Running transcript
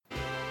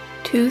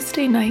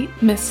Tuesday Night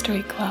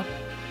Mystery Club.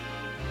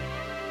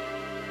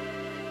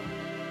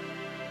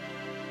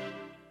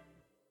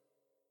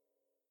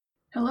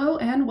 Hello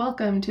and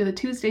welcome to the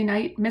Tuesday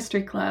Night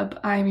Mystery Club.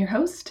 I am your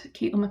host,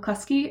 Caitlin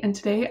McCluskey, and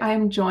today I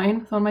am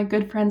joined with one of my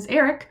good friends,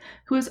 Eric,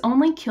 who has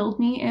only killed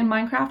me in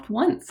Minecraft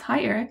once.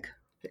 Hi, Eric.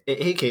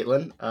 Hey,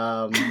 Caitlin.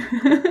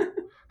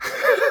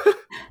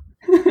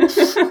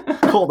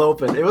 Cold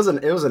open. It was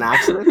an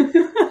accident,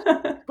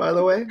 by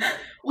the way.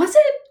 Was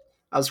it?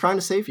 I was trying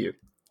to save you.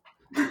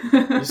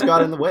 You just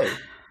got in the way.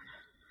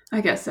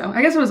 I guess so.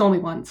 I guess it was only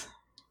once.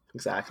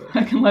 Exactly.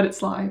 I can let it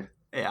slide.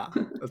 Yeah.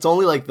 It's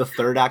only like the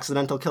third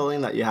accidental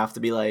killing that you have to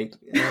be like,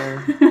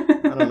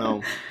 I don't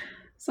know.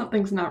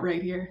 Something's not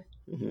right here.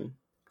 Mm-hmm.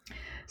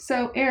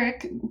 So,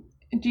 Eric,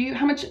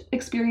 how much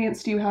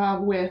experience do you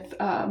have with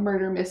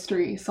murder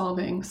mystery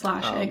solving /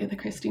 Agatha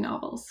Christie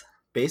novels?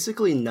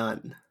 Basically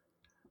none,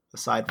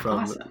 aside from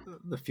Awesome.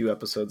 the few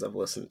episodes I've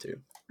listened to.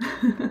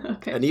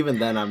 Okay. And even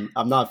then,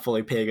 I'm not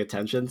fully paying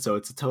attention, so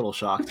it's a total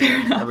shock to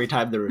me every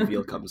time the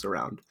reveal comes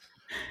around.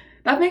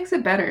 That makes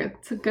it better.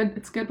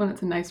 It's good when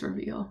it's a nice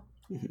reveal.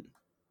 Mm-hmm.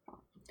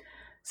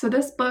 So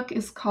this book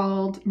is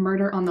called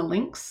Murder on the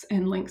Links,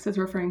 and Links is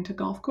referring to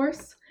golf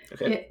course.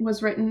 Okay. It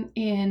was written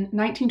in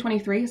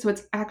 1923, so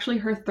it's actually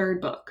her third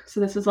book. So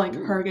this is like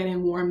her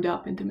getting warmed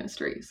up into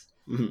mysteries.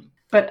 Mm-hmm.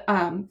 But,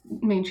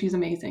 she's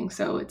amazing,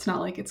 so it's not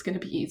like it's going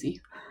to be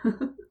easy.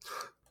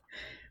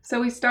 So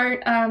we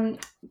start,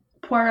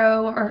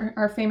 Poirot,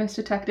 our famous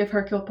detective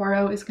Hercule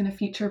Poirot, is going to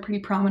feature pretty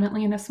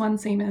prominently in this one,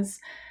 same as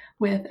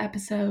with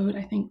episode,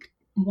 I think,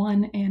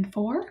 1 and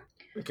 4.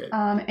 Okay.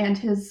 And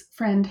his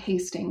friend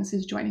Hastings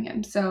is joining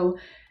him. So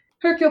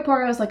Hercule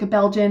Poirot is like a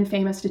Belgian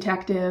famous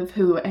detective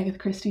who Agatha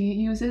Christie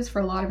uses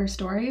for a lot of her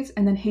stories.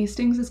 And then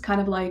Hastings is kind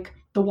of like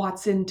the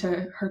Watson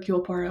to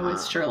Hercule Poirot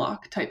is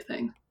Sherlock type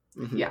thing.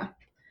 Mm-hmm. Yeah.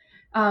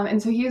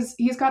 And so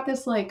he's got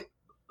this like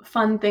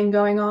fun thing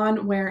going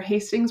on where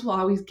Hastings will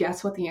always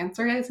guess what the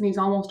answer is and he's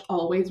almost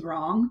always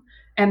wrong.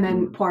 And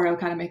then Poirot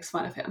kind of makes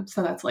fun of him.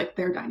 So that's like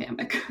their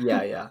dynamic.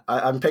 Yeah.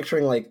 I'm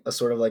picturing like a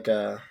sort of like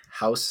a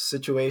house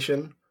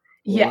situation.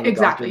 Yeah,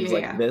 exactly.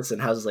 Yeah, like this, and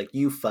House is like,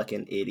 you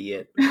fucking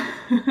idiot.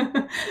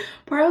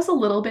 Poirot's a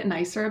little bit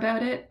nicer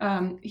about it.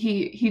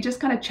 He just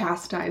kind of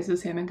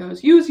chastises him and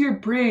goes, use your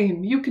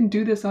brain. You can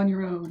do this on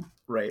your own.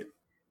 Right.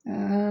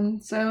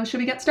 So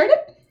should we get started?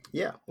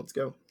 Yeah, let's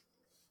go.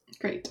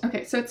 Great.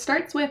 Okay, so it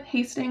starts with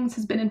Hastings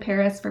has been in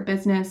Paris for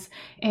business,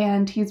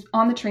 and he's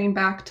on the train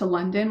back to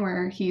London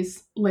where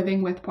he's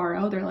living with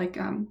Poirot. They're like,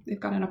 they've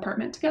got an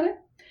apartment together.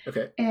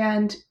 Okay.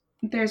 And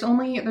there's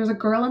a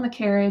girl in the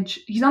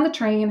carriage. He's on the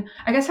train.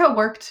 I guess how it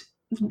worked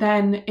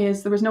then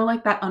is there was no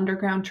like that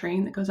underground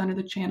train that goes under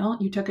the channel.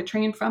 You took a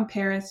train from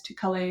Paris to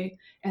Calais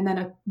and then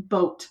a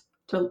boat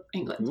to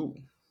England. Ooh.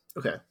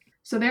 Okay.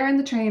 So they're in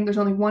the train. There's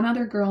only one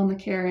other girl in the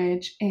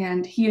carriage,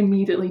 and he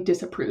immediately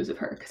disapproves of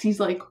her because he's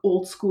like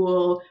old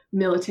school,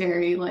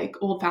 military, like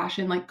old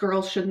fashioned, like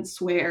girls shouldn't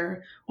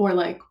swear or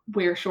like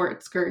wear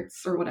short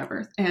skirts or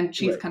whatever. And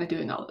she's kind of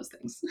doing all those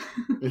things.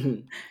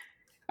 Mm-hmm.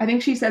 I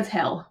think she says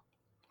hell.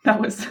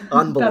 That's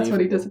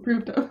what he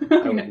disapproved of.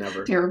 I would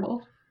never.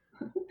 Terrible.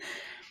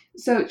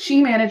 So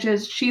she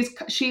manages, she's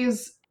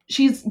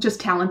just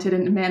talented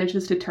and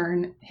manages to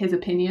turn his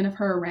opinion of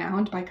her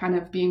around by kind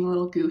of being a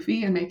little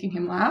goofy and making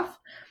him laugh.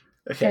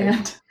 Okay.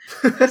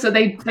 And so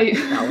they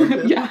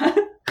yeah.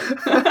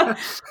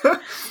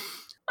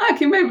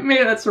 Okay,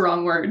 maybe that's the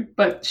wrong word,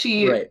 but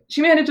she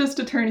manages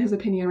to turn his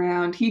opinion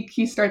around.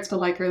 He starts to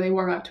like her. They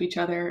warm up to each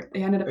other.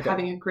 They ended up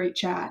having a great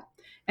chat.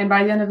 And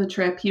by the end of the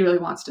trip, he really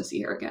wants to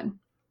see her again.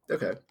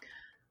 Okay.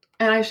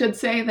 And I should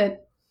say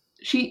that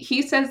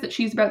he says that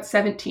she's about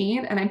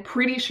 17, and I'm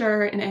pretty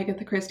sure in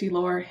Agatha Christie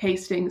lore,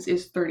 Hastings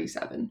is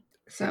 37.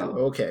 So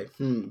okay.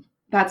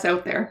 That's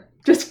out there.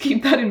 Just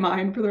keep that in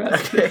mind for the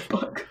rest of this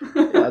book.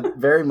 Yeah, it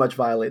very much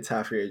violates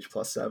half your age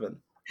plus 7.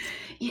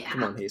 Yeah.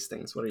 Come on,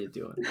 Hastings. What are you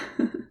doing?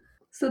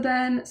 So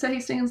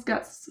Hastings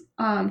takes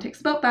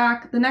the boat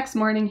back. The next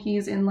morning,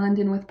 he's in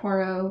London with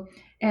Poirot,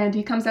 and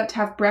he comes out to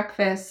have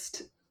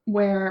breakfast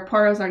where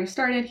Poirot's already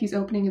started. He's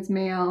opening his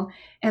mail,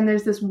 and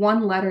there's this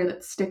one letter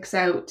that sticks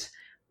out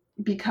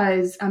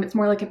because it's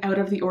more like an out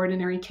of the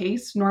ordinary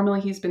case.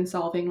 Normally he's been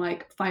solving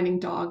like finding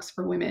dogs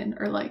for women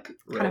or like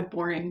kind of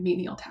boring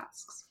menial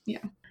tasks.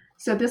 Yeah.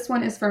 So this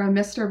one is from a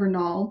Mr.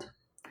 Renaud.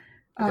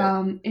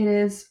 Okay. It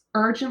is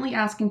urgently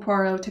asking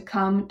Poirot to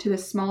come to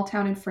this small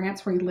town in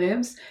France where he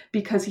lives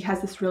because he has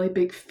this really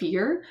big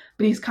fear,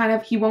 but he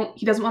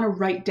doesn't want to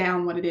write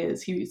down what it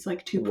is. He's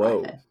like too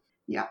private.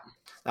 Yeah.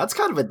 That's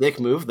kind of a dick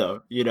move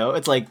though. You know,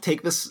 it's like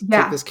take this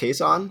case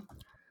on.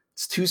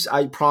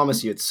 I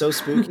promise you, it's so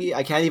spooky.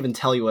 I can't even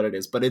tell you what it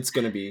is, but it's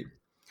going to be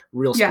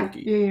real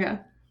spooky. Yeah.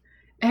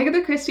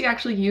 Agatha Christie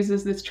actually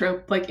uses this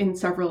trope like in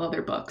several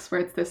other books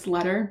where it's this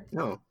letter.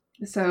 Oh.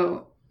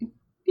 So,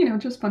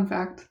 just fun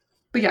fact.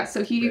 But yeah,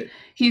 so he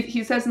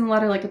says in the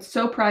letter like it's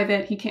so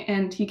private he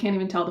can't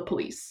even tell the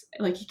police.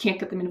 Like he can't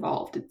get them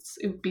involved. It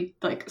would be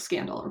like a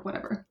scandal or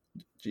whatever.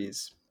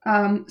 Jeez.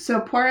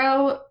 So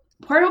Poirot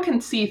Poirot can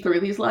see through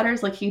these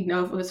letters, like he'd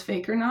know if it was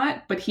fake or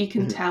not, but he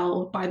can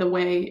tell by the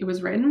way it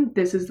was written,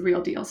 this is the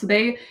real deal. So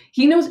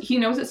he knows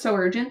it's so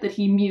urgent that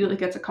he immediately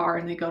gets a car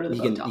and they go to the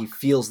boat dock. He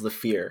feels the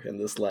fear in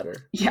this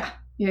letter. Yeah.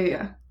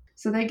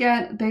 So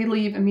they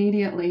leave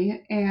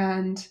immediately,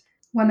 and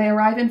when they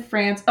arrive in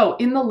France,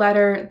 in the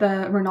letter,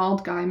 the Renaud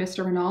guy,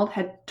 Mr. Renaud,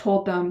 had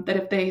told them that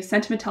if they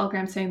sent him a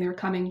telegram saying they were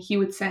coming, he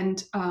would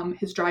send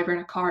his driver in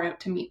a car out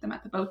to meet them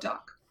at the boat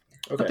dock.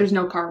 Okay. But there's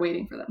no car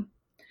waiting for them.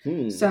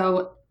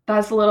 So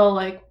that's a little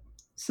like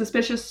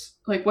suspicious,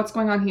 like what's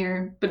going on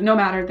here, but no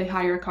matter, they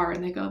hire a car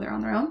and they go there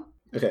on their own.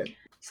 Okay.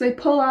 So they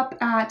pull up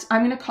at,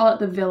 I'm going to call it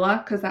the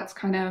Villa, because that's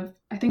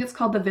I think it's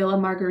called the Villa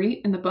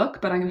Marguerite in the book,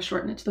 but I'm going to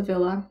shorten it to the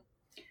Villa.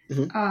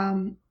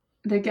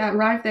 They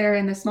arrive there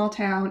in this small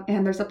town,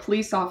 and there's a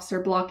police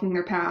officer blocking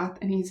their path,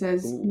 and he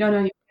says, no,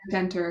 you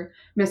can't enter.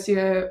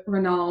 Monsieur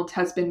Renaud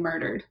has been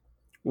murdered.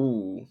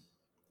 Ooh.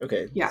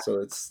 Okay. Yeah. So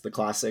it's the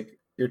classic,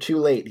 you're too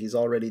late, he's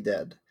already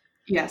dead.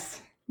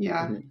 Yes.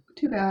 Yeah.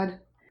 Too bad.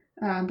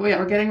 But yeah,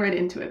 we're getting right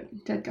into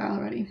it. Dead guy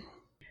already.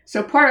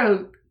 So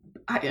Poirot,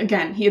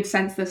 again, he had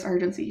sensed this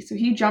urgency. So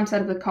he jumps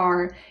out of the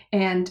car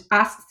and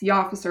asks the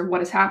officer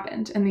what has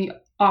happened. And the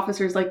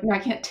officer's like, no, I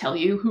can't tell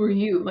you. Who are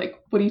you?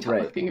 Like, what are you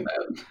talking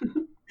about?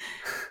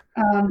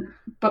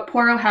 But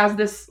Poirot has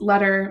this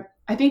letter.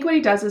 I think what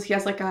he does is he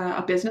has like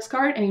a business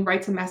card, and he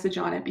writes a message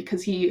on it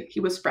because he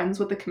was friends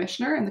with the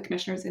commissioner, and the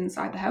commissioner's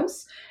inside the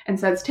house, and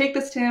says, take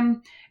this to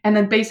him. And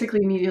then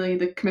basically immediately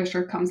the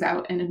commissioner comes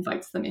out and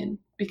invites them in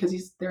because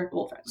they're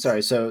old friends.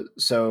 Sorry,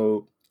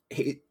 so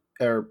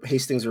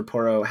Hastings or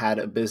Poirot had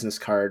a business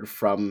card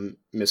from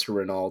Mr.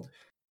 Renaud.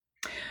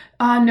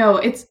 No,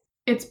 it's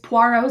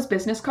Poirot's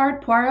business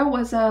card. Poirot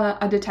was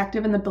a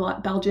detective in the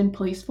Belgian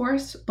police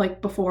force,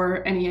 like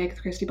before any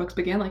Agatha Christie books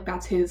began. Like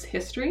that's his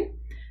history.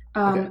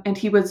 And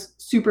he was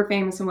super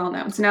famous and well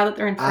known. So now that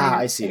they're in France,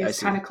 I see.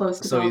 Kind of close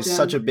to so Belgium. He's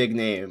such a big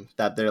name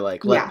that they're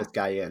like, let this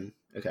guy in.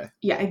 Okay.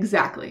 Yeah,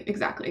 exactly.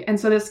 And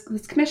so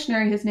this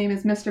commissioner, his name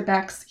is Mr.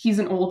 Bex. He's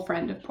an old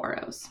friend of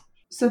Poirot's.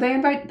 So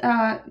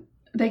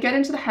they get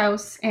into the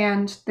house,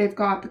 and they've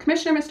got the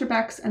commissioner, Mr.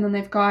 Bex, and then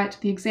they've got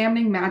the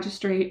examining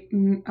magistrate,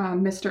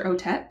 Mr.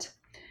 Otet.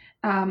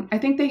 I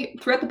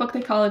think throughout the book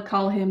they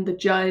call him the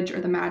judge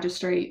or the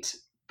magistrate,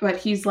 but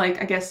he's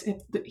like, I guess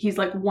he's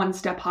like one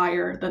step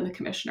higher than the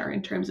commissioner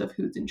in terms of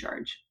who's in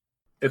charge.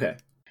 Okay.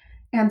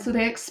 And so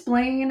they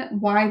explain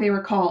why they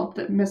were called,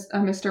 that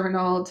Mr.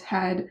 Renaud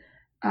had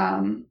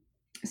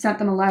sent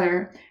them a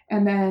letter,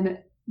 and then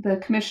the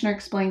commissioner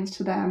explains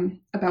to them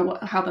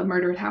about how the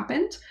murder had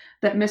happened,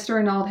 that Mr.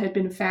 Renaud had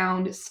been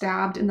found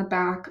stabbed in the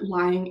back,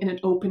 lying in an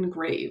open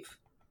grave,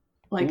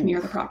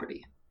 near the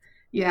property.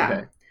 Yeah.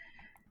 Okay.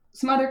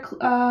 Some other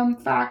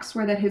facts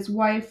were that his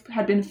wife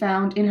had been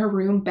found in her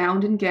room,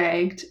 bound and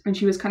gagged, and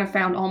she was kind of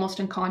found almost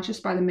unconscious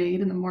by the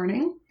maid in the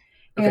morning.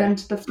 Okay. And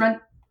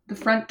the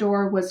front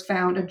door was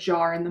found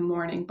ajar in the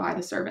morning by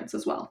the servants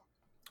as well.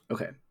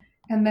 Okay.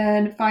 And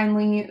then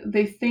finally,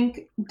 they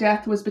think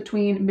death was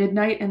between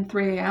midnight and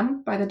 3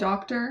 a.m. by the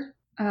doctor.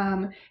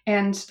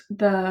 And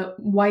the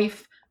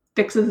wife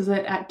fixes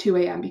it at 2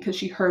 a.m. because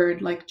she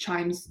heard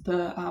chimes,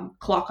 the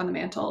clock on the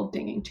mantle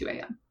dinging 2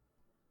 a.m.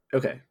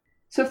 Okay.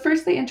 So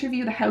first they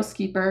interview the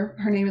housekeeper.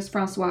 Her name is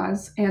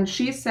Françoise. And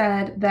she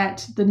said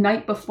that the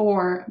night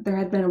before there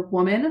had been a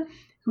woman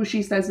who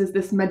she says is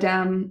this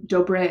Madame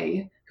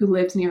d'Aubray who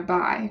lives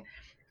nearby.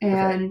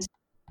 And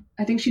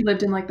I think she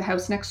lived in the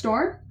house next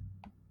door.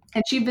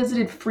 And she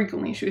visited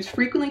frequently. She was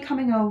frequently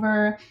coming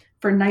over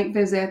for night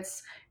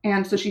visits.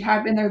 And so she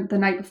had been there the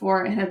night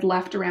before and had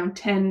left around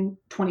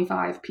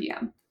 10:25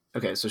 p.m.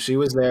 Okay, so she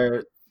was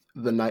there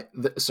the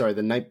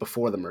night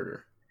before the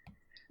murder.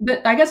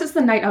 I guess it's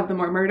the night of the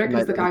murder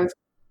because the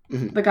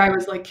guy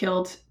was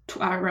killed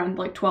around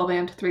 12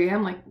 a.m. to 3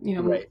 a.m.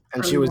 Right,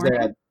 and she was there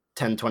at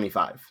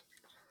 10:25.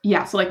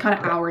 Yeah, so kind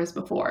of hours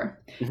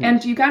before. Mm-hmm.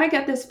 And you kind of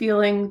get this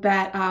feeling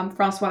that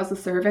Françoise the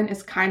servant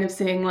is kind of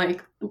saying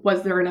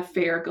was there an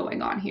affair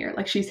going on here?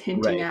 She's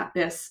hinting at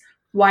this.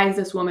 Why is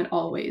this woman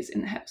always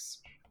in the house?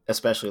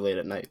 Especially late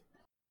at night.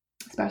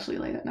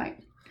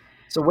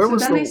 So where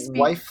was the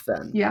wife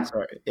then? Yeah.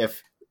 Sorry,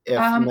 if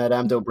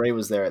Madame d'Aubray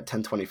was there at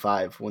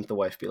 10:25, wouldn't the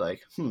wife be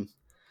like,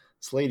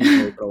 this lady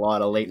made a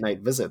lot of late night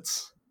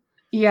visits?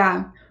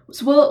 Yeah.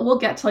 So we'll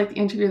get to the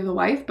interview of the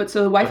wife, but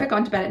so the wife had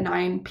gone to bed at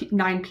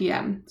 9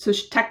 p.m. So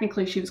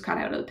technically she was kind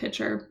of out of the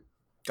picture.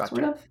 Gotcha.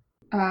 Sort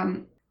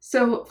of.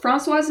 So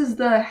Françoise is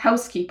the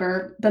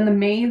housekeeper. Then the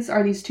maids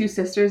are these two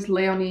sisters,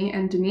 Léonie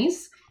and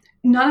Denise.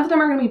 None of them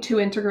are going to be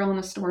too integral in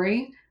the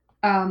story,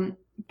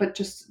 but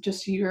just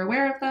so you're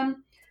aware of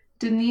them.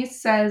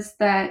 Denise says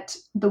that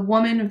the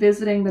woman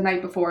visiting the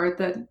night before,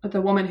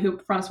 the woman who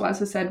Françoise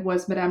has said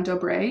was Madame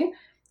d'Aubray,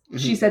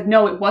 she said,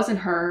 no, it wasn't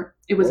her.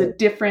 It was a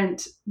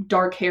different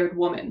dark-haired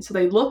woman. So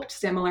they looked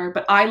similar,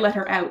 but I let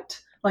her out.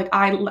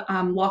 I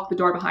locked the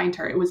door behind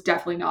her. It was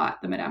definitely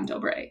not the Madame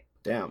d'Aubray.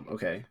 Damn,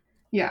 okay.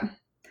 Yeah.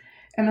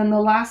 And then the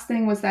last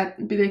thing was that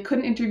they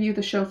couldn't interview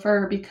the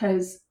chauffeur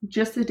because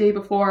just the day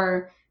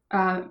before,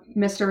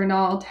 Mr.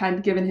 Renaud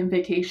had given him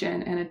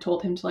vacation and had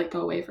told him to like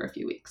go away for a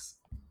few weeks.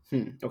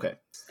 Okay.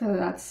 So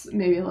that's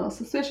maybe a little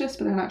suspicious,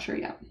 but they're not sure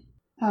yet.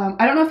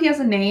 I don't know if he has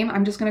a name.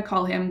 I'm just going to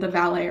call him the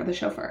valet or the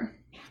chauffeur.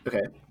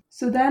 Okay.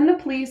 So then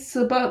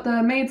both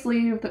the maids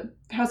leave, the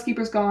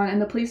housekeeper's gone,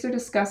 and the police are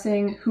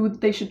discussing who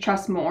they should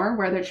trust more,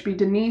 whether it should be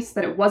Denise,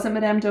 that it wasn't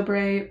Madame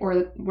d'Aubray,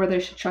 or whether they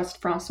should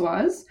trust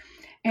Françoise.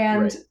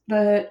 And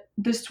the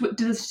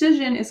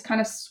decision is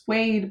kind of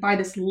swayed by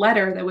this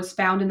letter that was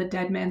found in the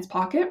dead man's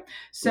pocket.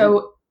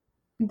 So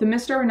the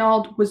Mr.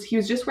 Renaud was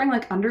just wearing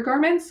like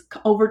undergarments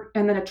over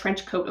and then a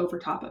trench coat over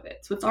top of it.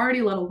 So it's already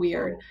a little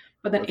weird.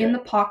 But then in the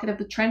pocket of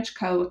the trench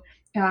coat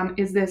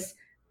is this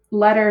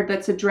letter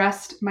that's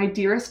addressed "My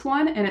dearest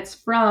one," and it's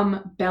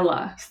from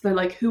Bella. So they're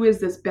like, who is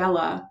this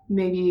Bella?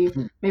 Maybe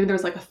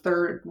there's like a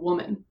third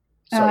woman.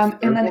 Sorry,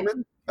 third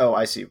woman? Oh,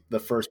 I see. The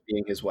first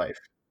being his wife.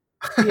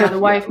 Yeah, the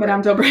wife,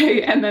 Madame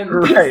d'Aubray, and then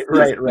this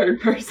third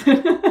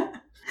person.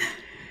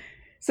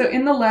 So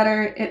in the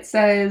letter, it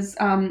says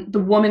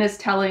the woman is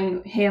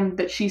telling him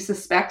that she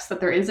suspects that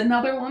there is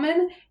another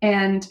woman,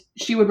 and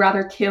she would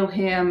rather kill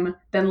him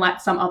than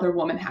let some other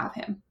woman have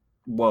him.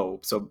 Whoa,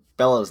 so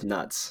Bella's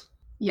nuts.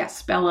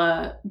 Yes,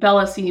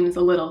 Bella seems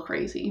a little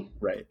crazy.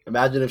 Right.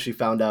 Imagine if she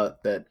found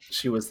out that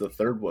she was the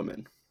third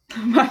woman.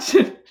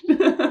 Imagine.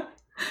 I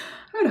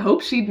would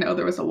hope she'd know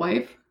there was a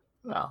wife.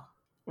 Wow.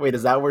 Wait,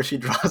 is that where she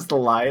draws the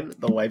line?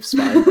 The wife's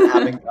fine,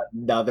 having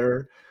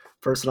another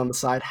person on the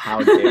side?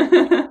 How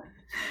dare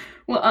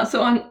Well,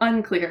 so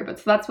unclear,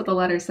 but that's what the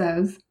letter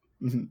says.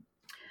 Mm-hmm.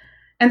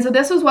 And so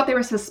this was what they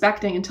were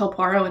suspecting until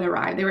Poirot had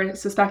arrived. They were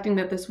suspecting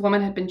that this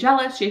woman had been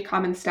jealous. She had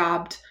come and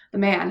stabbed the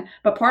man.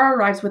 But Poirot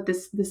arrives with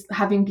this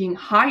having being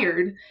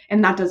hired,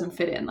 and that doesn't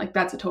fit in. Like,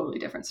 that's a totally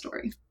different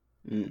story.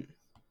 Mm.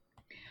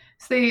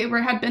 So they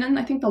had been in,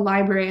 I think, the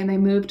library, and they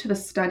moved to the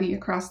study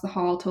across the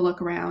hall to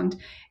look around.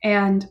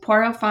 And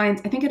Poirot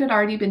finds, I think it had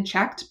already been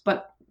checked,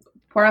 but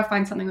Poirot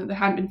finds something that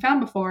hadn't been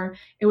found before.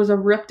 It was a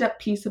ripped up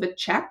piece of a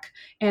check,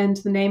 and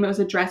the name it was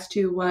addressed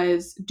to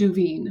was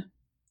Duveen.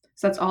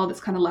 So that's all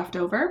that's kind of left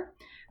over.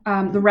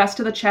 The rest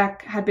of the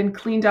check had been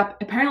cleaned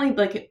up. Apparently,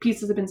 like,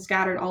 pieces had been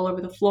scattered all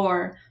over the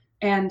floor,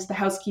 and the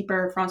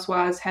housekeeper,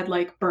 Françoise, had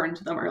like burned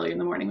them early in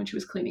the morning when she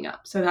was cleaning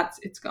up. So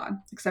it's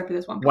gone, except for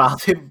this one piece. Wow,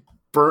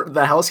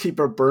 the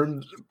housekeeper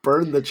burned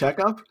the check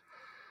up?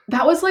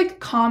 That was like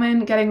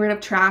common getting rid of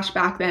trash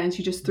back then, and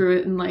she just threw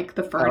it in like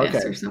the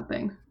furnace or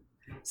something.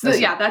 So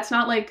that's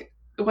not like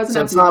it wasn't.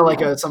 So it's not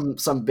like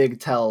some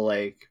big tell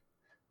like.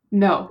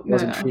 No,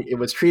 it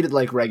was treated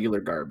like regular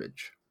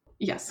garbage.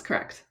 Yes,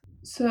 correct.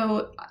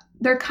 So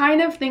they're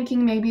kind of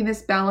thinking maybe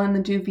this Bella and the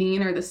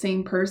Duveen are the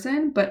same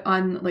person, but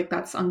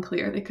that's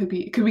unclear. It could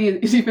be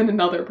even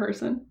another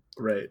person.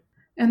 Right.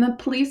 And the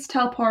police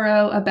tell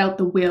Poirot about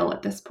the will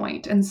at this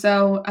point. And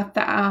so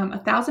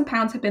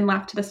 £1,000 had been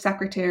left to the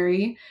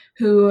secretary,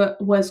 who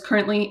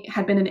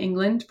had been in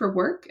England for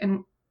work,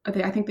 and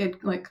I think they'd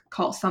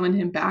summon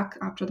him back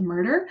after the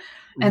murder.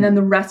 Mm-hmm. And then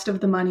the rest of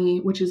the money,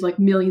 which is like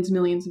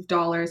millions of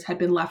dollars, had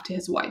been left to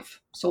his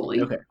wife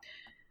solely. Okay.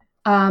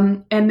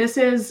 And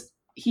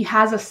he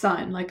has a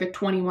son, like a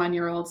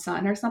 21-year-old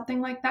son or something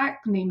like that,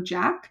 named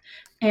Jack.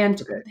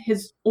 And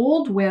his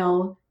old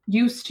will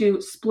used to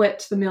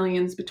split the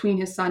millions between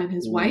his son and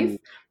his wife.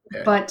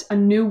 Okay. But a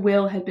new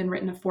will had been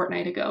written a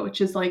fortnight ago, which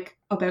is like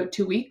about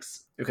 2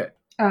 weeks. Okay.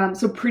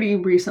 So pretty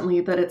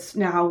recently that it's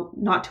now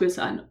not to his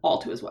son,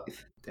 all to his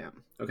wife.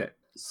 Damn. Okay.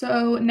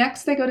 So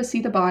next they go to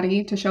see the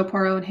body to show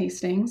Poirot and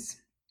Hastings.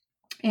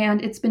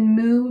 And it's been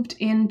moved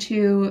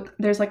into,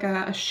 there's like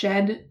a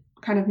shed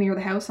kind of near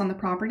the house on the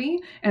property.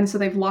 And so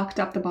they've locked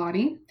up the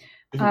body.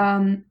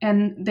 Mm-hmm.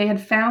 And they had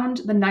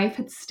found the knife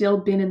had still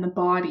been in the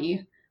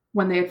body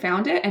when they had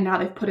found it. And now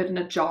they've put it in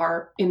a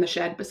jar in the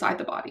shed beside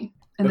the body.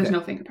 And there's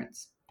no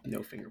fingerprints.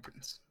 No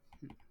fingerprints.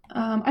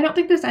 I don't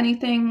think there's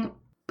anything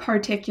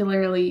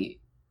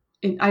particularly,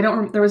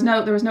 there was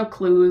no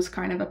clues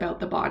kind of about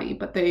the body,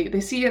 but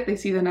they see it, they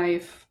see the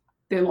knife,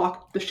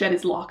 the shed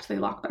is locked, they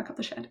lock back up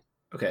the shed.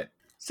 Okay.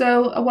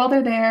 So while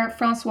they're there,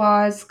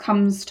 Françoise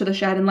comes to the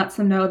shed and lets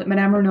them know that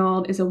Madame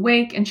Renaud is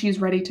awake and she's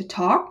ready to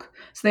talk.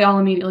 So they all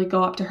immediately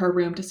go up to her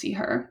room to see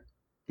her.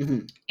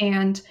 Mm-hmm.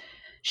 And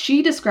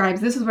she describes,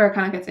 this is where it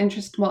kind of gets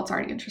interesting. Well, it's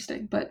already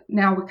interesting, but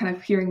now we're kind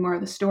of hearing more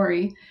of the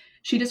story.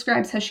 She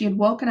describes how she had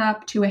woken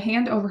up to a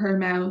hand over her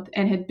mouth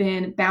and had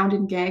been bound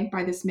and gagged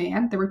by this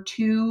man. There were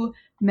 2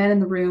 men in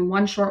the room,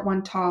 one short,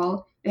 one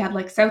tall. They had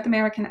like South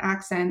American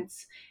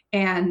accents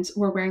and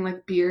were wearing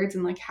like beards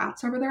and like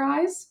hats over their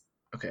eyes.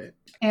 Okay.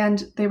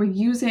 And they were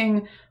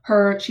using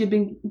her, she had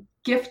been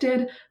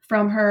gifted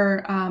from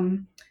her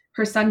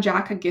son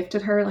Jack had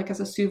gifted her like as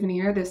a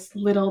souvenir, this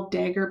little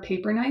dagger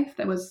paper knife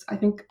that was, I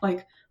think,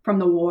 like from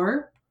the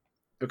war.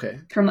 Okay.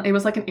 It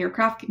was like an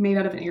aircraft, made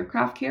out of an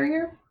aircraft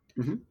carrier.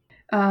 Mm-hmm.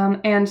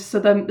 And so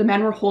the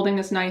men were holding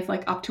this knife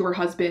like up to her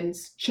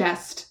husband's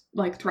chest,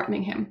 like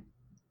threatening him.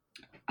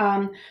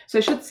 So I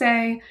should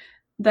say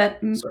that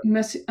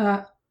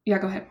yeah,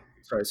 go ahead.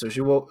 Sorry. So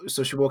she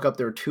woke up.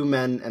 There were 2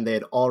 men, and they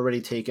had already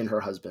taken her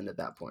husband at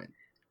that point.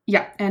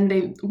 Yeah,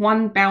 and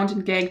one bound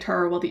and gagged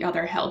her while the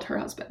other held her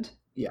husband.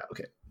 Yeah,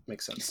 okay.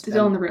 Makes sense. She's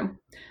still in the room.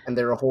 And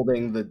they were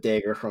holding the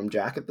dagger from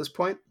Jack at this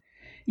point?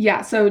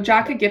 Yeah, so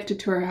Jack had gifted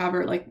to her,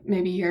 however, like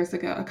maybe years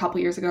ago, a couple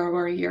years ago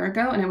or a year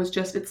ago, and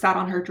it sat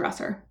on her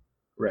dresser.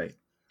 Right.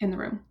 In the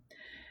room.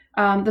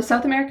 The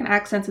South American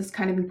accents is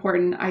kind of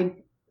important.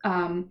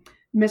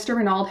 Mr.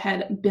 Renauld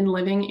had been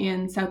living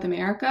in South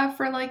America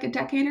for like a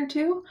decade or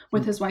two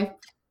with his wife.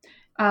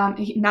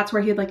 That's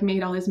where he had like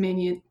made all his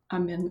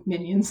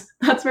minions.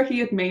 That's where he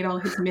had made all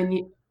his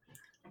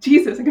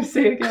Jesus, I'm going to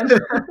say it again.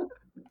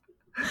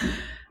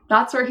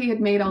 That's where he had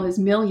made all his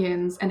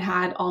millions and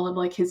had all of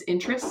like his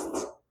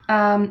interests.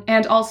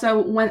 And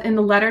also, when in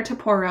the letter to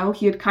Poirot,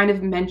 he had kind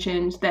of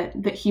mentioned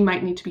that he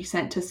might need to be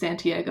sent to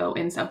Santiago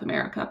in South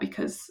America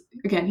because,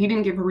 again, he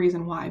didn't give a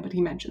reason why, but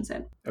he mentions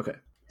it. Okay.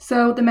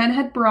 So the men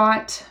had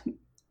brought,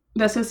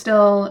 this is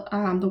still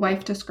the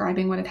wife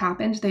describing what had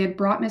happened. They had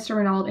brought Mr.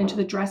 Renauld into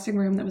the dressing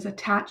room that was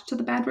attached to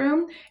the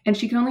bedroom, and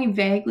she could only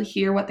vaguely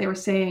hear what they were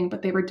saying,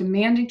 but they were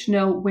demanding to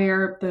know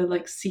where the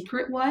like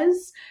secret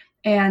was.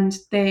 And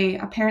they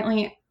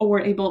apparently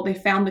they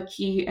found the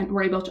key and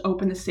were able to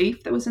open the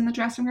safe that was in the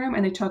dressing room,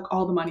 and they took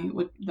all the money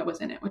that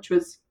was in it, which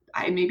was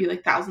maybe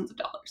like thousands of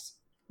dollars.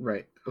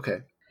 Right. Okay.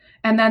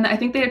 And then I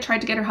think they had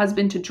tried to get her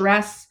husband to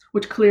dress,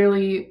 which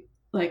clearly,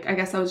 like, I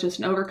guess that was just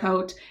an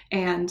overcoat,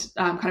 and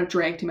kind of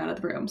dragged him out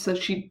of the room. So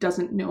she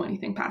doesn't know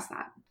anything past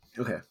that.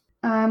 Okay.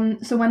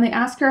 So when they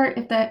ask her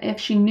if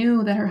she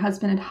knew that her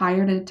husband had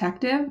hired a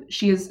detective,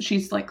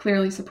 she's like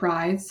clearly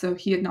surprised. So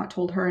he had not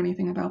told her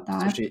anything about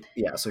that.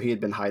 So he had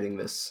been hiding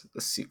this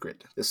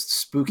secret, this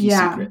spooky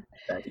secret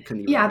that he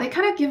couldn't even. Yeah, they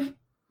kind of give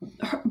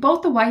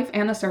both the wife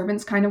and the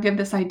servants kind of give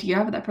this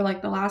idea that for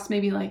like the last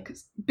maybe like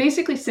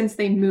basically since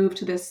they moved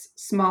to this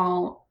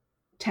small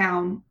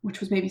town, which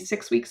was maybe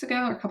 6 weeks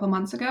ago or a couple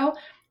months ago,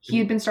 he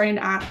had been starting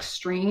to act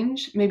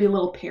strange, maybe a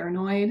little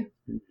paranoid,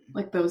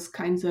 like those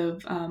kinds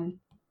of.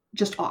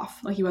 Just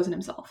off, like he wasn't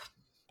himself.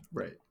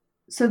 Right.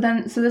 So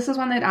this is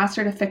when they'd asked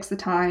her to fix the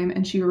time,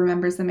 and she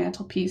remembers the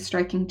mantelpiece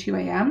striking 2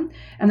 a.m.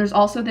 And there's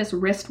also this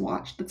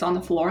wristwatch that's on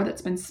the floor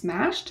that's been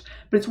smashed,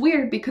 but it's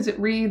weird because it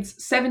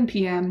reads 7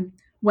 p.m.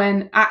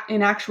 when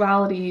in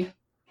actuality,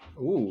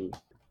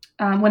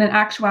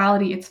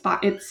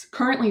 it's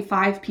currently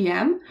 5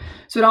 p.m.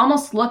 So it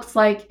almost looks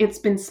like it's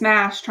been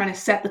smashed trying to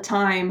set the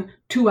time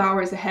 2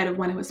 hours ahead of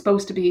when it was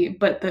supposed to be,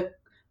 but the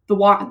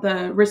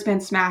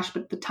wristband smashed,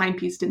 but the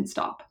timepiece didn't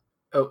stop.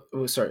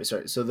 Oh, sorry.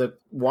 So the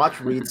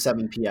watch reads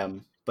 7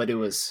 p.m., but it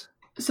was...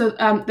 So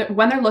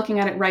when they're looking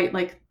at it, right,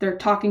 like they're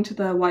talking to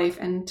the wife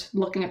and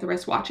looking at the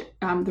wristwatch.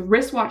 The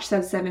wristwatch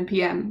says 7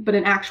 p.m., but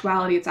in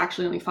actuality, it's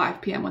actually only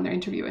 5 p.m. when they're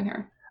interviewing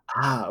her.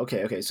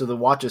 Okay. So the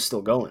watch is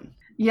still going.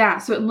 Yeah,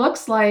 so it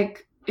looks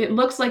like they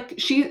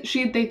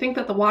think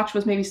that the watch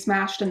was maybe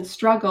smashed in the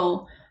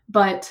struggle,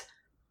 but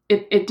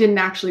it didn't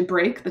actually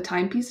break. The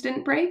timepiece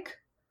didn't break.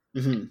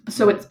 Mm-hmm.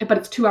 So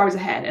it's 2 hours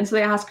ahead. And so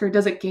they ask her,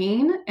 does it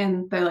gain?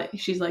 And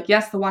she's like,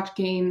 yes, the watch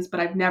gains, but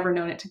I've never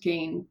known it to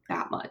gain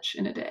that much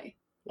in a day.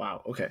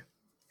 Wow. Okay.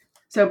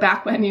 So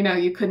back when,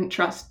 you couldn't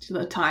trust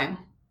the time.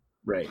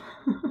 Right.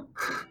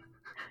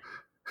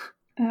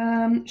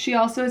 She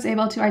also is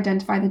able to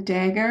identify the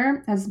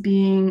dagger as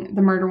being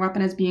the murder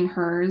weapon as being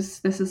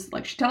hers. This is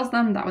like, she tells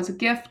them that was a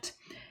gift.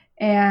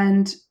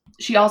 And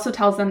she also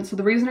tells them, so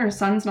the reason her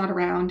son's not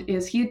around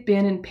is he had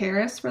been in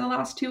Paris for the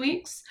last 2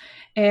 weeks.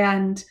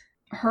 And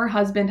her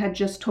husband had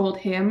just told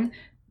him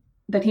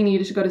that he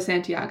needed to go to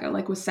Santiago,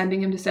 like was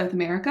sending him to South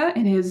America,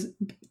 and his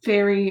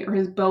ferry or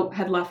his boat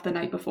had left the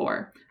night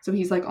before. So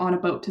he's like on a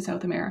boat to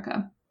South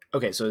America.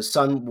 Okay, so his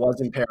son was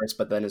in Paris,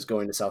 but then is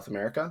going to South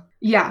America?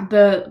 Yeah,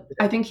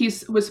 I think he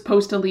was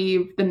supposed to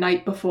leave the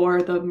night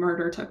before the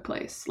murder took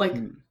place, like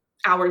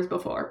hours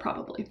before,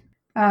 probably.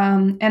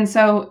 And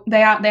so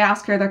they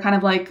ask her, they're kind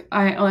of like,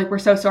 we're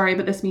so sorry,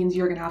 but this means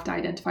you're going to have to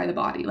identify the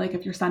body. Like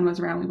if your son was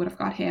around, we would have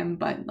got him,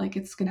 but like,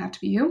 it's going to have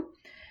to be you.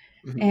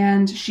 Mm-hmm.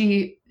 And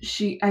she,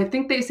 I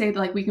think they say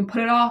like, we can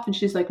put it off. And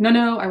she's like,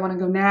 no, I want to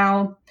go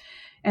now.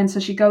 And so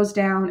she goes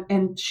down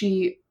and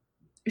she's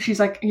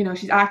like,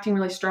 she's acting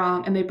really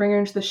strong, and they bring her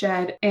into the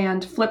shed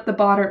and flip the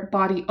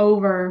body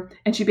over.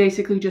 And she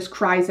basically just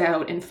cries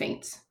out and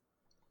faints.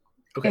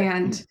 Okay.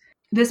 And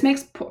this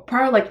makes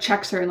Poirot like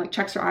checks her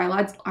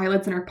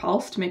eyelids and her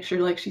pulse to make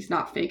sure like she's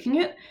not faking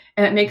it.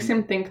 And it makes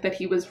him think that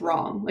he was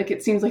wrong. Like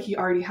it seems like he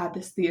already had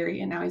this theory,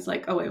 and now he's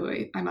like, oh,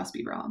 wait, I must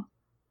be wrong.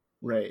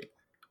 Right.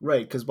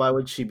 Because why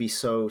would she be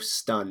so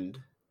stunned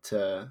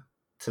to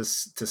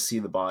see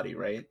the body,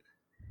 right?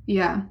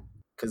 Yeah.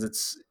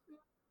 Because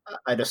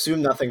I'd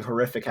assume nothing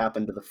horrific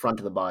happened to the front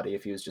of the body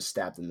if he was just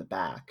stabbed in the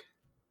back.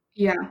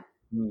 Yeah.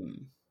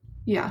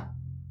 Yeah.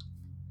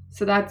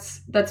 So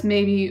that's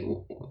maybe...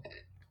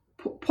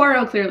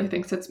 Poirot clearly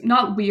thinks it's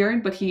not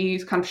weird, but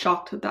he's kind of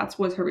shocked that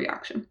was her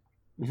reaction.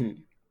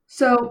 Mm-hmm.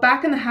 So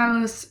back in the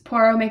house,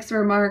 Poirot makes a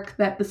remark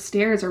that the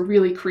stairs are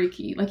really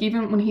creaky. Like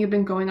even when he had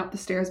been going up the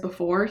stairs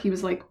before, he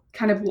was like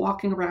kind of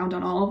walking around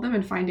on all of them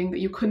and finding that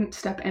you couldn't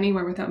step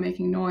anywhere without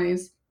making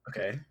noise.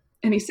 Okay.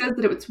 And he says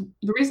that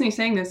the reason he's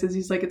saying this is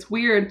he's like, it's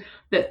weird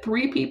that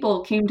 3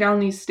 people came down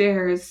these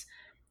stairs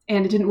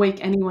and it didn't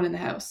wake anyone in the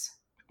house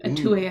at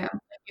 2 a.m.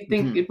 You'd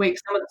think it'd wake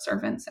some of the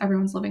servants.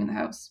 Everyone's living in the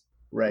house.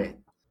 Right.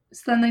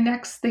 So then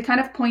they kind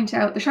of point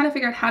out, they're trying to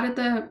figure out, how did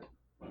the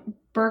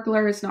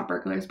burglars, not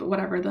burglars, but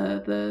whatever,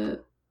 the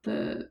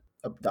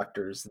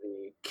abductors,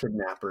 the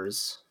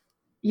kidnappers.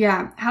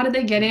 Yeah, how did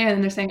they get in?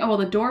 And they're saying, oh, well,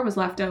 the door was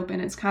left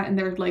open. And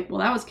they're like, well,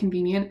 that was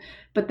convenient.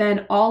 But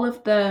then all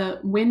of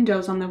the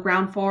windows on the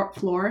ground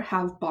floor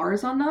have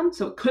bars on them,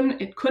 so it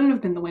couldn't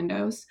have been the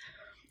windows.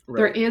 Right.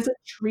 There is a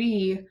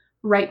tree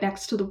right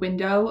next to the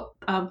window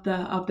of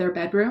their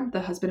bedroom,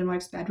 the husband and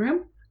wife's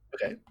bedroom.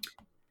 Okay.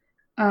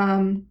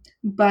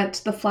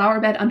 But the flower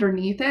bed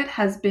underneath it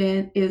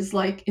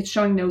it's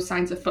showing no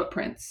signs of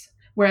footprints.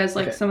 Whereas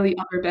some of the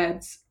other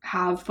beds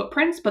have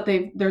footprints, but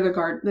they're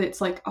the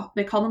it's like,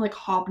 they call them like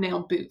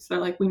hobnailed boots. They're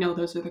like, we know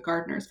those are the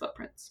gardener's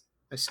footprints.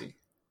 I see.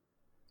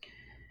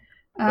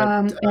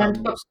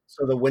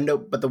 So the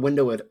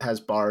window has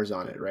bars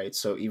on it, right?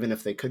 So even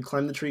if they could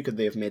climb the tree, could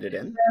they have made it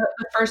in?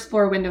 The first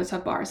floor windows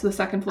have bars. So the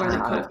second floor they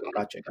could have.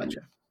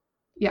 Gotcha.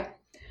 Yeah.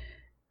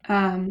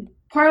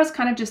 Poirot's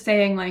kind of just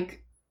saying,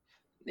 like,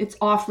 it's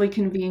awfully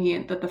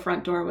convenient that the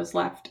front door was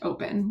left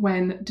open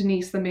when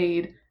Denise, the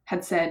maid,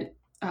 had said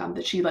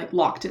that she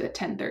locked it at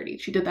 10:30.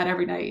 She did that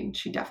every night, and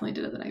she definitely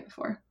did it the night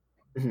before.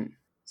 Mm-hmm.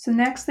 So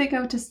next they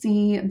go to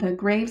see the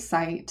grave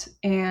site,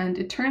 and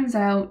it turns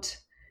out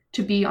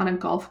to be on a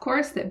golf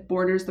course that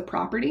borders the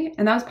property.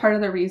 And that was part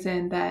of the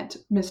reason that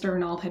Mr.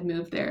 Renaud had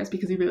moved there, is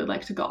because he really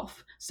liked to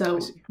golf. So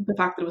the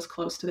fact that it was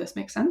close to this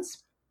makes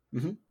sense.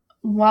 Mm-hmm.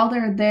 While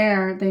they're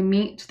there, they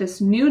meet this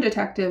new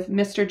detective,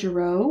 Mr.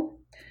 Giraud,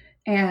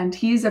 and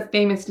he's a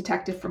famous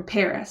detective from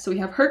Paris. So we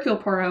have Hercule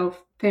Poirot,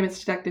 famous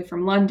detective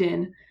from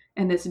London,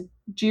 and this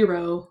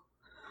Giraud,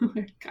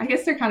 I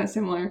guess they're kind of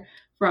similar,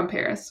 from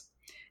Paris.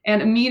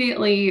 And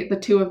immediately the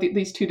two of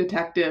these two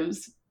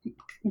detectives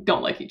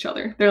don't like each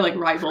other. They're like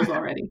rivals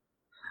already.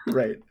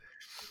 Right.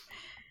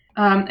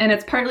 And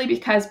it's partly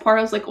because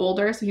Poirot's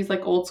older, so he's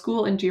old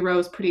school, and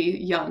Giraud's pretty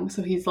young,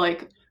 so he's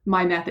like,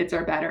 my methods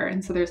are better,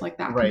 and so there's that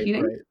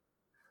competing.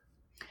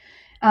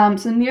 Right.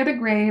 So near the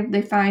grave,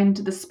 they find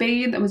the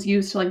spade that was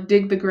used to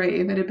dig the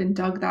grave. It had been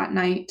dug that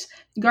night.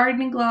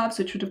 Gardening gloves,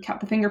 which would have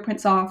kept the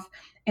fingerprints off.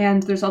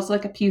 And there's also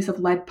a piece of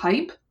lead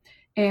pipe.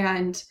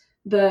 And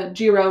the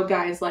Giraud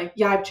guy's like,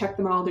 yeah, I've checked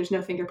them all. There's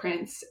no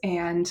fingerprints.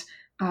 And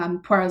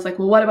Poirot's like,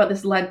 well, what about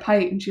this lead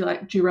pipe?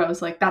 And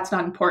Giraud's like, that's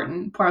not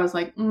important. Poirot's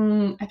like,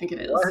 I think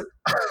it is.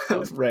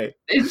 So right.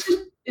 It's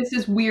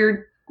this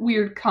weird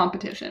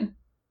competition.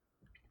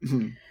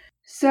 Mm-hmm.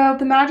 So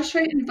the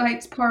magistrate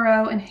invites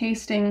Poirot and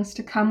Hastings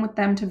to come with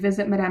them to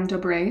visit Madame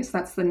d'Aubray. So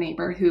that's the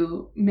neighbor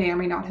who may or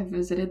may not have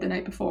visited the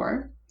night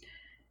before.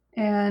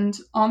 And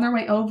on their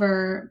way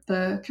over,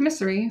 the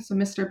commissary, so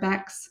Mr.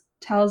 Bex,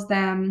 tells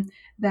them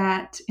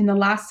that in the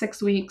last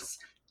 6 weeks,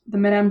 the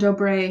Madame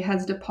d'Aubray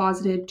has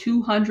deposited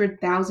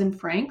 200,000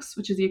 francs,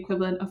 which is the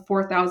equivalent of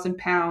 4,000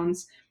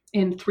 pounds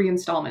in 3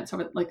 installments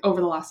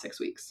over the last 6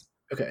 weeks.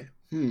 Okay.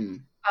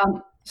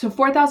 So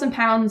 4,000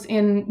 pounds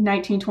in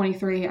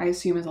 1923, I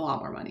assume, is a lot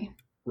more money.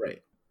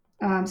 Right.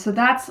 So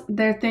that's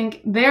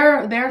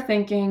they're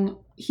thinking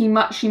she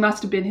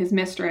must have been his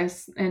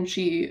mistress, and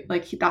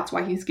that's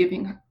why he's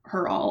giving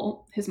her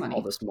all his money.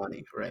 All this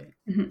money, right?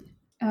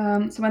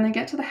 Mm-hmm. So when they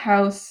get to the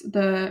house,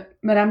 the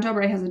Madame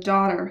d'Aubray has a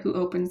daughter who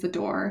opens the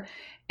door,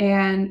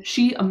 and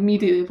she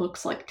immediately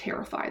looks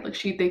terrified.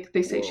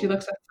 They say she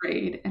looks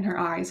afraid, and her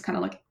eyes kind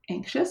of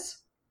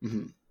anxious.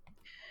 Mm-hmm.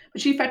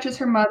 But she fetches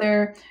her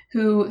mother,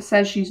 who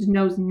says she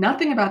knows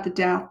nothing about the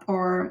death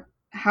or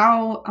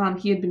how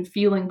he had been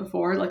feeling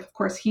before. Of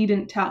course,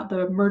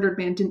 the murdered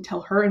man didn't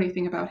tell her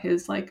anything about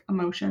his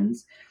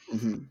emotions.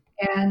 Mm-hmm.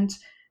 And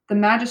the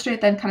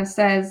magistrate then kind of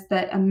says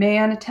that a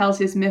man tells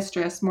his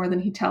mistress more than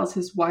he tells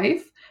his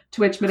wife, to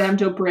which Madame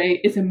d'Aubray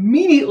is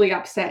immediately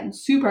upset and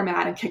super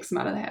mad and kicks him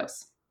out of the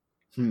house.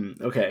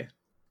 Okay.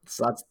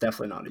 So that's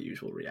definitely not a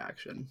usual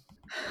reaction.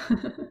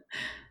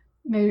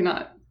 Maybe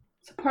not.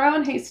 So Poirot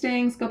and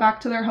Hastings go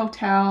back to their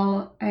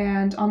hotel,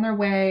 and on their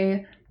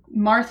way,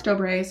 Marthe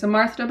d'Aubray, so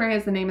Marthe d'Aubray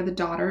is the name of the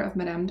daughter of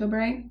Madame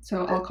d'Aubray,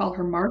 so I'll call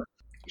her Marthe.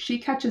 She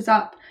catches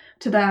up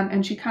to them,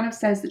 and she kind of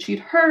says that she'd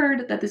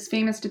heard that this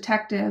famous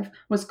detective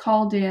was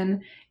called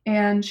in,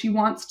 and she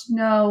wants to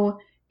know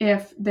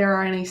if there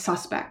are any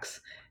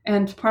suspects.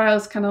 And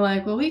Poirot's kind of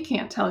like, well, we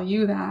can't tell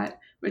you that,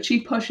 but she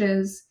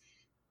pushes,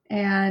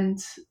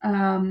 and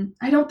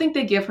I don't think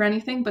they give her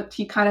anything, but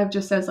he kind of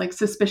just says,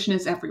 suspicion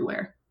is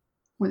everywhere,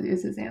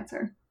 is his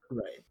answer.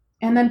 Right.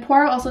 And then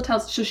Poirot also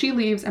so she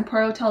leaves, and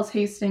Poirot tells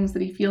Hastings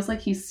that he feels like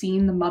he's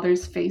seen the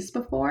mother's face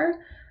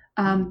before,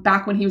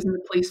 back when he was in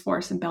the police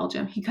force in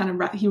Belgium. He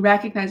he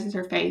recognizes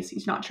her face.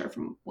 He's not sure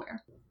from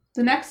where.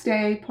 The next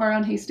day, Poirot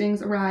and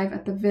Hastings arrive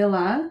at the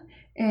villa,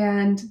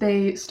 and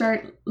they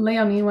start,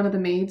 Leonie, one of the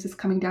maids, is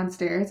coming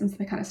downstairs, and so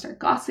they kind of start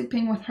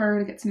gossiping with her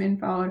to get some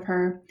info of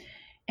her.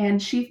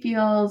 And she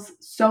feels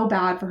so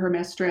bad for her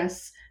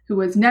mistress, who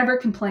was never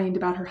complained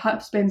about her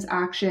husband's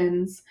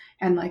actions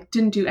and like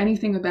didn't do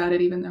anything about it,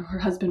 even though her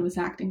husband was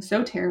acting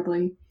so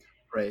terribly.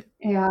 Right.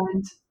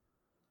 And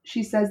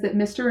she says that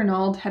Mr.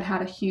 Renaud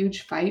had a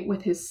huge fight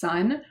with his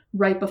son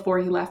right before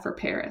he left for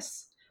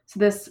Paris.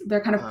 So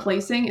they're kind of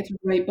placing it's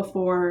right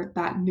before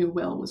that new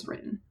will was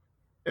written.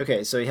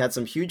 Okay, so he had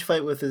some huge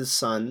fight with his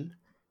son,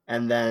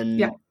 and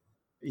then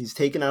he's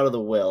taken out of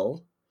the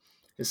will.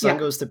 His son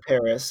goes to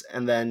Paris,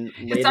 and then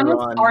his son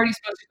was already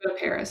supposed to go to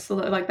Paris, so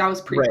like that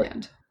was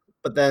pre-planned. Right.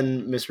 But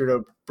then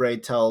Mr.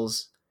 Debray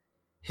tells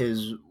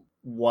his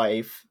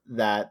wife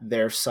that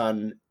their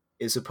son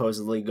is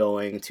supposedly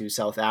going to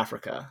South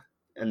Africa,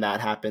 and that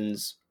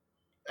happens,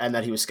 and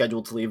that he was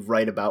scheduled to leave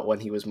right about when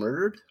he was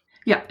murdered.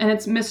 Yeah, and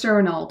it's Mr.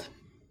 Renaud.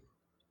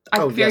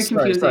 Very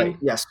confusing. Sorry.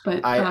 Yes,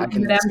 but I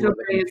can Madame see where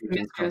the Debray is the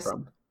confusion comes mistress.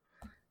 from.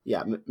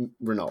 Yeah,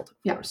 Renaud, of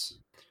course.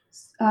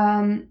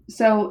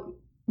 So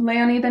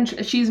Leonie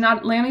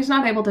Leonie's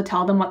not able to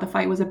tell them what the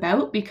fight was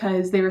about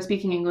because they were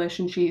speaking English,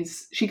 and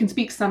she can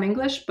speak some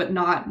English, but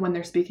not when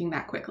they're speaking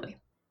that quickly.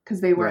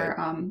 Because they were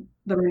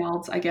the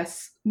Renauds, I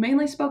guess,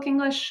 mainly spoke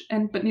English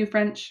but knew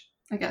French.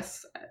 I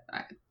guess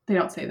they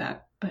don't say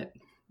that, but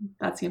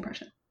that's the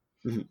impression.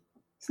 Mm-hmm.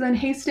 So then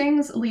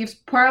Hastings leaves.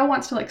 Poirot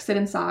wants to like sit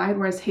inside,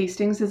 whereas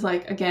Hastings is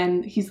like,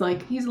 again, he's a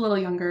little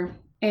younger,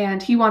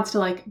 and he wants to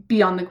like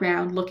be on the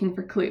ground looking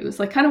for clues,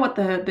 like kind of what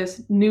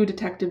this new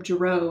detective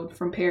Giraud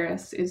from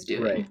Paris is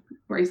doing,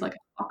 where he's like a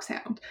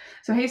foxhound.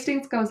 So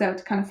Hastings goes out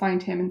to kind of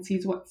find him and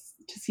see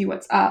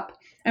what's up.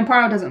 And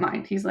Poirot doesn't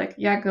mind. He's like,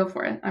 yeah, go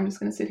for it. I'm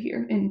just going to sit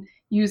here and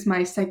use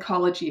my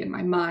psychology and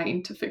my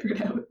mind to figure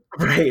it out.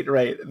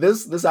 Right.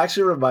 This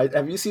actually reminds.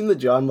 Have you seen the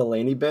John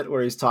Mulaney bit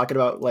where he's talking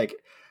about like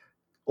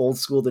old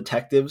school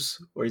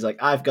detectives, where he's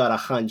like, I've got a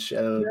hunch,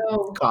 and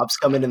cops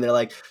come in and they're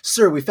like,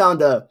 sir, we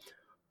found a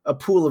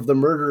pool of the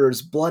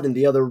murderer's blood in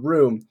the other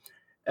room,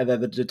 and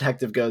then the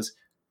detective goes,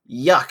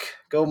 yuck,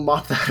 go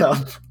mop that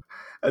up.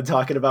 And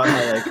talking about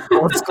how like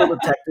old school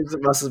detectives,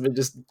 it must have been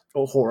just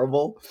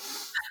horrible.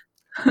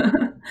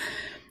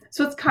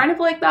 So it's kind of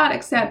like that,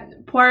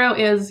 except Poirot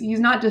he's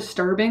not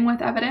disturbing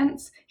with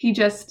evidence. He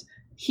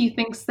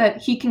thinks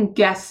that he can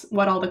guess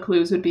what all the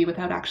clues would be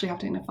without actually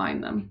having to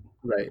find them.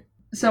 Right.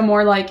 So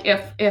more like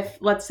if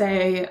let's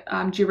say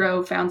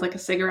Giraud found like a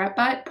cigarette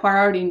butt, Poirot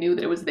already knew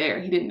that it was there.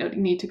 He didn't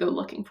need to go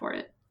looking for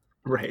it.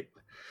 Right.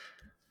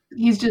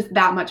 He's just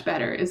that much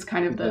better is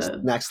kind of the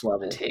next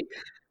level take.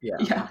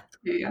 Yeah.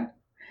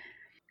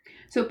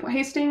 So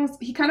Hastings,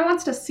 he kind of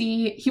wants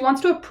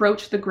to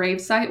approach the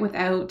gravesite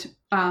without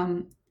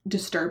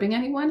disturbing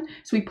anyone.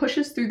 So he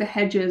pushes through the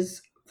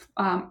hedges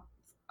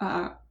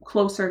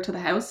closer to the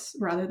house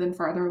rather than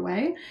farther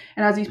away.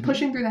 And as he's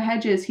pushing through the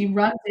hedges, he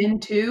runs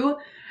into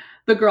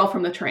the girl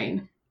from the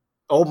train.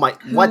 Oh my,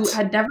 what? Who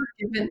had never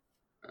given,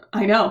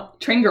 I know,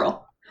 train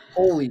girl.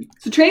 Holy.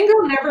 So train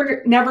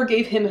girl never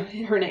gave him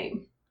her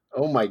name.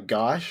 Oh my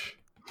gosh.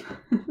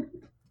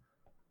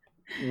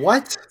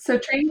 What? So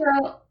train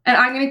girl, and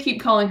I'm going to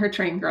keep calling her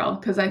train girl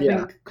because I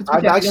think...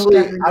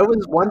 I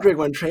was wondering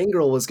when train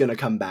girl was going to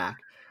come back.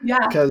 Yeah.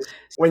 Because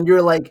when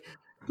you're like,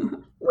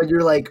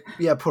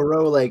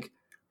 Poirot like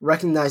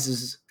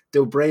recognizes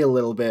Debray a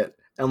little bit,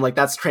 and I'm like,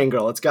 that's train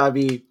girl. It's got to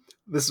be,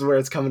 this is where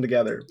it's coming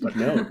together. But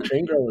no,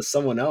 train girl is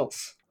someone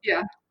else.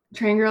 Yeah,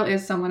 train girl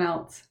is someone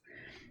else.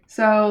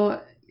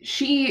 So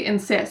she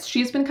insists.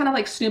 She's been kind of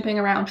like snooping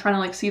around trying to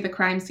like see the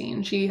crime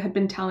scene. She had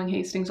been telling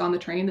Hastings on the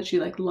train that she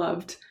like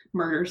loved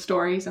murder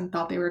stories and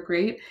thought they were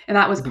great. And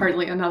that was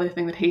partly another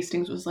thing that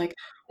Hastings was like,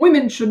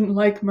 women shouldn't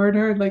like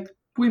murder, like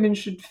women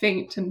should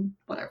faint and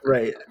whatever.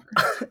 Right.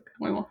 Whatever.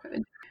 We won't get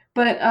into it.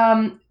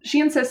 But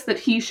she insists that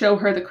he show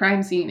her the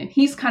crime scene, and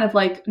he's kind of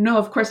like, no,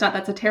 of course not,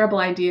 that's a terrible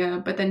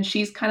idea. But then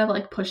she's kind of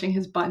like pushing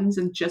his buttons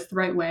in just the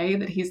right way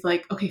that he's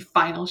like, okay,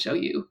 fine, I'll show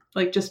you,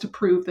 like just to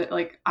prove that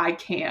like I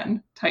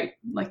can type,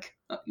 like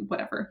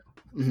whatever.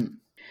 Mm-hmm.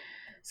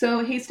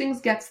 So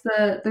Hastings gets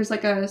there's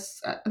like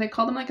they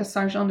call them like a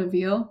sergeant de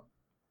ville,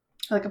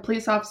 like a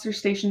police officer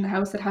stationed in the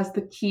house that has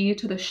the key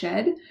to the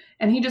shed,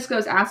 and he just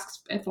goes,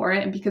 asks for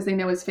it, and because they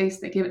know his face,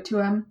 they give it to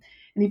him.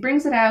 And he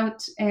brings it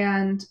out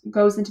and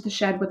goes into the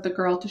shed with the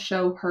girl to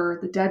show her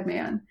the dead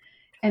man.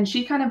 And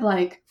she kind of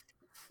like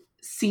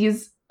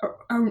sees,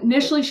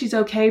 initially she's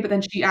okay, but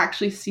then she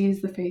actually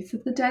sees the face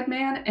of the dead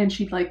man, and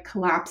she like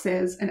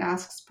collapses and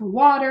asks for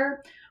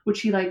water, which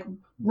he like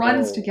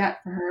runs to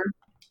get for her.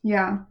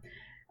 Yeah.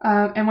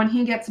 And when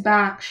he gets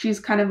back,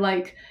 she's kind of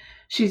like,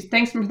 she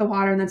thanks him for the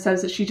water and then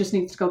says that she just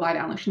needs to go lie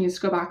down. Like she needs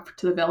to go back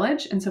to the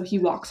village. And so he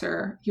walks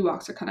her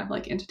kind of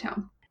like into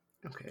town.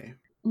 Okay.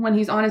 When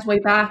he's on his way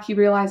back, he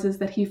realizes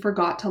that he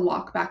forgot to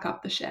lock back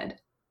up the shed.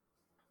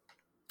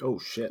 Oh,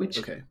 shit. Which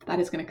that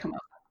is going to come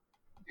up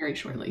very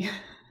shortly.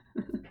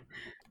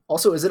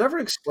 Also, is it ever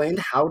explained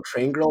how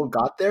Train Girl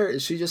got there?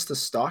 Is she just a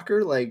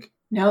stalker? Like,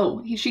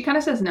 no, she kind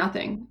of says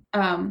nothing.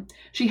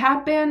 She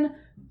had been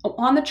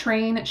on the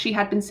train. She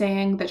had been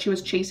saying that she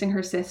was chasing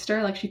her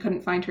sister, like she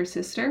couldn't find her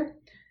sister.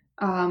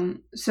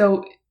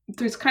 So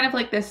there's kind of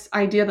like this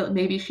idea that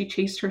maybe she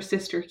chased her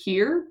sister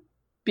here,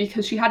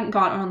 because she hadn't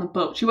gotten on the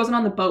boat. She wasn't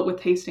on the boat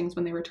with Hastings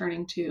when they were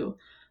returning to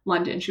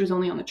London. She was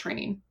only on the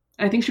train.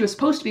 And I think she was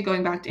supposed to be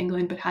going back to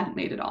England, but hadn't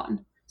made it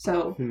on.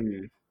 So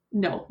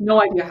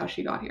no idea how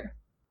she got here.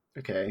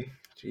 Okay.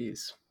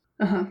 Jeez.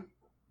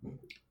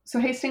 So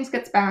Hastings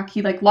gets back.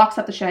 He locks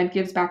up the shed,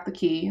 gives back the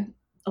key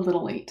a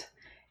little late,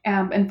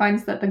 and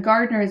finds that the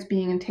gardener is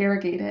being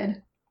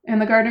interrogated. And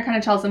the gardener kind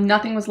of tells him,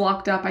 nothing was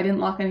locked up. I didn't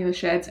lock any of the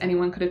sheds.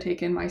 Anyone could have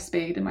taken my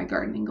spade and my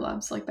gardening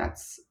gloves. I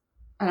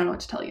don't know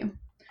what to tell you.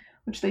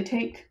 Which they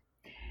take.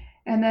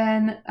 And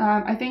then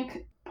I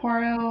think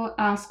Poirot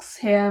asks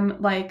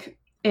him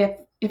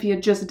if he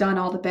had just done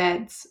all the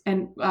beds,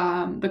 and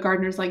the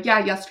gardener's like,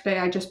 yeah, yesterday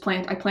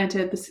I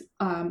planted this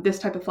this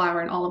type of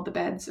flower in all of the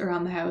beds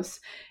around the house,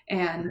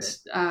 and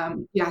so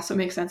it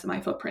makes sense that my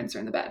footprints are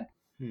in the bed.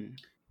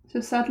 So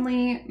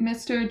suddenly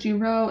Mr.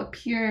 Giraud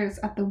appears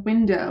at the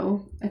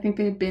window. I think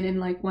they had been in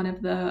one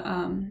of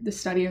the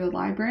study or the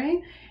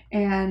library,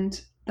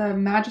 and the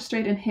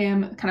magistrate and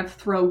him kind of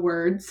throw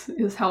words,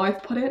 is how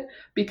I've put it,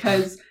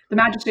 because the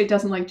magistrate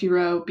doesn't like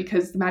Giraud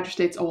because the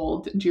magistrate's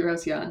old,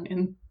 Giraud's young,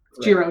 and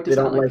Giraud does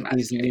not like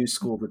these new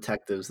school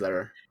detectives that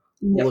are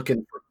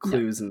looking for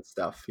clues and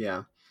stuff.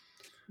 Yeah.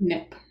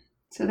 Nip.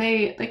 So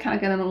they kind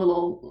of get in a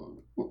little,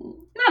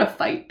 not a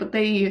fight, but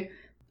they,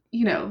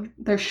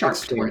 they're sharp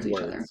towards each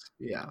other.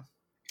 Yeah.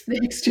 They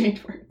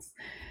exchange words.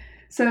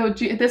 So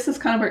this is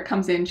kind of where it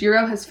comes in.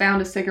 Giraud has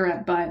found a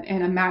cigarette butt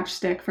and a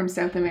matchstick from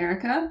South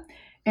America.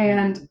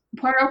 And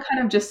Poirot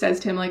kind of just says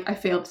to him, I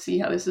failed to see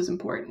how this is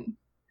important.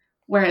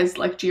 Whereas,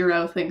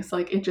 Giraud thinks,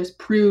 it just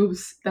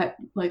proves that,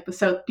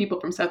 the people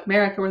from South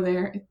America were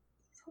there,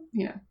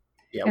 Yeah,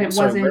 and it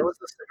wasn't... Where was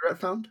the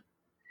cigarette found?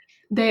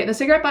 The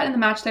cigarette butt and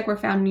the matchstick were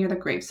found near the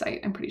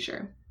gravesite, I'm pretty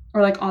sure.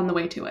 Or, on the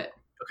way to it.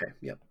 Okay,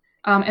 yep.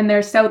 And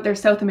they're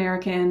South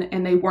American,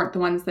 and they weren't the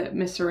ones that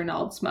Mr.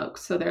 Renaud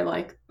smokes. So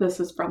they're this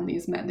is from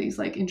these men, these,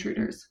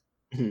 intruders.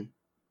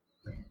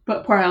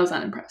 But Poirot's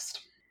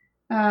unimpressed.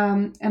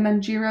 And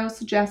then Giraud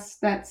suggests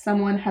that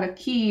someone had a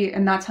key,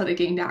 and that's how they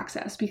gained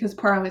access, because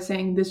Poirot is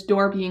saying this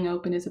door being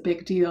open is a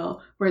big deal,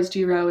 whereas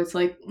Giraud is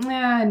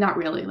not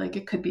really,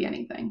 it could be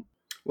anything.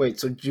 Wait,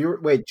 so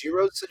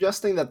Giraud's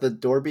suggesting that the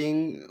door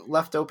being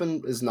left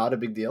open is not a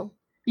big deal?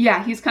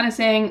 Yeah, he's kind of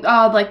saying,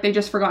 they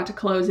just forgot to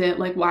close it,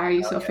 why are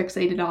you so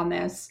fixated on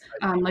this?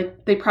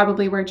 They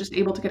probably were just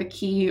able to get a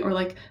key,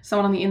 or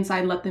someone on the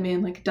inside let them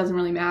in, it doesn't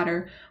really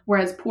matter.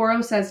 Whereas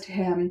Poirot says to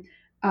him,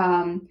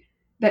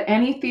 that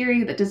any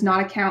theory that does not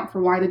account for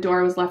why the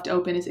door was left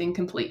open is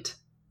incomplete.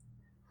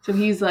 So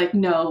he's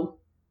no,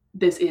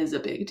 this is a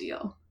big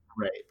deal.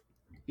 Right.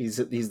 He's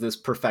this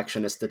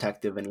perfectionist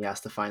detective, and he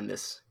has to find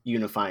this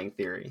unifying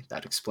theory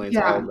that explains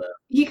all the...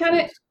 He kind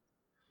of...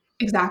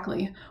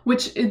 Exactly.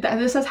 Which,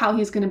 this is how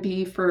he's going to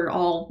be for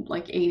all,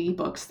 80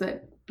 books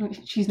that...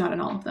 She's not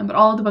in all of them, but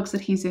all of the books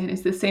that he's in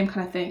is the same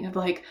kind of thing of,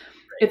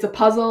 it's a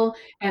puzzle,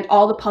 and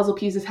all the puzzle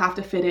pieces have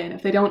to fit in.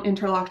 If they don't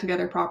interlock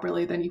together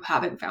properly, then you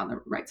haven't found the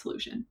right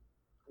solution.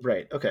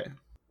 Right, okay.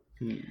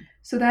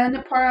 So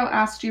then Poirot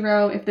asks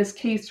Giraud if this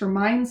case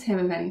reminds him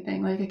of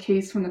anything, a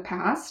case from the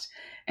past.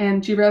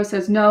 And Giraud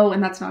says no,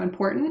 and that's not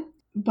important.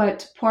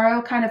 But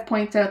Poirot kind of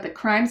points out that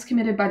crimes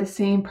committed by the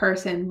same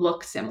person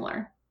look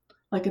similar.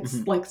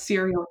 It's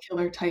serial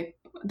killer type,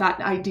 that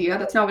idea.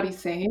 That's not what he's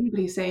saying, but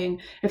he's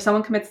saying if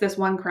someone commits this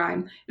one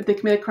crime, if they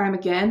commit a crime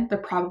again, they're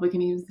probably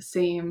going to use the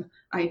same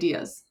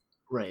ideas.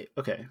 Right,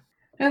 okay.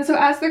 And so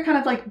as they're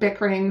kind of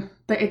bickering,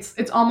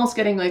 it's almost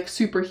getting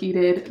super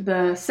heated,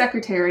 the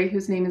secretary,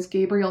 whose name is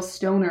Gabriel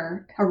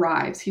Stoner,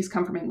 arrives. He's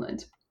come from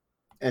England.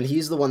 And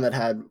he's the one that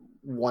had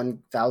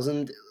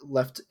 1,000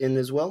 left in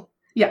his will?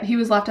 Yeah, he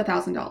was left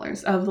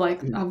 $1,000 of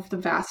of the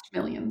vast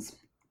millions.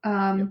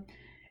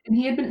 And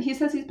he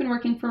says he's been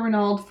working for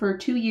Renaud for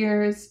 2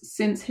 years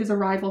since his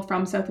arrival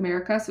from South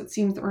America. So it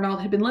seems that Renaud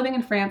had been living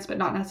in France, but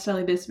not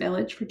necessarily this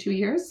village, for 2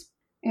 years.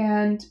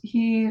 And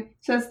he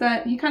says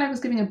that he kind of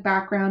was giving a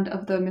background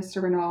of the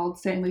Mr. Renaud,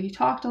 saying that he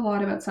talked a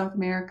lot about South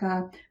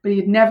America, but he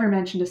had never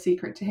mentioned a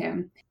secret to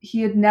him.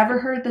 He had never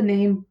heard the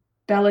name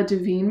Bella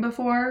Duveen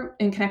before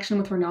in connection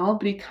with Renaud,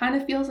 but he kind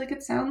of feels like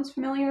it sounds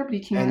familiar, but he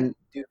can't.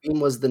 And Duveen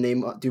was the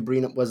name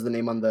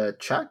on the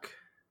check?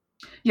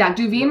 Yeah,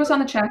 Duveen was on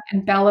the check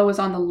and Bella was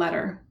on the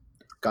letter.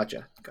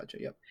 Gotcha,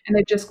 yep.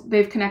 And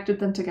they've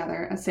connected them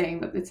together as saying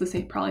that it's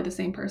probably the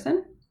same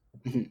person.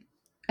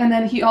 And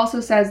then he also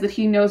says that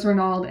he knows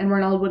Renaud, and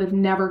Renaud would have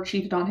never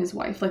cheated on his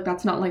wife.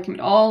 That's not like him at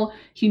all.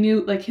 He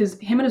knew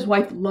him and his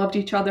wife loved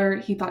each other.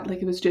 He thought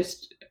it was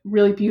just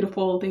really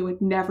beautiful. They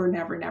would never,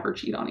 never, never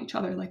cheat on each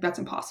other. That's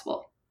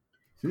impossible.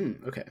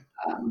 Okay.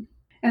 And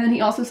then he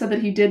also said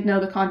that he did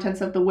know the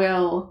contents of the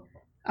will.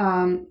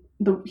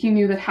 He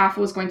knew that half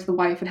was going to the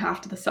wife and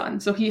half to the son.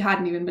 So he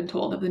hadn't even been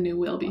told of the new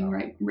will being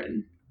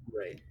written.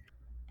 Right.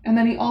 And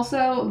then he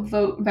also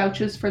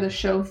vouches for the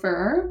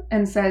chauffeur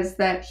and says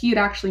that he had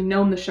actually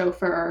known the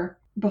chauffeur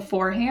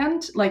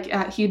beforehand.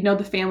 He had known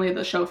the family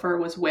the chauffeur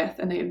was with,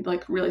 and they had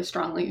really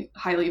strongly,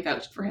 highly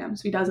vouched for him.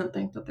 So he doesn't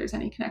think that there's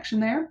any connection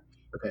there.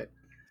 Okay.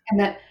 And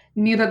that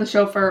neither the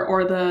chauffeur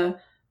or the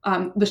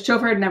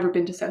chauffeur had never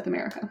been to South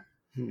America.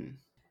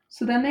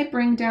 So then they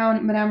bring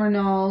down Madame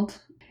Renaud,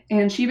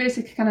 and she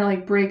basically kind of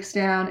like breaks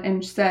down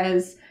and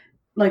says,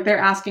 like, they're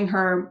asking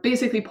her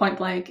basically point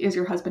blank, is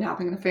your husband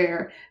having an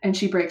affair? And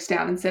she breaks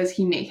down and says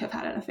he may have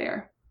had an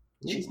affair.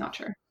 Ooh. She's not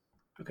sure.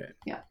 Okay.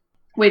 Yeah.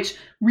 Which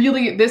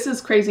really, this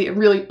is crazy. It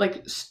really,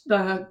 like,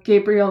 the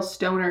Gabriel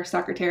Stoner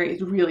secretary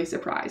is really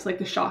surprised. Like,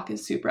 the shock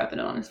is super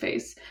evident on his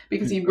face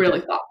because he really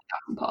thought that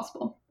was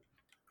impossible.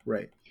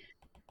 Right.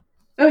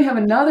 Then we have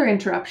another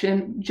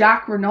interruption.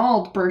 Jacques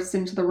Renaud bursts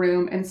into the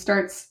room and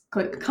starts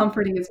like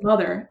comforting his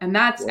mother, and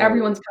that's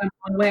everyone's kind of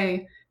blown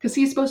away because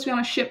he's supposed to be on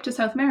a ship to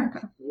South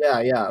America.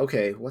 Yeah.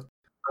 Okay. What?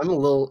 I'm a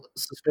little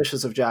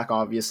suspicious of Jack,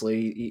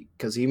 obviously,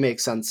 because he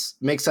makes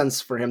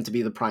sense for him to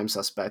be the prime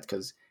suspect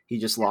because he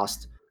just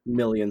lost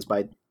millions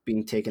by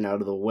being taken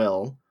out of the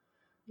will.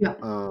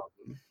 Yeah.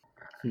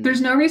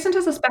 There's no reason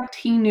to suspect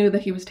he knew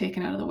that he was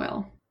taken out of the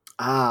will.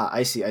 Ah,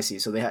 I see.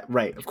 So they had,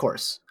 right, of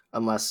course,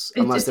 unless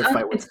their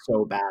fight was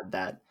so bad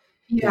that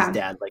his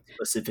dad like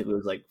specifically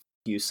was like,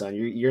 "You son,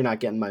 you're not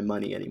getting my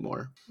money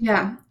anymore."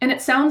 Yeah, and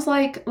it sounds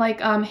like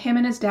him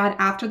and his dad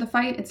after the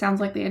fight, it sounds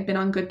like they had been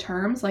on good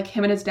terms. Like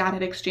him and his dad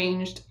had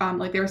exchanged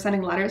like they were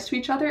sending letters to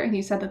each other, and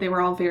he said that they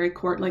were all very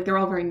they're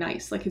all very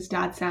nice. Like his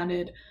dad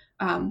sounded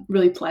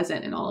really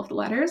pleasant in all of the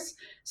letters.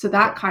 So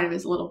that kind of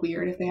is a little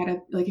weird if they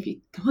had if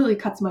he completely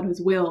cuts him out of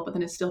his will, but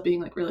then is still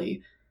being like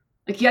really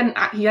like he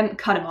hadn't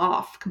cut him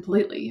off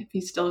completely if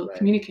he's still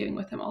communicating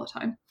with him all the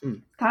time.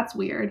 That's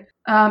weird.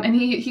 And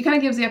he kind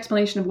of gives the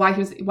explanation of why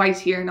he's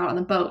here, not on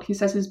the boat. He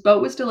says his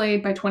boat was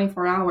delayed by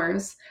 24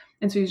 hours,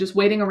 and so he's just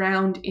waiting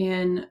around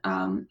in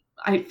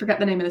I forget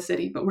the name of the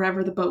city, but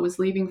wherever the boat was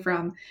leaving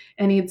from,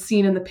 and he had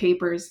seen in the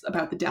papers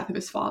about the death of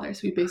his father,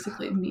 so he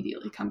basically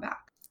immediately come back.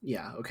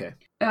 Yeah, okay.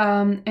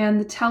 And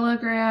the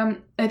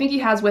telegram, I think he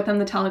has with him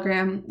the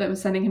telegram that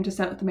was sending him to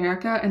South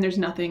America, and there's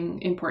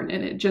nothing important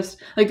in it.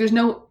 Just like there's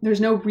no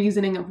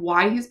reasoning of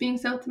why he's being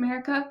sent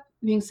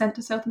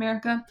to South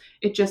America.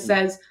 It just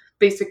says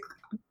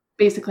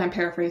basically I'm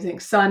paraphrasing,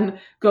 son,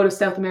 go to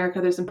South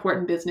America, there's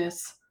important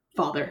business,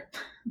 father.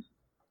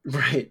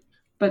 Right.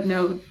 But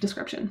no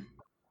description.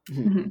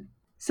 Mm-hmm.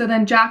 So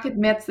then Jack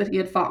admits that he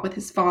had fought with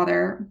his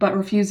father, but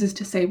refuses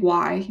to say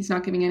why. He's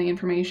not giving any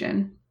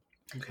information.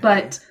 Okay.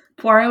 But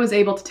Poirot is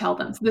able to tell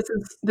them. So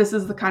this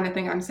is the kind of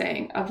thing I'm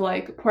saying of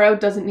like Poirot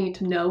doesn't need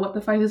to know what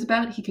the fight is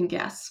about. He can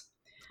guess.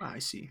 I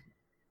see.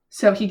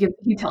 So he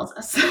tells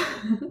us.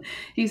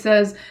 He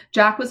says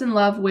Jack was in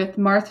love with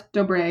Marthe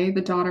Dobray,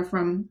 the daughter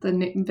from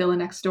the villa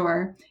next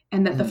door,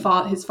 and that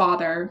his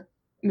father,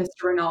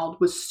 Mr. Renaud,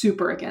 was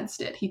super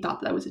against it. He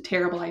thought that was a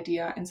terrible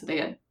idea, and so they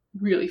had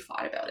really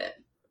fought about it.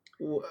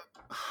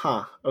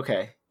 Huh.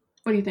 Okay.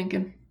 What are you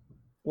thinking?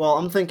 Well,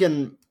 I'm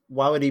thinking,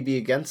 why would he be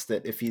against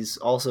it if he's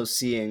also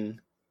seeing,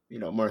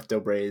 Marthe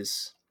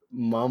Dobray's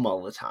mom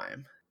all the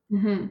time?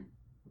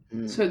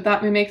 Mm-hmm. So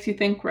that makes you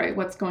think, right?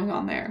 What's going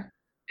on there?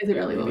 Is it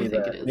really what we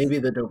think it is? Maybe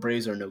the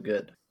Dobrays are no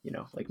good.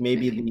 Like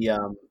maybe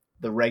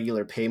the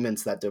regular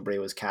payments that Dobray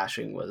was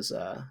cashing was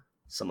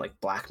some like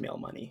blackmail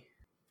money.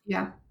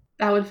 Yeah,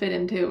 that would fit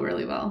into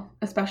really well,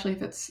 especially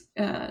if it's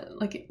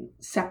like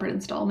separate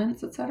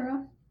installments,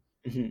 etc.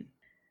 Mm-hmm.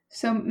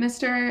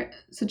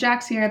 So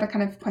Jack's here, they're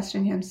kind of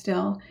questioning him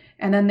still.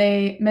 And then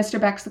Mr.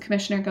 Bex, the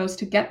commissioner, goes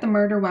to get the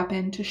murder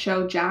weapon to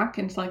show Jack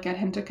and to like get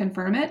him to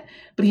confirm it.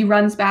 But he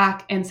runs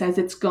back and says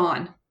it's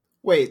gone.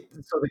 Wait,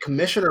 so the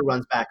commissioner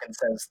runs back and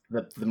says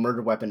that the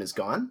murder weapon is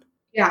gone?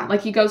 Yeah, like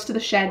he goes to the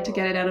shed to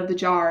get it out of the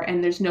jar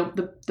and there's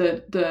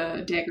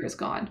the dagger is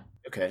gone.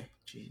 Okay,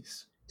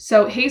 jeez.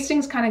 So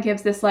Hastings kind of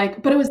gives this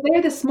like, but it was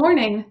there this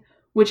morning,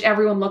 which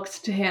everyone looks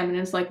to him and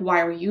is like,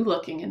 why were you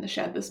looking in the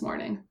shed this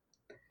morning?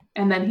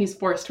 And then he's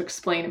forced to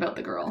explain about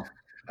the girl.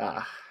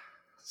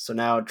 So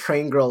now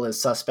Train Girl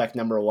is suspect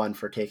number 1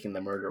 for taking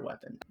the murder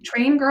weapon.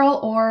 Train Girl,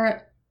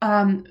 or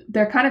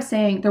they're kind of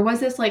saying there was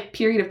this like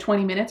period of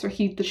 20 minutes where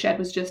the shed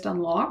was just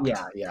unlocked.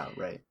 Yeah,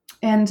 right.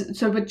 And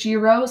so what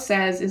Giraud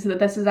says is that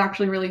this is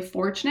actually really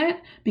fortunate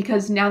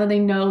because now that they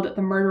know that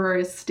the murderer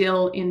is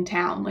still in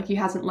town, like he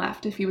hasn't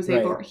left, if he was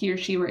able, he or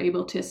she were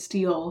able to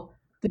steal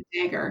the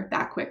dagger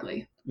that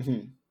quickly.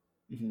 Mm-hmm.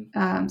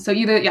 Mm-hmm. So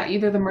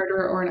either the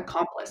murderer or an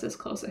accomplice is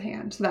close at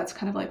hand. So that's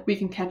kind of like we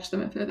can catch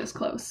them if they're this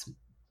close.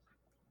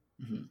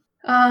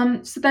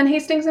 Mm-hmm. So then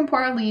Hastings and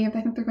Poirot leave.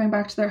 I think they're going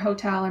back to their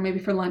hotel or maybe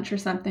for lunch or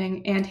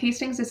something. And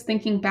Hastings is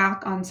thinking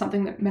back on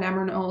something that Madame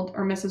Renaud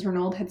or Mrs.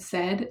 Renaud had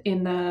said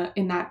in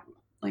that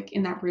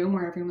room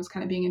where everyone was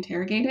kind of being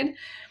interrogated.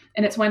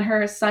 And it's when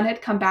her son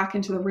had come back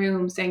into the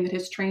room saying that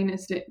his train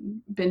has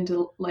been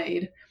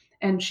delayed.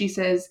 And she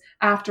says,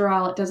 after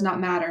all, it does not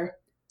matter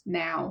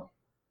now.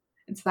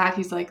 It's that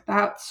he's like,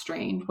 that's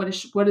strange. What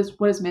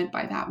is meant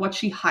by that? What's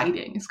she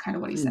hiding is kind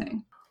of what he's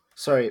saying.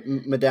 Sorry,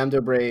 Madame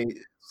Dobray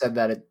said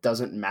that it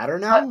doesn't matter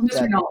now? Miss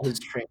Renaud. His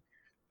train.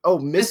 Oh,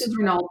 Mrs.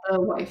 Renaud,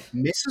 the wife.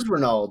 Mrs.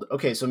 Renaud.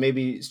 Okay, so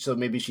maybe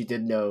she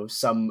did know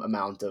some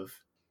amount of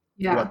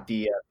what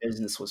the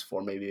business was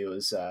for. Maybe it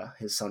was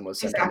his son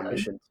was sent on a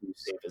mission to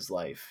save his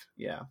life.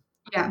 Yeah.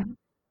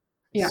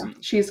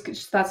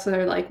 That's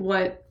their like,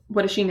 what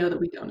does she know that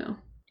we don't know?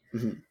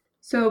 Mm-hmm.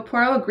 So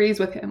Poirot agrees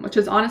with him, which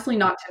is honestly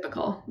not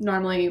typical.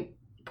 Normally,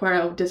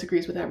 Poirot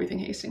disagrees with everything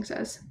Hastings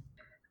says.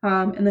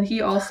 And then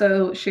he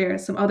also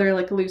shares some other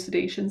like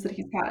elucidations that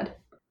he's had.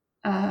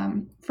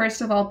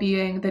 First of all,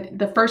 being that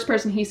the first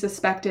person he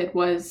suspected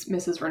was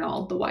Mrs.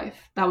 Renaud, the wife.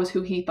 That was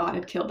who he thought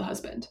had killed the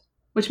husband,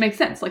 which makes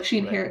sense. Like she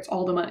inherits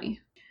all the money.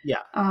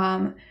 Yeah.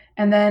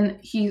 And then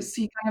he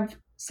kind of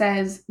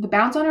says the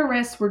bounds on her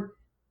wrists were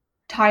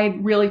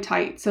tied really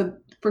tight, so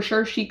for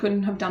sure she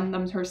couldn't have done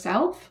them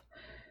herself,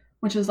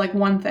 which is like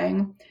one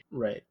thing.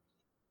 Right.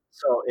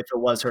 So if it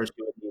was her, she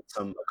would need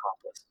some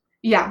accomplice.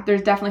 Yeah, there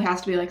definitely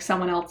has to be like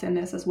someone else in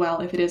this as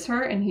well if it is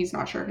her, and he's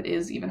not sure if it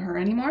is even her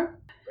anymore.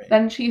 Right.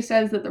 Then she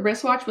says that the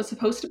wristwatch was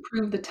supposed to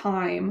prove the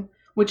time,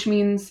 which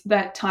means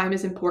that time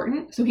is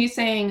important. So he's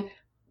saying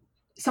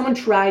someone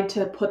tried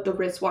to put the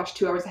wristwatch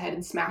 2 hours ahead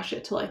and smash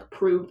it to like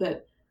prove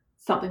that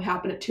something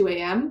happened at 2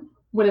 a.m.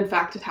 when in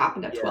fact it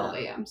happened at 12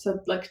 a.m. So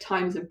like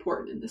time is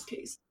important in this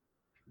case.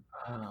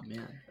 Oh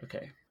man,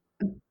 okay.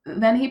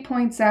 Then he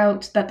points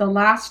out that the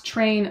last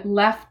train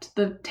left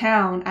the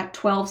town at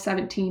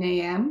 12:17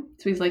 a.m.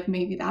 So he's like,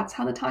 maybe that's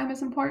how the time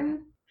is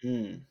important.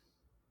 And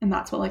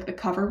that's what like the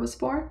cover was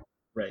for.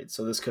 Right.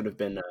 So this could have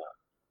been a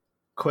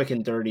quick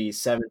and dirty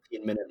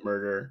 17-minute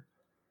murder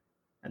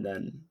and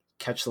then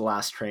catch the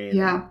last train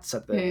and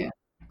set the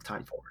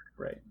time forward.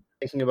 Right.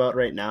 Thinking about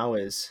right now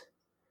is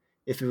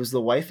if it was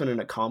the wife and an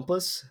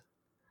accomplice,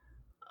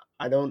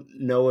 I don't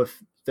know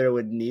if there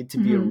would need to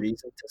be a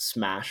reason to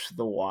smash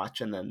the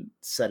watch and then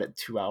set it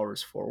 2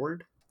 hours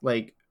forward.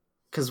 Like,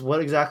 because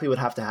what exactly would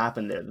have to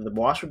happen there? The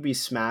watch would be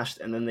smashed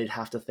and then they'd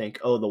have to think,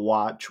 oh, the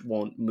watch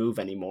won't move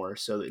anymore.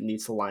 So it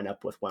needs to line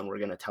up with when we're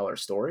going to tell our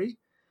story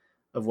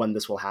of when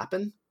this will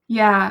happen.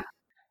 Yeah.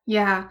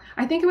 Yeah.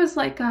 I think it was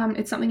like,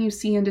 it's something you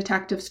see in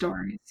detective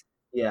stories.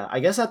 Yeah. I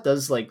guess that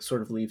does like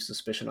sort of leave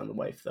suspicion on the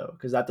wife though.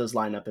 Because that does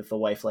line up if the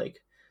wife like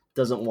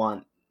doesn't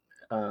want,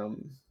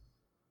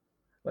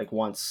 like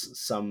wants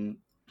some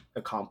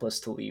accomplice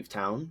to leave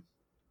town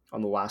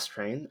on the last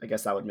train. I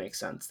guess that would make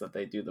sense that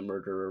they do the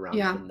murder around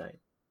midnight.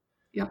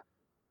 Yeah.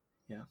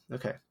 Yeah.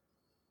 Okay.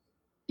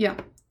 Yeah.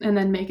 And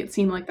then make it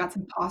seem like that's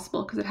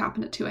impossible because it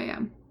happened at 2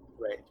 a.m.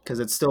 Right.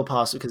 Because it's still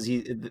possible because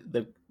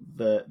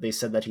they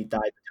said that he died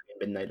between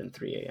midnight and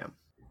 3 a.m.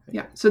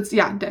 Yeah. So it's,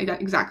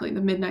 exactly.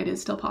 The midnight is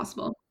still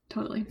possible.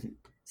 Totally.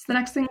 So the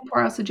next thing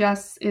Poirot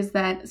suggests is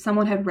that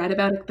someone had read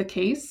about the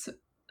case,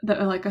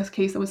 like a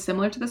case that was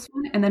similar to this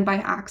one, and then by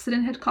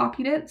accident had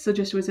copied it. So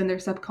just was in their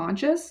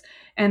subconscious.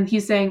 And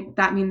he's saying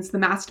that means the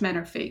masked men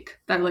are fake.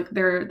 That like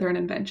they're an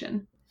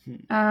invention.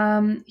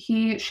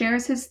 He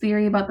shares his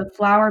theory about the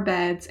flower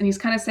beds, and he's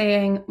kind of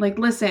saying like,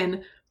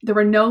 listen, there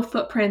were no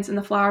footprints in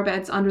the flower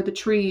beds under the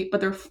tree, but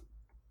there are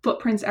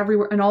footprints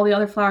everywhere in all the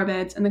other flower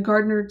beds. And the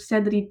gardener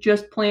said that he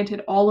just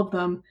planted all of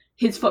them.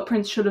 His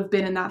footprints should have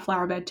been in that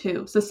flower bed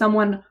too. So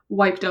someone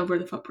wiped over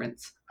the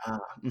footprints.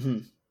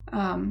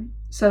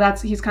 So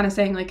that's, he's kind of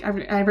saying like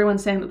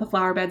everyone's saying that the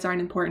flower beds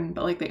aren't important,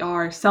 but like they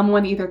are.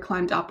 Someone either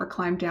climbed up or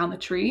climbed down the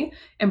tree,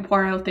 and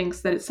Poirot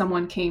thinks that it's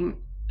someone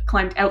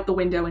climbed out the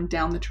window and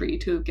down the tree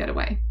to get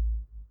away.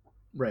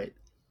 Right.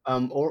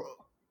 Or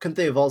couldn't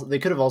they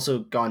could have also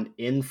gone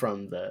in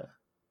from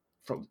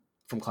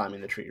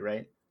climbing the tree,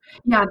 right?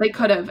 Yeah, they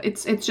could have.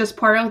 It's just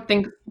Poirot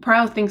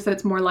thinks that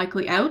it's more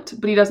likely out,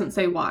 but he doesn't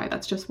say why.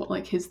 That's just what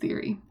like his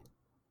theory.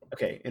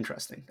 Okay,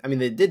 interesting. I mean,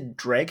 they did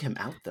drag him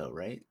out though,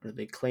 right? Or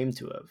they claim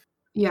to have.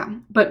 Yeah,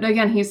 but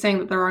again, he's saying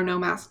that there are no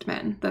masked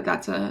men.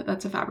 That's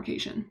a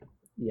fabrication.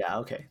 Yeah,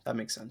 okay, that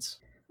makes sense.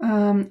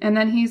 And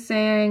then he's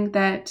saying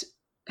that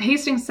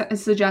Hastings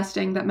is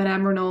suggesting that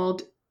Madame Renaud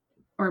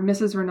or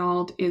Mrs.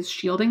 Renaud is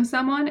shielding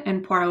someone,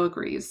 and Poirot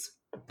agrees.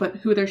 But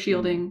who they're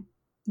shielding,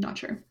 not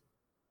sure.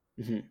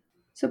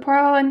 So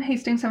Poirot and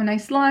Hastings have a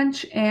nice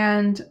lunch,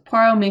 and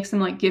Poirot makes him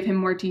like give him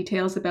more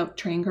details about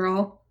Train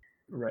Girl.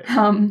 Right.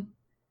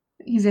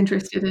 He's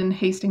interested in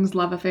Hastings'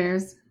 love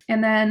affairs.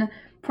 And then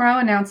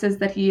Poirot announces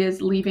that he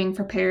is leaving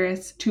for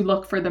Paris to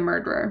look for the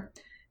murderer.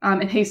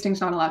 And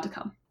Hastings not allowed to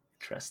come.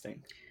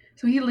 Interesting.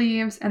 So he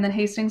leaves, and then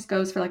Hastings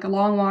goes for like a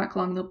long walk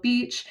along the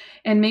beach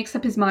and makes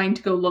up his mind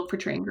to go look for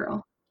Train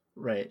Girl.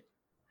 Right.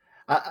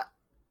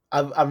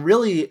 I'm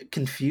really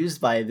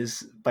confused by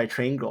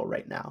Train Girl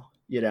right now,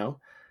 you know?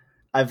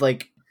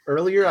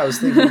 Earlier I was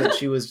thinking that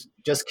she was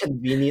just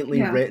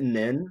conveniently written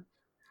in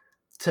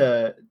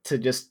to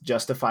just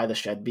justify the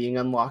shed being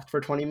unlocked for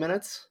 20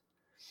 minutes.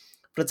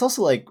 But it's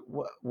also like,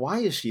 why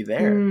is she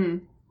there?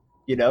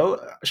 You know,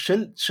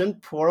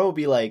 shouldn't Poirot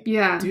be like,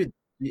 dude,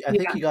 I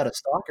think you got a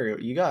stalker.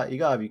 You got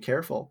to be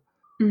careful.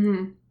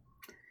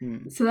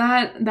 So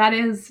that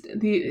is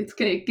it's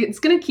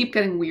gonna keep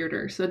getting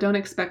weirder. So don't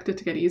expect it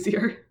to get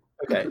easier.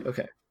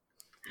 Okay.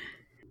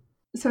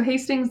 So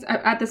Hastings,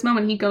 at this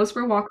moment, he goes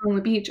for a walk along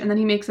the beach, and then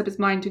he makes up his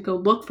mind to go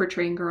look for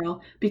Train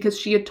Girl because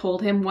she had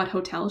told him what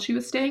hotel she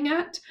was staying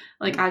at,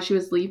 like as she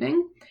was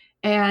leaving.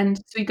 And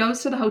so he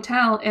goes to the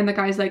hotel, and the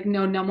guy's like,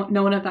 no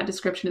one of that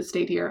description has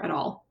stayed here at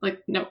all.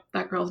 Like, no,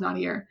 that girl's not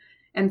here.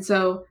 And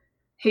so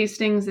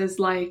Hastings is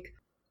like,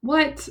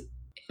 what?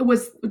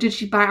 did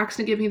she by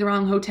accident give me the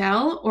wrong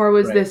hotel, or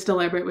was this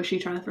deliberate? Was she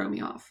trying to throw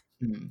me off?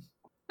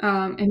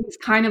 And he's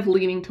kind of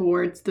leaning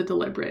towards the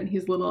deliberate.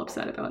 He's a little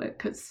upset about it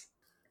because,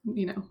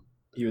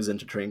 he was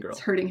into Train Girl. It's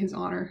hurting his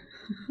honor.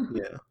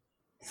 Yeah.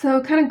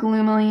 So kind of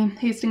gloomily,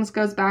 Hastings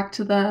goes back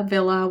to the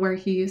villa where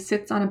he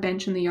sits on a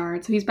bench in the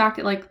yard. So he's back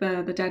at like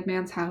the dead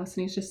man's house,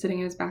 and he's just sitting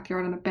in his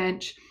backyard on a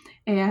bench.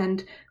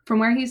 And from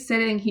where he's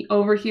sitting, he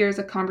overhears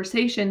a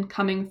conversation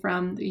coming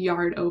from the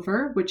yard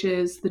over, which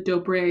is the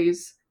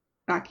Dobreys'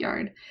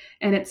 backyard.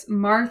 And it's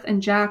Marthe and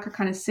Jack are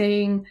kind of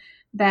saying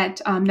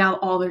that now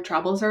all their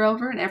troubles are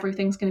over and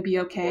everything's going to be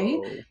okay.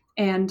 Whoa.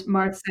 And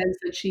Marthe says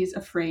that she's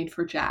afraid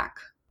for Jack.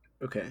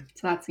 Okay.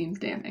 So that seems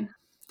damning.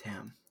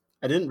 Damn.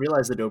 I didn't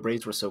realize the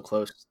Dobreys were so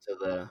close to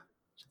the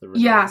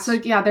Yeah, so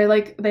yeah,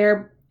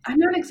 they're I'm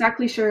not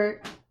exactly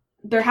sure.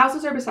 Their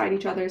houses are beside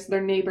each other, so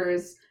they're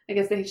neighbors. I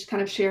guess they just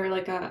kind of share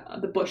like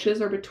the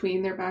bushes are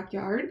between their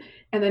backyard,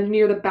 and then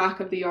near the back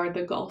of the yard,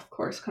 the golf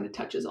course kind of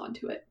touches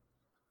onto it.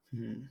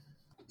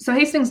 So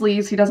Hastings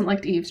leaves. He doesn't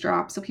like to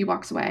eavesdrop, so he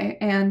walks away.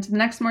 And the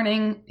next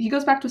morning, he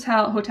goes back to his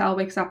hotel,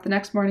 wakes up the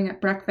next morning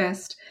at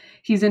breakfast.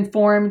 He's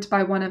informed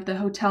by one of the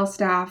hotel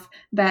staff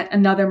that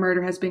another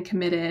murder has been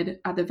committed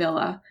at the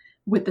villa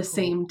with the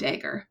same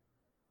dagger.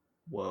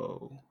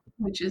 Whoa.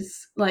 Which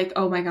is like,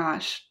 oh my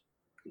gosh,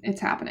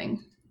 it's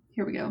happening.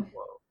 Here we go.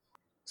 Whoa.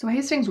 So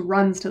Hastings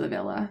runs to the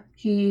villa.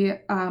 He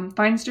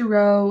finds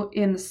Giroux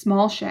in the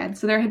small shed.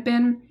 So there had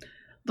been,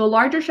 the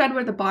larger shed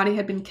where the body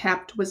had been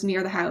kept was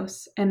near the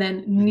house. And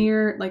then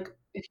near, like,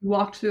 if you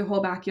walked through the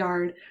whole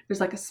backyard,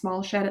 there's like a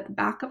small shed at the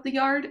back of the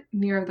yard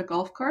near the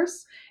golf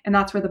course. And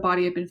that's where the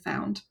body had been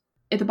found.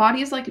 The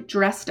body is like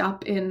dressed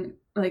up in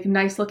like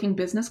nice looking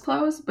business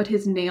clothes, but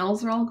his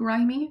nails are all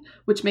grimy,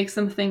 which makes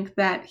them think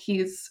that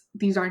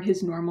these aren't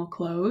his normal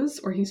clothes,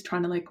 or he's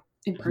trying to like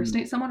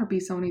impersonate someone or be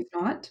someone he's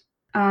not.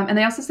 And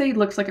they also say he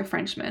looks like a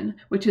Frenchman,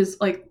 which is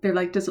like, they're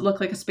like, does it look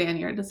like a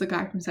Spaniard? Does the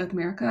guy from South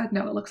America?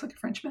 No, it looks like a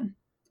Frenchman.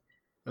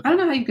 Okay. I don't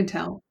know how you can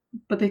tell,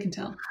 but they can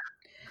tell.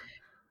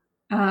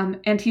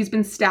 And he's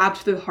been stabbed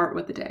through the heart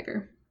with the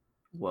dagger.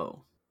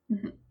 Whoa.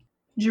 Mm-hmm.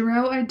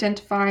 Giroux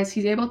identifies,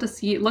 he's able to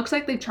see, it looks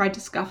like they tried to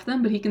scuff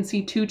them, but he can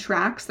see two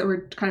tracks that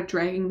were kind of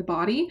dragging the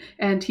body,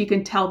 and he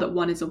can tell that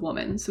one is a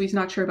woman. So he's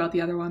not sure about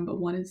the other one, but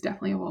one is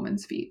definitely a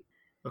woman's feet.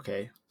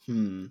 Okay.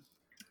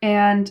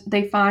 And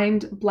they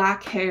find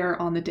black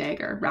hair on the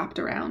dagger, wrapped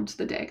around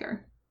the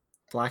dagger.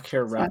 Black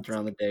hair wrapped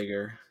around the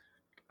dagger.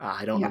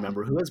 I don't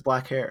remember. Who has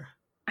black hair?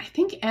 I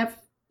think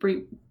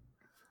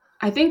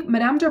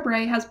Madame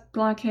Dobré has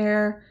black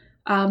hair.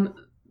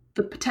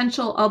 The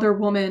potential other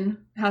woman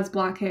has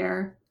black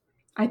hair.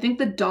 I think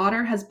the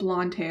daughter has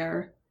blonde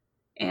hair.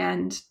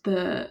 And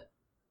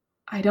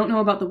I don't know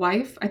about the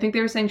wife. I think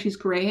they were saying she's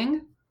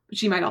graying, but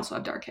she might also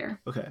have dark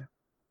hair. Okay.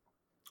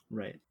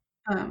 Right.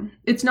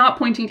 It's not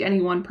pointing to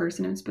any one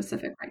person in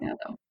specific right now,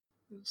 though.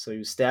 So he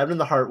was stabbed in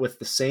the heart with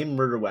the same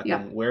murder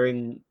weapon,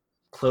 wearing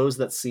clothes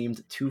that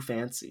seemed too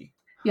fancy.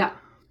 Yeah.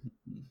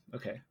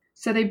 Okay.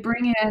 So they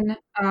bring in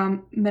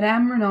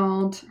Madame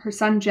Renaud, her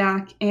son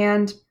Jack,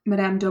 and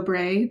Madame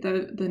Dobré,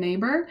 the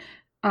neighbor,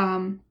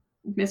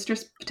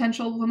 mistress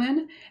potential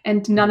woman,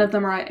 and none of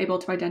them are able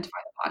to identify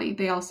the body.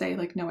 They all say,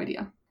 like, no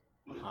idea.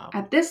 Wow.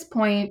 At this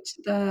point,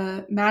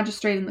 the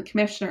magistrate and the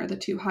commissioner, the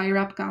two higher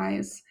up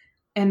guys,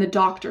 and the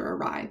doctor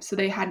arrive. So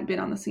they hadn't been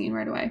on the scene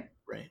right away.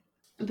 Right.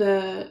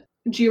 The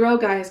Giroux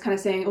guy is kind of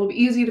saying it will be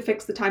easy to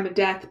fix the time of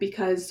death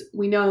because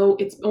we know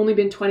it's only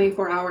been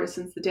 24 hours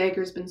since the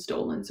dagger's been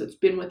stolen. So it's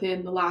been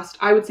within the last,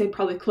 I would say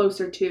probably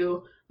closer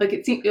to, like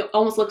it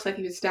almost looks like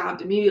he was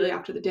stabbed immediately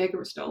after the dagger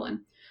was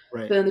stolen.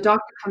 Right. Then the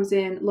doctor comes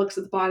in, looks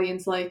at the body and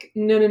is like,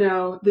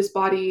 no, this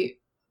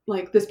body,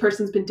 like this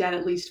person's been dead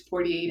at least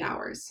 48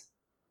 hours.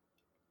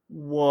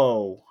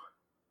 Whoa.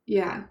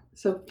 Yeah.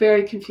 So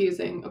very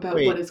confusing about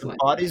what is going on.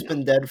 The body's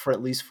been dead for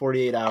at least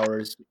 48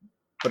 hours,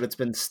 but it's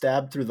been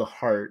stabbed through the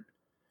heart.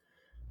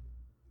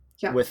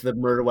 Yeah. With the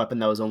murder weapon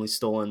that was only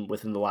stolen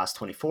within the last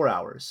 24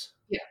 hours.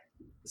 Yeah.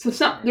 So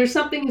there's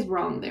something is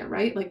wrong there,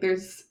 right? Like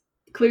there's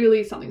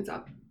clearly something's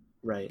up.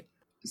 Right.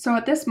 So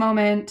at this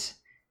moment,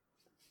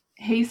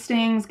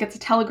 Hastings gets a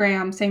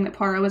telegram saying that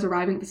Poirot is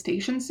arriving at the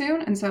station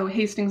soon. And so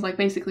Hastings like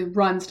basically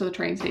runs to the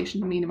train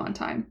station to meet him on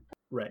time.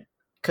 Right.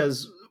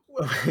 Because,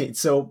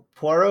 so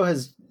Poirot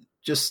has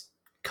just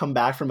come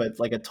back from a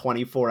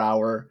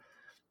 24-hour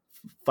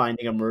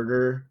finding a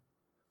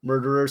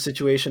murderer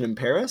situation in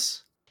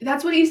Paris?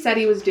 That's what he said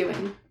he was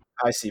doing.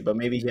 I see, but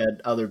maybe he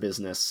had other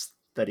business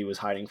that he was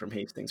hiding from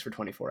Hastings for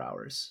 24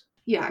 hours.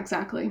 Yeah,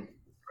 exactly. Right.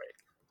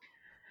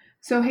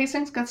 So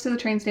Hastings gets to the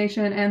train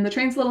station, and the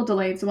train's a little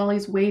delayed, so while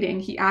he's waiting,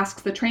 he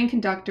asks the train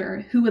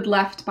conductor who had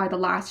left by the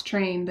last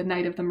train the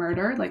night of the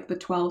murder, like the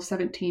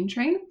 12:17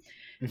 train.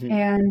 Mm-hmm.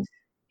 And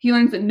he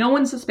learns that no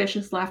one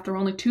suspicious left. There were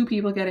only 2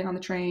 people getting on the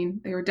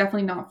train. They were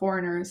definitely not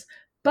foreigners.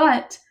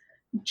 But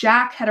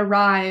Jack had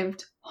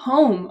arrived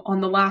home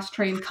on the last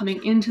train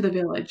coming into the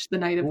village the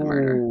night of the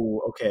murder.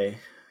 Oh, okay.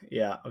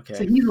 Yeah, okay.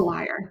 So he's a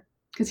liar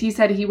because he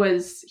said he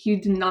wasn't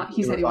in town.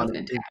 His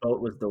boat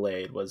was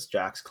delayed was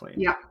Jack's claim.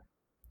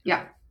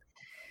 Yeah.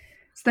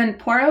 So then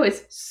Poirot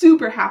is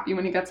super happy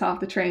when he gets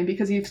off the train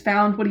because he's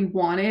found what he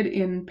wanted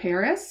in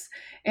Paris.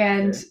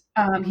 And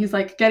he's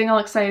like getting all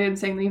excited and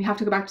saying that you have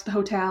to go back to the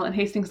hotel. And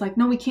Hastings like,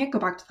 no, we can't go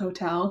back to the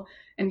hotel.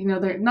 And,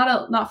 they're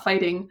not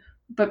fighting,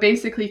 but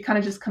basically kind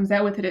of just comes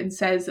out with it and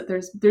says that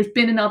there's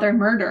been another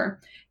murder.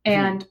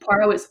 And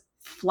Poirot is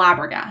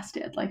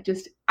flabbergasted, like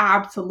just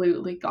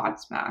absolutely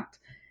gobsmacked.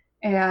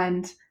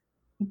 And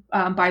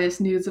by this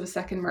news of a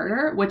second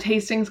murder, which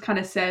Hastings kind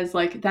of says,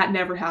 like, that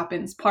never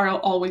happens.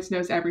 Poirot always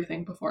knows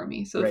everything before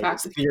me. So the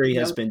fact that theory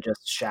has been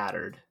just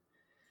shattered.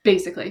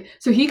 Basically.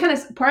 So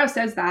Poirot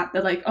says that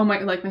like, oh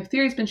my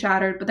theory's been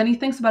shattered, but then he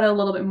thinks about it a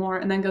little bit more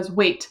and then goes,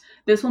 wait,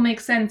 this will make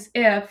sense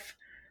if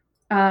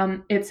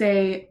it's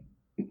a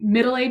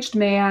middle-aged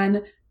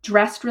man,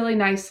 dressed really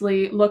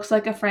nicely, looks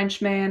like a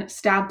Frenchman,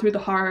 stabbed through the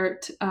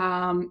heart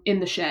in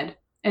the shed,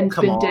 and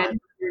been dead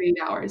for 38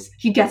 hours.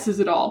 He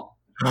guesses it all.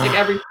 Like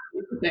everything.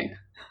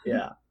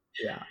 Yeah.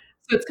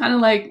 So it's kind of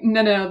like,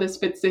 no, this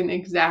fits in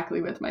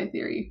exactly with my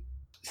theory.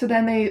 So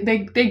then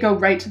they go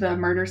right to the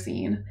murder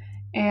scene,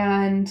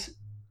 and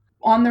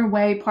on their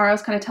way,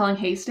 Poirot's kind of telling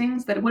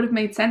Hastings that it would have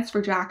made sense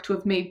for Jack to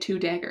have made 2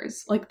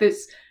 daggers. Like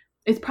this,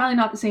 it's probably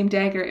not the same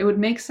dagger. It would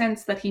make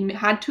sense that he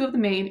had 2 of the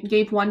made,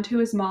 gave one to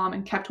his mom,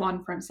 and kept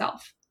one for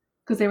himself.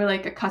 Because they were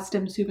like a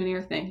custom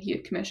souvenir thing he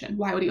had commissioned.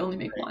 Why would he only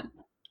make one?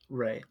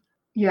 Right.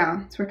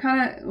 Yeah, so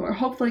we're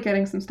hopefully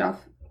getting some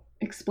stuff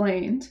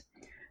explained.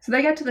 So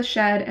they get to the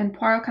shed, and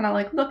Poirot kind of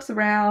like looks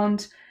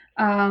around.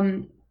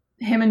 Him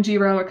and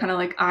Giraud are kind of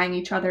like eyeing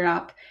each other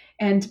up.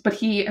 But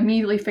he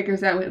immediately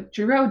figures out what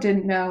Giraud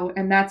didn't know,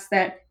 and that's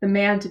that the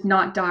man did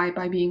not die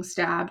by being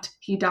stabbed.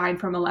 He died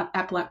from an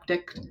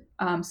epileptic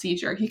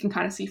seizure. He can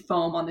kind of see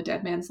foam on the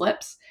dead man's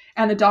lips.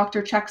 And the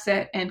doctor checks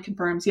it and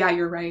confirms, yeah,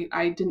 you're right.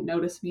 I didn't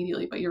notice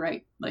immediately, but you're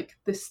right. Like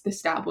this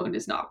stab wound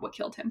is not what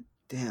killed him.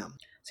 Damn.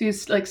 So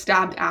he's like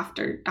stabbed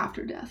after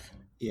death.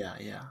 Yeah.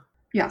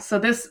 Yeah,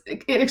 so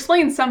it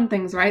explains some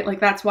things, right? Like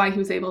that's why he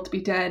was able to be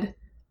dead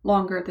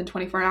longer than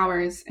 24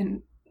 hours.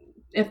 And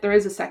if there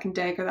is a second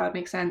dagger, that would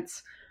make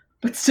sense.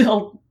 But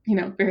still,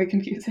 very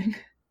confusing.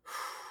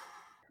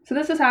 So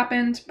this has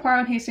happened.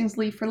 Poirot and Hastings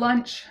leave for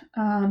lunch.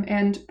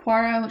 And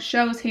Poirot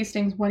shows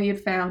Hastings what he had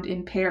found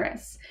in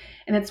Paris.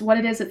 And it's what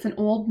it is. It's an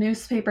old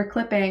newspaper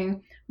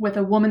clipping with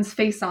a woman's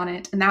face on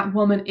it. And that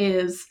woman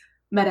is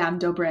Madame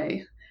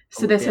d'Aubray.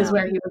 So this is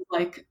where he was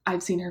like,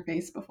 I've seen her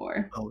face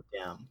before. Oh,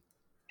 damn.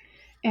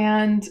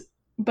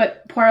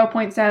 But Poirot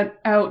points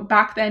out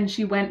back then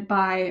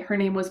her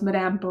name was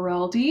Madame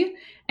Beraldi,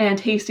 and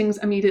Hastings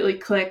immediately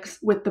clicks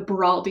with the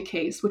Beraldi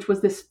case, which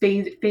was this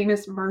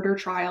famous murder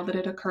trial that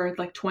had occurred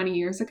like 20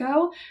 years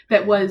ago.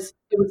 It was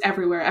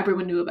everywhere.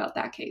 Everyone knew about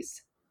that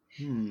case.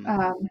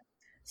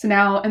 So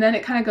now, and then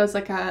it kind of goes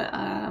like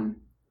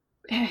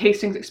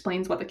Hastings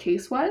explains what the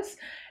case was.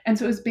 And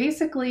so it was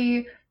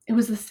basically, it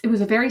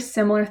was a very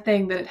similar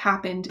thing that had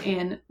happened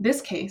in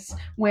this case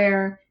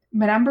where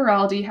Madame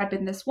Beraldi had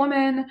been this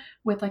woman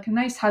with like a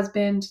nice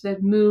husband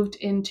that moved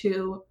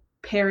into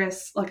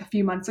Paris like a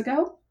few months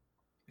ago.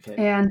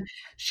 Okay. And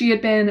she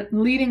had been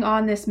leading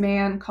on this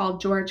man called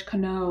George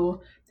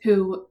Conneau,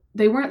 who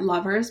they weren't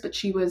lovers, but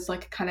she was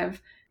like kind of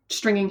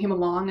stringing him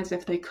along as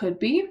if they could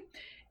be.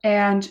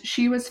 And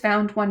she was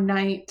found one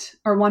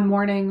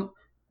morning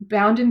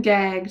bound and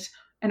gagged,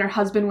 and her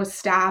husband was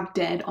stabbed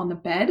dead on the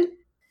bed.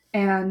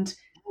 And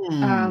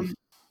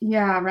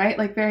yeah, right?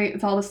 Like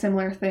it's all the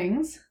similar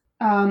things.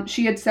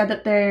 She had said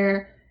that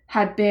there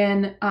had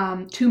been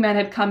 2 men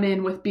had come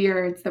in with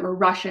beards that were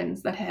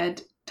Russians that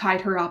had tied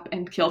her up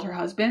and killed her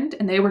husband,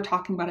 and they were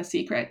talking about a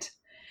secret.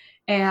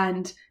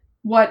 And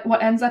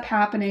what ends up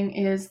happening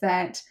is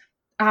that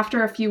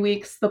after a few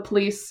weeks, the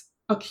police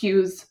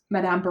accuse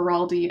Madame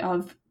Beraldi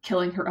of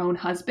killing her own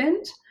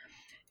husband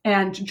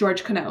and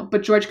George Conneau.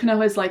 But George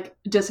Conneau has like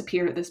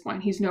disappeared at this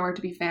point. He's nowhere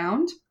to be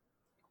found.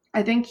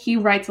 I think he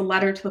writes a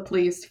letter to the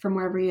police from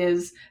wherever he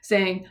is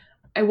saying,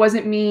 it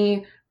wasn't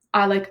me.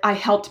 I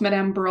helped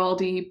Madame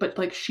Beraldi, but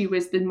like she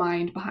was the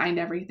mind behind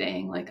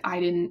everything. Like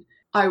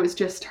I was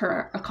just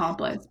her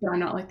accomplice, but I'm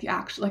not like the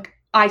actual, like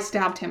I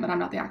stabbed him, but I'm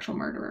not the actual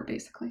murderer,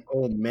 basically.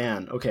 Oh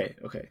man. Okay.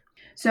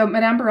 So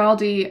Madame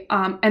Beraldi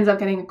ends up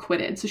getting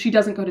acquitted. So she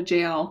doesn't go to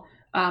jail.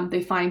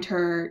 They find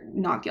her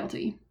not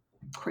guilty,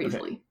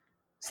 crazily. Okay.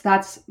 So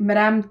that's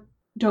Madame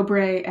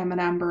d'Aubray and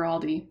Madame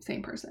Beraldi,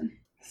 same person.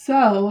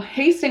 So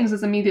Hastings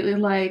is immediately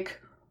like,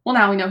 well,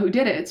 now we know who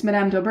did it. It's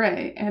Madame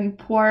d'Aubray. And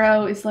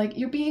Poirot is like,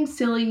 you're being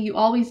silly. You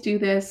always do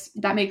this.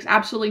 That makes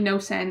absolutely no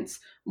sense.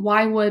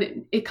 Why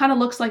would it kind of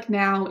looks like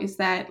now is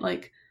that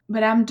like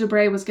Madame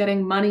d'Aubray was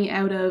getting money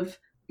out of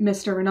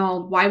Mr.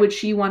 Renaud. Why would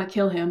she want to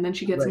kill him? Then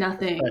she gets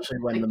nothing.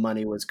 Especially when the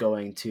money was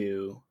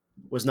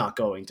not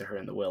going to her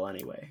in the will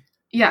anyway.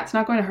 Yeah, it's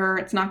not going to her.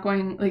 It's not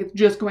going, like, it's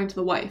just going to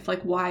the wife.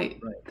 Like, why?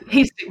 Right.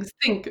 Hastings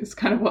think is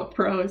kind of what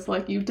Poirot is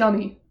like, you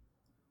dummy.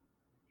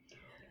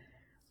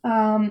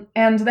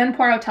 And then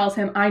Poirot tells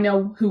him, I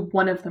know who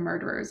one of the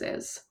murderers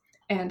is.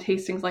 And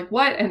Hastings like,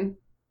 what? And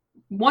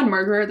one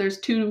murderer, there's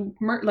 2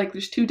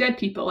 dead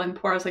people. And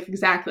Poirot's like,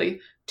 exactly.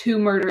 2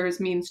 murderers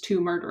means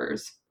 2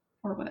 murderers.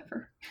 or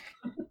whatever.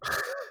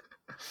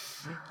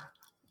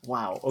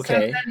 Wow.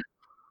 Okay.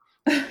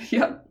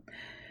 Yep.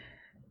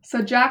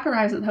 So Jack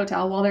arrives at the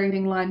hotel while they're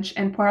eating lunch,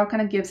 and Poirot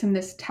kind of gives him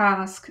this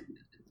task.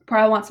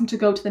 Poirot wants him to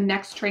go to the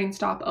next train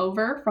stop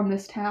over from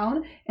this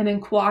town and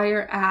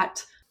inquire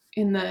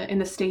in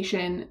the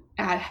station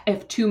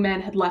if two men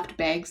had left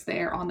bags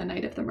there on the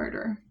night of the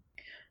murder.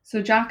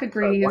 So Jack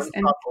agrees. One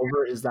stop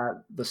over, is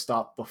that the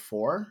stop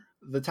before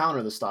the town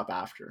or the stop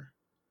after?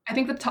 I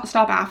think the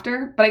stop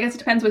after, but I guess it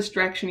depends which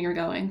direction you're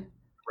going.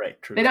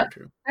 Right. True. They're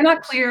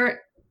not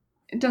clear.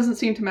 It doesn't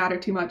seem to matter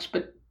too much,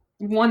 but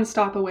one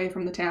stop away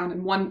from the town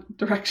and one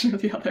direction or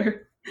the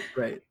other.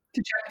 Right.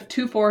 To check if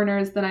two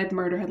foreigners the night of the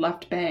murder had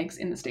left bags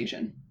in the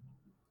station.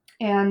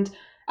 And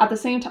at the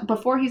same time,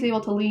 before he's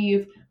able to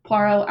leave,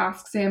 Poirot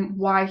asks him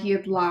why he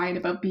had lied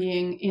about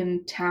being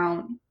in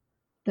town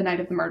the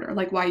night of the murder,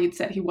 like why he'd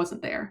said he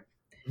wasn't there.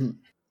 Hmm.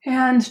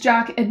 And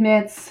Jack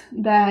admits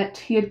that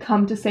he had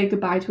come to say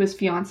goodbye to his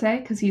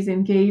fiancée because he's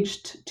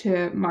engaged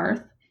to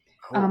Marthe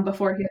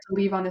before he had to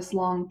leave on this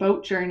long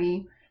boat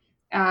journey.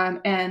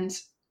 And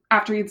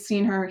after he'd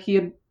seen her,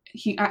 he's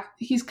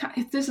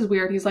this is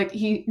weird. He's like,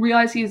 he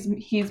realized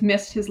he's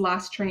missed his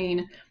last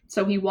train,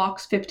 so he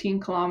walks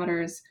 15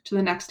 kilometers to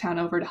the next town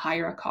over to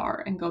hire a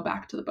car and go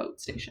back to the boat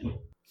station.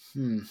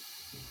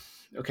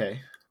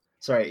 Okay.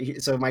 Sorry.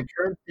 So my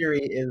current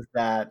theory is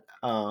that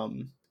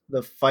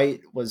the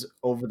fight was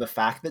over the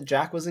fact that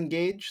Jack was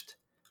engaged,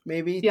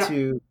 maybe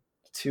to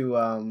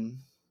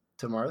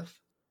Marthe,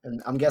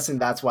 and I'm guessing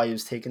that's why he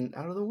was taken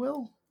out of the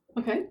will.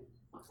 Okay.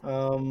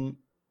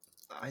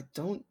 I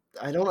don't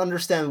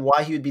understand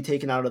why he would be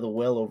taken out of the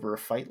will over a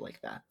fight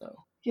like that,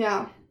 though.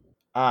 Yeah.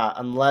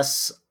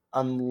 Unless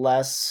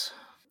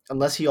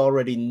he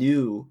already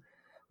knew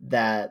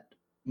that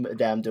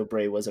Madame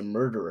d'Aubray was a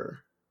murderer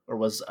or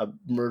was a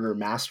murder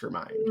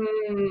mastermind.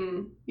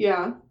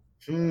 Yeah.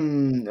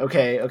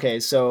 Okay.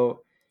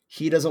 So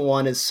he doesn't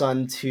want his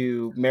son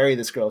to marry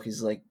this girl.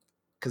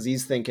 Because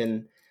he's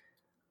thinking,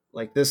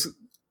 like, this,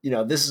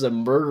 this is a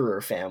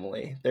murderer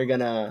family. They're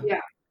gonna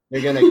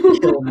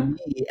kill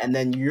me, and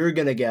then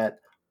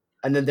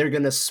they're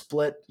gonna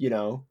split,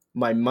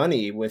 my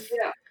money with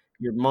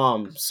your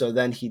mom. So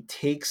then he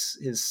takes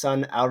his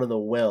son out of the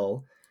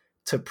will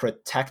to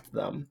protect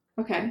them.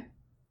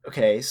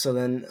 Okay. So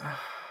then,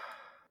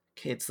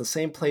 it's the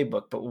same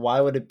playbook, but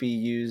why would it be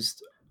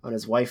used on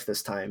his wife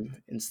this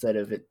time instead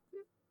of it?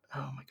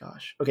 Oh my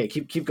gosh. Okay,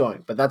 keep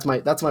going. But that's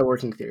my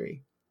working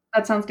theory.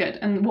 That sounds good,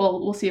 and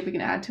we'll see if we can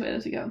add to it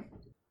as we go.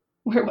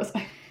 Where was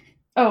I?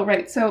 Oh,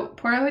 right. So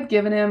Poirot had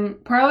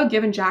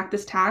given Jack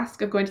this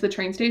task of going to the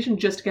train station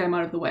just to get him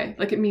out of the way.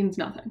 Like, it means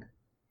nothing.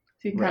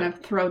 So you can kind of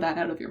throw that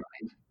out of your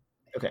mind.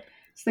 Okay.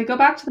 So they go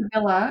back to the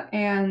villa,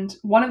 and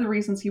one of the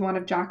reasons he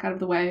wanted Jack out of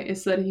the way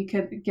is so that he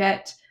could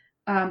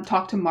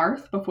talk to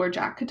Marthe before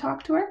Jack could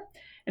talk to her.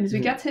 And as he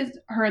gets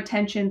her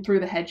attention through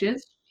the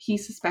hedges, he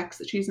suspects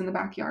that she's in the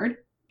backyard.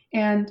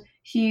 And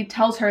he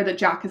tells her that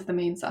Jack is the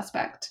main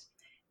suspect.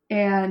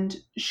 And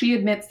she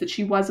admits that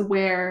she was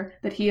aware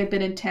that he had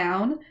been in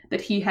town, that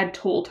he had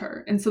told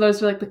her. And so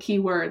those are like the key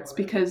words,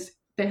 because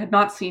they had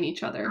not seen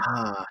each other.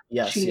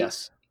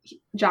 Yes.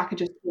 Jack had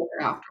just told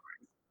her afterwards.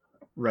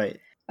 Right.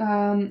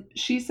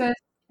 She said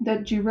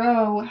that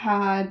Giraud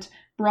had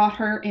brought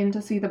her in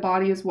to see the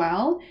body as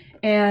well.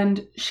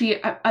 And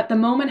she, at the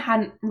moment,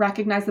 hadn't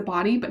recognized the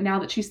body. But now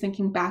that she's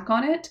thinking back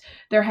on it,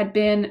 there had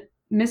been,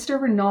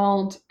 Mr.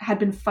 Renaud had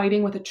been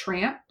fighting with a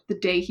tramp the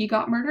day he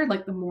got murdered,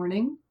 like the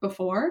morning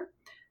before.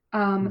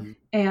 And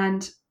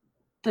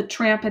the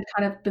tramp had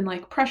kind of been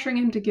like pressuring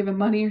him to give him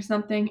money or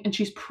something. And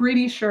she's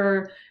pretty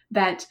sure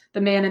that the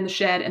man in the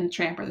shed and the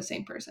tramp are the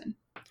same person.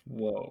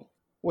 Whoa.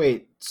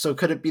 Wait, so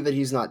could it be that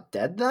he's not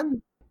dead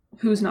then?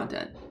 Who's not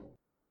dead?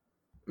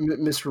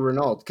 Mr.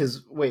 Renaud.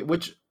 Because, wait,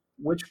 which...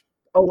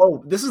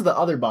 Oh, this is the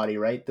other body,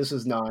 right? This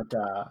is not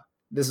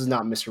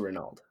Mr.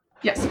 Renaud.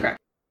 Yes, correct.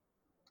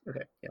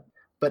 Okay, yeah.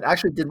 But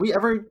actually, did we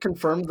ever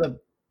confirm the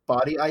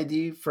body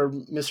ID for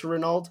Mr.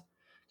 Renaud?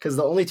 Because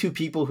the only two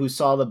people who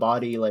saw the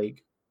body,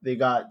 like, they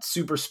got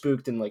super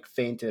spooked and like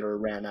fainted or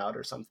ran out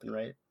or something,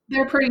 right?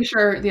 They're pretty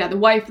sure. Yeah, the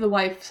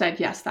wife said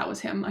yes, that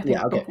was him. I think.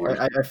 Yeah, okay.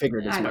 Before. I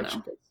figured as much.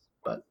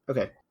 But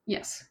okay.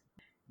 Yes.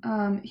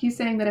 He's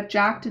saying that if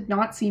Jack did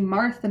not see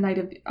Marthe the night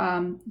of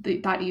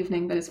that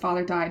evening that his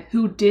father died,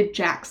 who did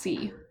Jack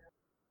see?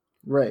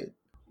 Right.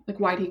 Like,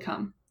 why'd he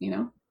come?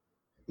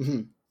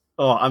 Mm-hmm.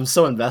 Oh, I'm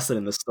so invested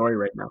in this story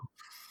right now.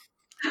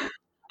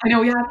 I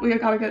know we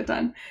gotta get it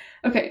done.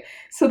 Okay,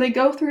 so they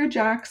go through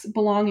Jack's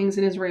belongings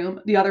in his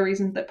room, the other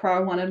reason that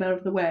Poirot wanted him out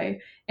of the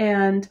way,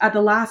 and at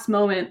the last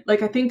moment,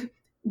 like, I think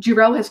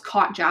Giraud has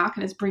caught Jack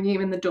and is bringing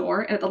him in the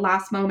door, and at the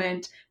last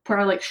moment,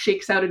 Poirot like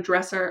shakes out a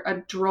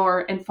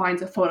drawer, and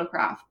finds a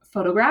photograph,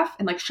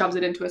 and like shoves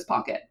it into his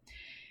pocket.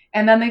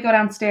 And then they go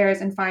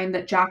downstairs and find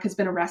that Jack has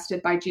been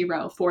arrested by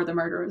Giraud for the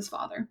murder of his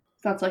father.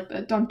 So that's like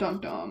the dun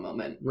dun dun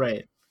moment.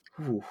 Right.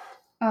 Ooh.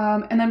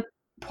 And then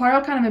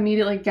Poirot kind of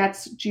immediately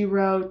gets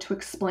Giraud to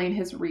explain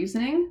his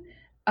reasoning.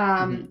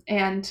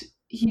 And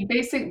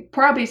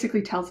Poirot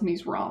basically tells him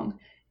he's wrong.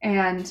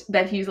 and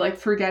that he's like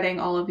forgetting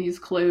all of these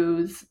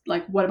clues.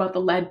 Like, what about the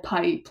lead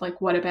pipe?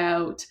 Like, what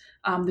about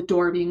the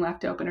door being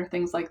left open or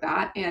things like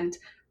that? And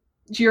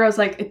Jiro's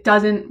like, it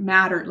doesn't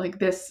matter. Like,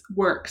 this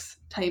works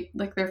type,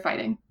 like they're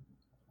fighting.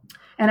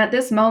 And at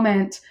this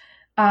moment,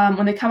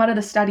 when they come out of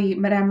the study,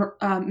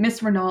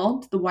 Miss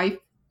Renaud, the wife,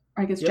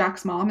 I guess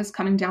Jack's mom, is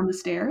coming down the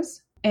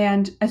stairs.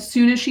 And as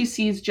soon as she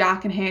sees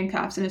Jack in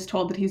handcuffs and is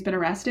told that he's been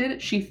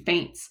arrested, she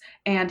faints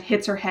and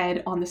hits her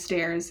head on the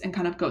stairs and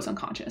kind of goes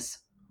unconscious.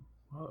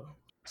 Whoa.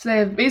 So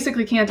they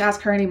basically can't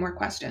ask her any more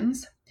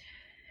questions.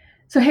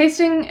 So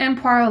Hastings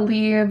and Poirot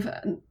leave.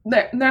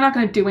 They're not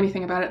going to do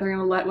anything about it. They're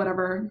going to let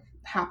whatever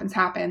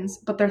happens.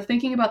 But they're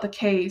thinking about the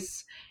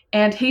case.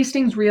 And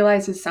Hastings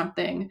realizes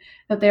something,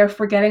 that they are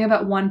forgetting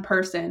about one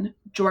person,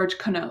 George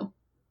Conneau,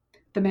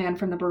 the man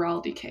from the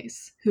Beraldi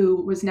case,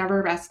 who was never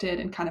arrested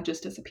and kind of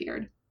just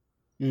disappeared.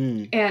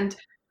 And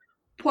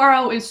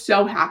Poirot is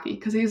so happy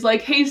because he's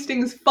like,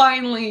 Hastings,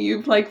 finally,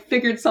 you've like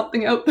figured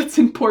something out that's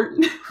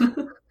important.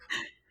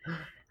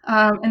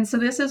 And so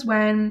this is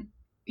when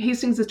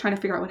Hastings is trying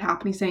to figure out what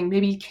happened. He's saying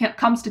maybe he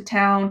comes to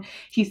town.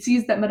 He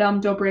sees that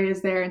Madame d'Aubray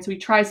is there, and so he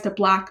tries to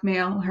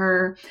blackmail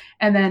her.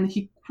 And then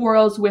he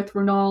quarrels with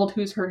Renaud,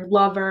 who's her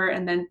lover,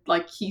 and then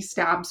like he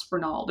stabs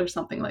Renaud or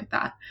something like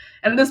that.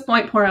 And at this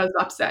point, Poirot is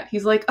upset.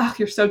 He's like, "Oh,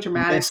 you're so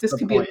dramatic. This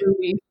could be a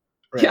movie."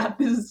 Right. Yeah,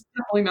 this is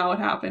definitely not what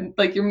happened.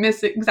 Like, you're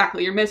missing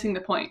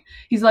the point.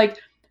 He's like,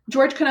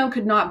 George Conneau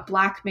could not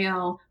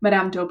blackmail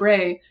Madame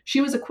d'Aubray.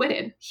 She was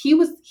acquitted.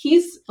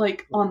 He's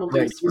like on the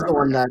loose. He's the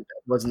one that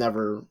was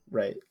never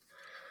right.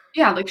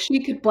 Yeah, like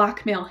she could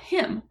blackmail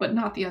him, but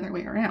not the other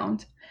way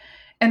around.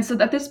 And so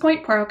at this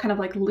point, Poirot kind of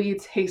like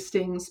leads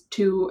Hastings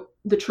to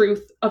the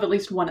truth of at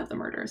least one of the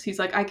murders. He's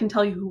like, I can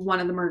tell you who one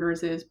of the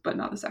murderers is, but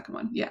not the second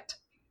one yet.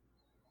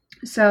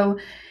 So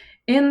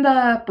in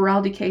the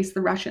Beraldi case,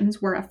 the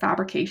Russians were a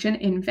fabrication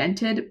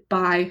invented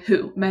by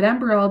who? Madame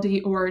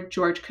Beraldi or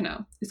George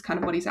Conneau is kind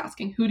of what he's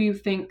asking. Who do you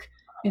think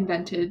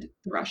invented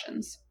the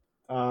Russians?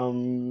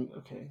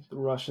 Okay, the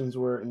Russians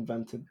were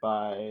invented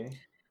by...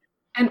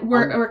 And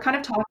we're kind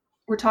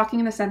of talking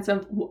in the sense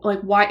of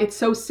like why it's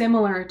so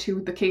similar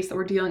to the case that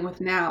we're dealing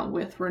with now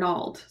with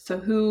Renaud. So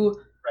who...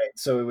 Right,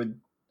 so it would...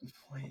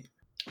 Wait.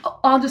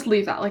 I'll just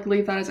leave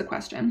that as a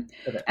question.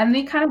 Okay. And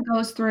then he kind of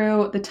goes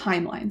through the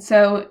timeline.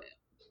 So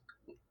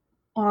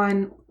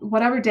on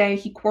whatever day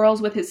he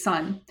quarrels with his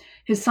son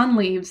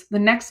leaves. The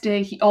next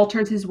day he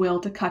alters his will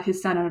to cut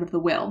his son out of the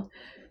will,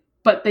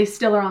 but they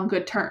still are on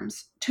good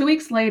terms. 2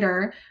 weeks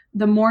later,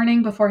 the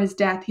morning before his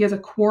death, he has a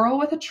quarrel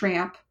with a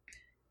tramp.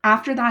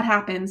 After that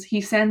happens, he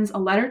sends a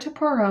letter to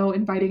Poirot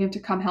inviting him to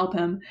come help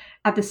him.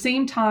 At the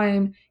same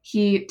time,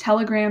 he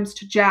telegrams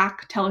to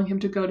Jack telling him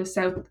to go to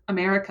South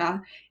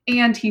America,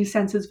 and he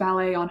sends his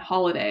valet on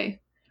holiday.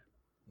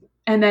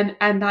 And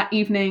that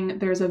evening,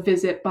 there's a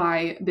visit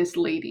by this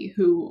lady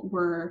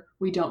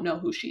we don't know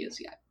who she is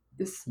yet.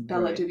 This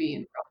Bella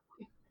Devine,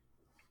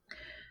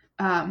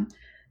 probably.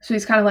 So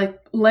he's kind of like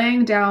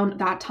laying down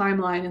that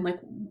timeline and like,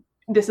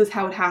 this is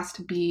how it has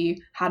to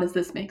be. How does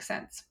this make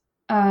sense?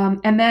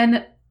 And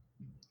then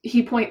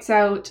he points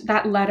out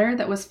that letter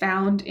that was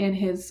found in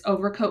his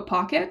overcoat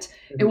pocket.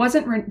 Mm-hmm. It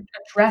wasn't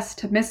addressed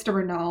to Mr.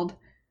 Renaud.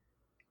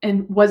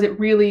 And was it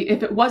really,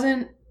 if it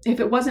wasn't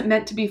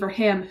meant to be for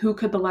him, who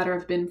could the letter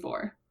have been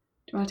for?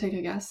 Do you want to take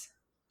a guess?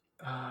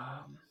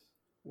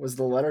 Was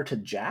the letter to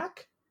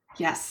Jack?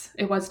 Yes,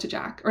 it was to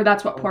Jack. Or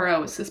that's what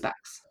Poirot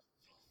suspects.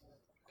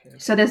 Okay.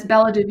 So this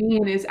Bella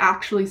Devine is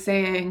actually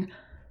saying,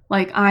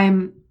 like,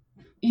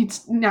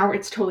 it's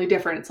totally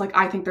different. It's like,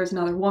 I think there's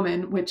another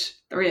woman, which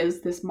there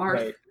is, this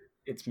Marthe. Right.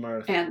 It's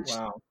Marthe. And,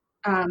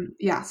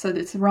 wow. So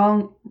it's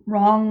wrong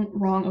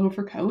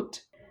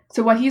overcoat.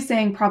 So what he's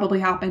saying probably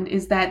happened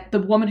is that the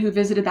woman who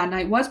visited that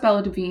night was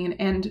Bella Devine,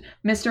 and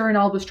Mr.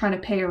 Renaud was trying to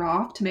pay her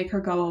off to make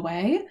her go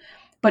away,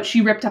 but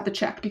she ripped up the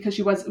check because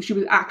she was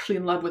actually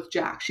in love with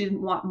Jack. She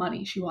didn't want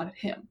money; she wanted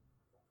him.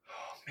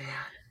 Oh man!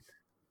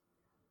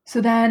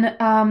 So then,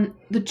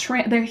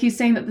 he's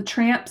saying that the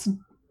tramp's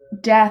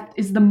death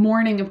is the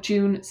morning of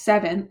June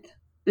 7th,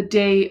 the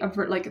day of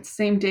it's the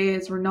same day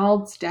as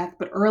Renaud's death,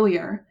 but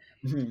earlier.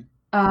 Mm-hmm.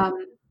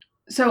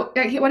 So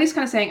what he's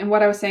kind of saying, and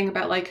what I was saying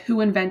about like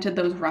who invented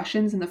those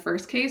Russians in the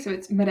first case, if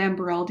it's Madame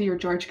Beraldi or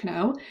George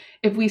Conneau,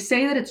 if we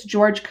say that it's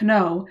George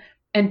Conneau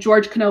and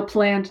George Conneau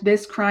planned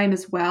this crime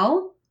as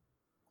well,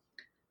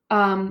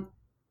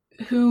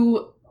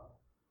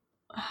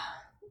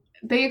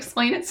 they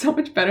explain it so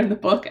much better in the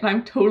book, and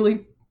I'm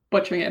totally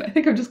butchering it. I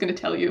think I'm just going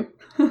to tell you.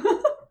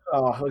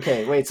 Oh,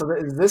 okay. Wait. So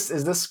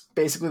is this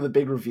basically the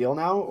big reveal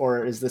now,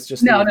 or is this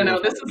just no?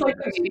 This is like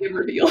the medium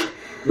reveal.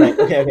 Right.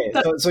 Okay.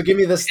 So give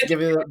me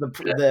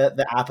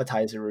the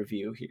appetizer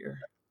review here.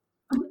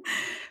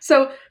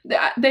 So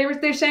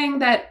they're saying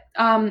that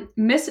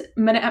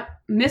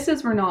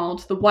Mrs. Renaud,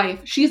 the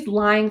wife, she's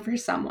lying for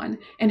someone,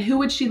 and who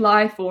would she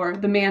lie for?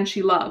 The man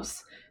she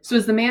loves. So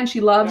is the man she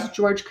loves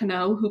George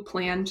Conneau, who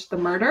planned the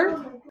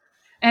murder?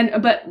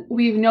 But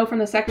we know from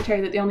the secretary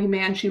that the only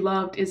man she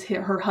loved is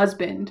her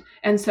husband.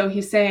 And so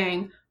he's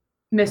saying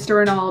Mr.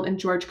 Renaud and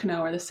George Conneau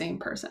are the same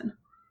person.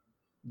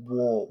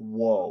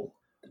 Whoa.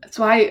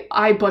 So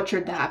I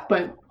butchered that,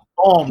 but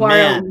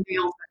Poirot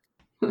nailed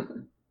it.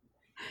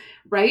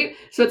 Right?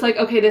 So it's like,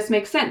 okay, this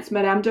makes sense.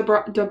 Madame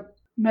Beraldi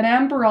 /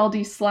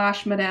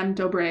 Madame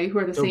Dobray, who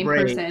are the same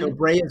person.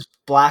 Dobray is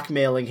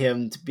blackmailing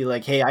him to be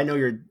like, hey, I know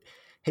you're...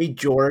 Hey,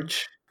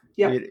 George.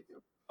 Yeah.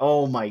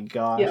 Oh my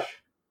gosh. Yep.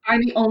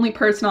 I'm the only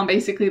person on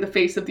basically the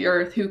face of the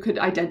earth who could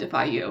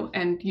identify you,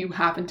 and you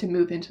happen to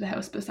move into the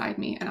house beside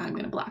me, and I'm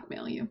going to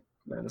blackmail you.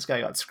 Man, this guy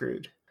got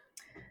screwed.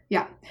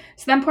 Yeah.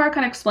 So then Poirot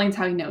kind of explains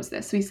how he knows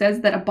this. So he says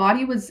that a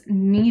body was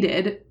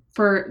needed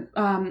for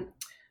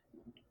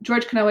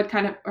George Knaud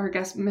kind of, or I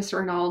guess Mr.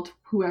 Arnauld,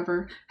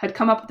 whoever, had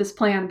come up with this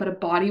plan, but a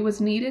body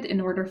was needed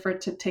in order for it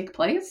to take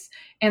place.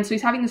 And so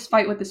he's having this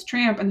fight with this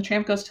tramp, and the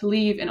tramp goes to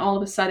leave, and all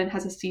of a sudden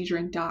has a seizure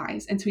and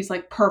dies. And so he's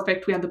like,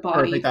 perfect, we have the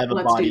body. Perfect, I have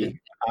a body.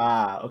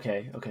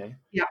 Okay.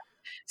 Yeah.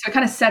 So it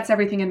kind of sets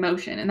everything in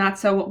motion, and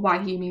that's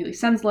why he immediately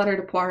sends a letter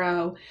to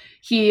Poirot.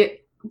 He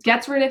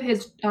gets rid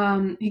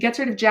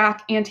of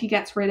Jack, and he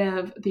gets rid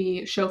of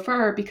the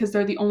chauffeur because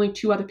they're the only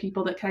two other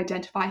people that can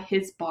identify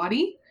his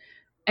body.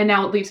 And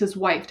now it leaves his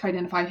wife to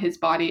identify his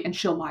body, and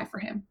she'll lie for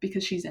him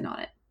because she's in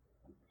on it.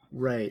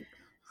 Right.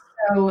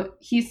 So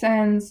he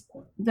sends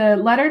the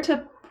letter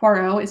to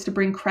Poirot is to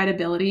bring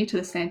credibility to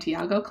the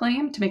Santiago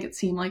claim to make it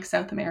seem like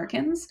South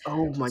Americans.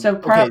 Oh my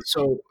God. Okay,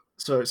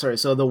 sorry.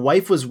 So the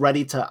wife was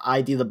ready to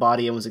ID the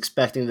body and was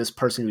expecting this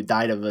person who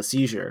died of a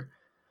seizure.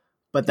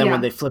 But then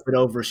when they flip it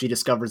over, she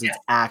discovers it's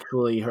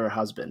actually her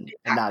husband. Exactly.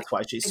 And that's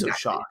why she's so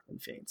shocked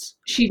and faints.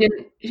 He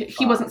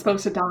wasn't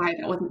supposed to die.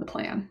 That wasn't the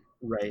plan.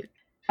 Right.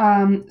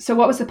 So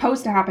what was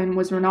supposed to happen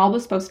was Ronaldo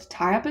was supposed to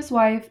tie up his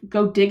wife,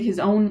 go dig his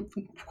own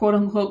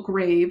quote-unquote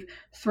grave,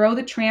 throw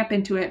the tramp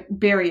into it,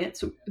 bury it.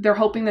 So they're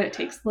hoping that it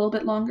takes a little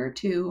bit longer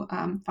to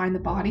find the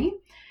body.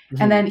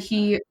 Mm-hmm. And then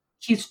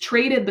he's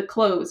traded the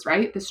clothes,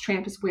 right? This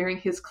tramp is wearing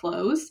his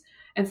clothes.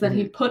 And so then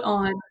he put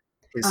on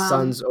his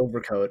son's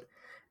overcoat.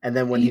 And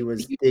then when he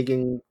was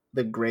digging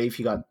the grave,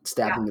 he got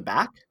stabbed in the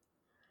back?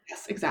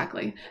 Yes,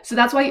 exactly. So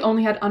that's why he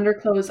only had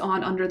underclothes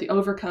on under the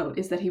overcoat,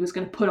 is that he was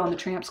going to put on the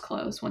tramp's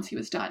clothes once he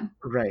was done.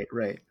 Right.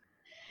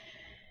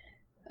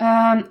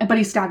 But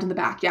he's stabbed in the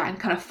back, and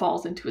kind of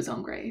falls into his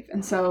own grave.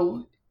 And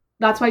so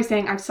that's why he's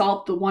saying, I've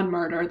solved the one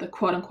murder, the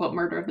quote-unquote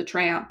murder of the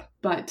tramp,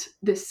 but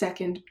this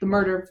second, the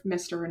murder of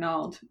Mr.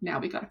 Arnauld, now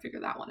we got to figure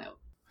that one out.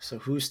 So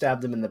who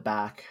stabbed him in the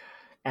back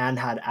and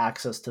had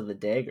access to the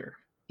dagger?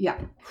 Yeah.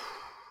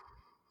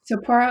 So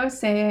Poirot is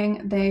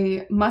saying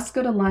they must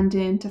go to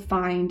London to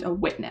find a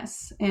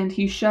witness, and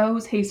he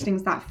shows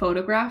Hastings that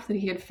photograph that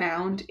he had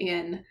found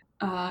in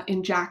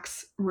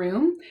Jack's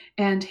room,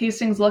 and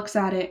Hastings looks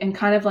at it and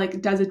kind of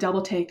like does a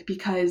double take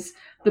because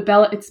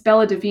it's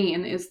Bella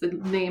Devine is the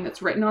name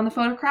that's written on the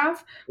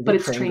photograph, but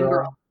it's Train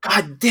Girl.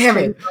 God damn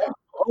it!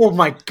 Oh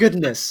my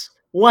goodness!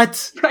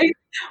 What? Right?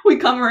 We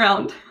come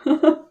around.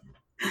 What?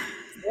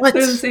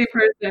 They're the same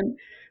person.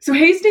 So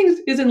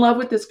Hastings is in love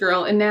with this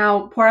girl, and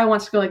now Poirot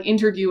wants to go like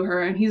interview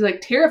her, and he's like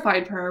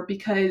terrified for her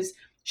because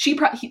she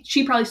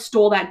probably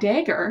stole that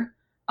dagger,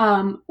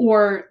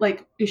 or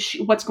like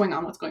what's going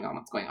on? So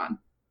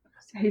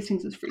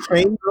Hastings is freaking out.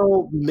 Train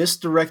Girl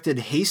misdirected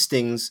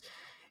Hastings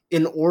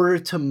in order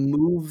to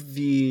move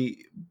the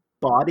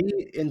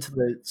body into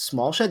the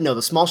small shed. No,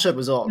 the small shed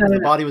was the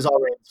body was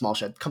already in the small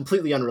shed,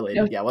 completely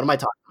unrelated. No. Yeah, what am I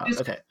talking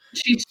about? Okay.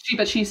 She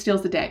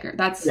steals the dagger.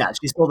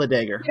 She stole the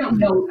dagger. You don't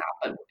know that,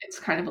 but it's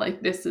kind of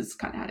like this is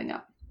kind of adding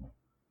up.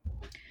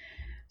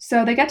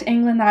 So they get to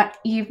England that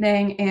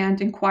evening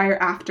and inquire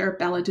after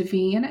Bella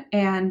Devine,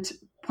 and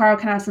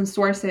Poirot can have some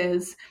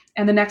sources.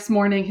 And the next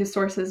morning, his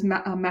sources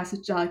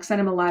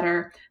send him a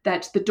letter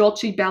that the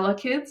Dulce Bella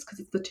kids,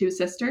 because it's the two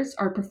sisters,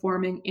 are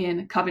performing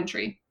in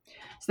Coventry.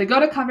 So they go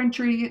to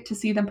Coventry to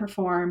see them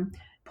perform.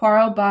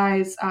 Poirot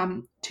buys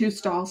 2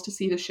 stalls to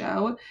see the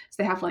show. So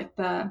they have like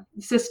the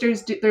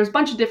sisters, there's a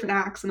bunch of different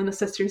acts, and then the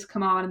sisters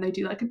come on and they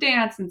do like a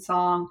dance and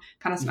song,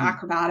 kind of some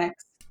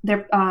acrobatics.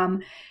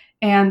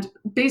 And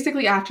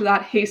basically after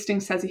that,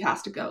 Hastings says he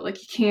has to go. Like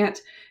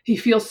he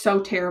feels so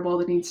terrible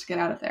that he needs to get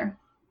out of there.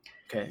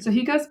 Okay. So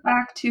he goes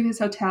back to his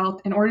hotel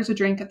and orders a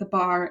drink at the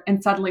bar,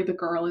 and suddenly the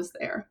girl is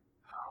there.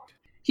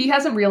 He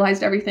hasn't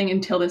realized everything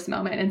until this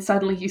moment, and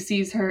suddenly he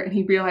sees her and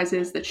he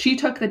realizes that she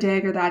took the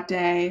dagger that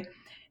day.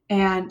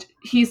 And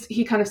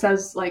he kind of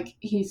says,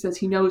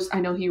 he knows,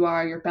 I know who you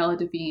are, you're Bella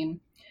Devine.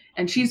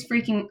 And she's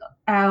freaking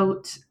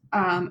out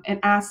and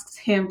asks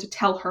him to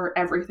tell her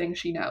everything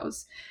she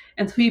knows.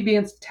 And so he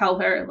begins to tell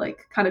her,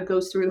 like, kind of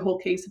goes through the whole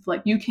case of,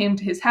 like, you came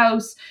to his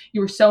house,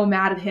 you were so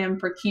mad at him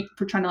for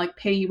trying to, like,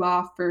 pay you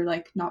off for,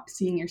 like, not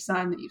seeing your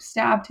son, that you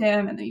stabbed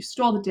him, and then you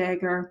stole the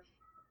dagger.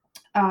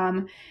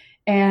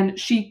 And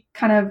she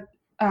kind of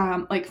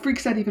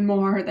freaks out even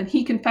more. Then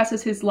he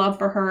confesses his love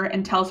for her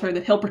and tells her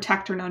that he'll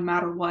protect her no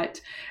matter what.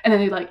 And then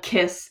they like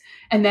kiss,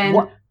 and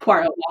then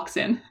Poirot walks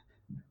in.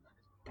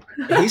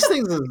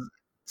 Hastings is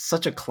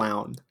such a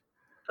clown.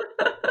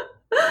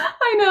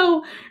 I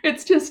know.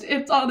 It's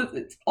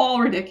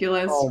all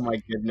ridiculous. Oh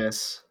my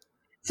goodness.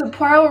 So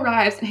Poirot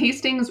arrives, and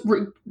Hastings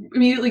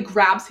immediately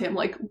grabs him,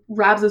 like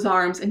grabs his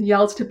arms, and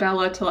yells to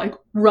Bella to like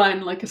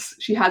run, like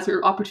she has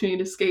her opportunity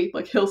to escape,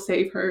 like he'll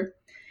save her.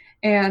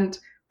 And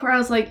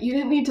Poirot's like, you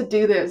didn't need to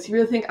do this. You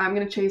really think I'm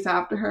going to chase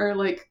after her?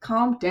 Like,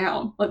 calm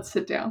down. Let's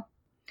sit down.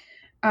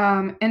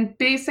 And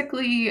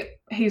basically,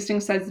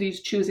 Hastings says that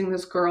he's choosing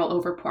this girl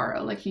over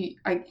Poirot. Like,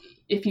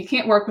 if he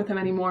can't work with him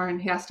anymore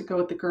and he has to go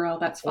with the girl,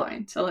 that's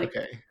fine. So, like,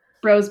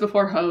 bros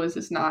before hoes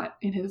is not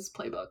in his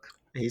playbook.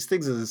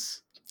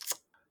 Hastings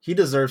he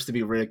deserves to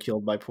be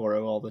ridiculed by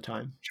Poirot all the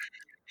time.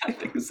 I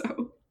think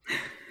so.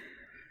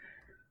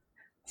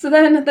 So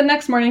then the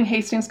next morning,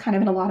 Hastings kind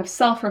of in a lot of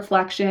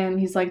self-reflection.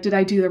 He's like, did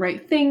I do the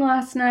right thing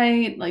last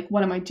night? Like,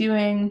 what am I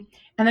doing?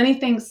 And then he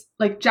thinks,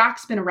 like,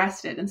 Jack's been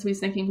arrested. And so he's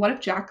thinking, what if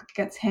Jack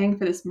gets hanged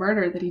for this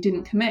murder that he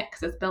didn't commit?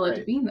 Because it's Bella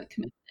Devine that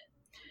committed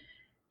it.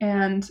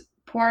 And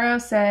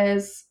Poirot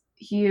says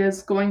he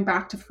is going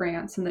back to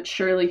France and that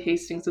surely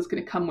Hastings is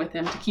going to come with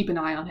him to keep an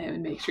eye on him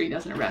and make sure he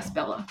doesn't arrest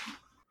Bella.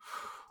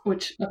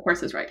 Which, of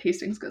course, is right.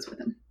 Hastings goes with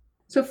him.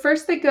 So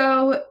first they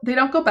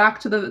don't go back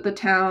to the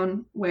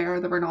town where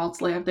the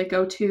Renaults live. They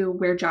go to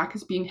where Jack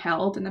is being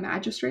held and the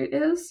magistrate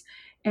is.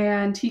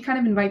 And he kind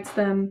of invites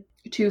them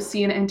to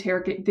see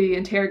the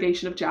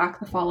interrogation of Jack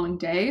the following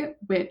day,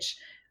 which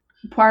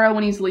Poirot,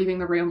 when he's leaving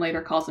the room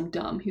later, calls him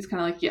dumb. He's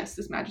kind of like, yes,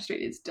 this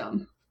magistrate is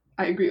dumb.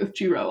 I agree with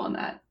Giraud on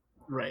that.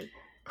 Right.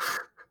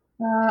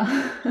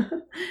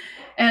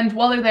 And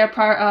while they're there,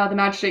 the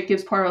magistrate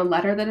gives Poirot a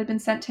letter that had been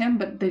sent to him,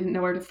 but they didn't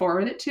know where to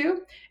forward it to.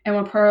 And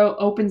when Poirot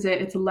opens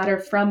it, it's a letter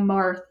from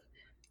Marthe,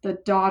 the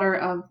daughter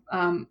of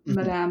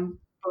Madame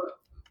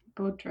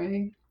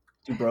Baudry.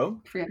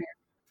 Dubrow? Forget her.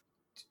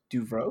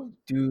 Duvro?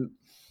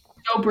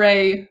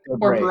 Dobray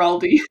or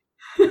Baraldi.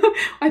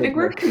 I think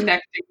we're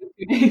connecting the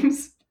two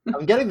names.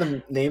 I'm getting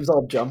the names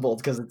all jumbled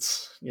because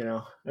it's,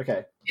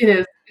 okay. It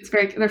is. It's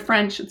they're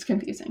French. It's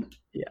confusing.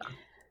 Yeah.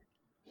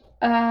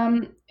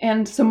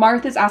 And so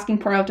Marthe is asking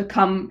Poirot to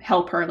come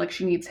help her, like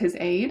she needs his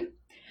aid.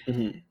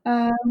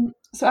 Mm-hmm.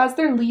 So as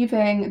they're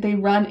leaving, they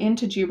run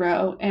into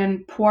Giraud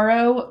and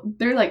Poirot,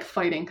 they're like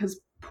fighting because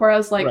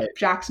Poirot's like,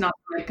 Jack's not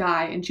the right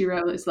guy. And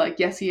Giraud is like,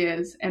 yes, he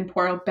is. And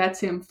Poirot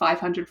bets him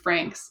 500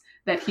 francs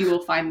that he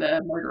will find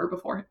the murderer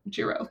before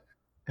Giraud.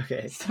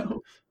 Okay.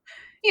 So,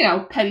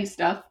 petty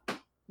stuff.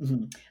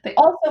 Mm-hmm. They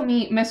also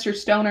meet Mr.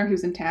 Stoner,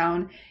 who's in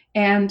town.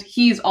 And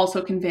he's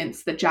also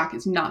convinced that Jack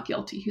is not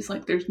guilty. He's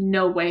like, there's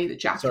no way that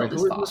Jack killed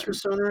his father. Mr.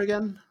 Stoner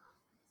again?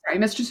 Sorry,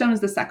 Mr. Stoner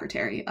is the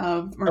secretary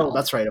of Renault. Oh,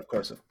 that's right, of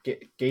course.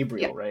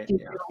 Gabriel, right?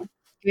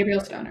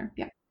 Gabriel Stoner,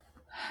 yeah.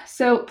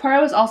 So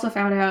Poirot was also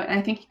found out,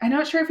 and I'm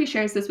not sure if he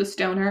shares this with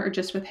Stoner or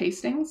just with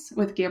Hastings,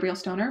 with Gabriel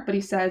Stoner, but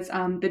he says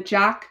that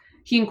Jack,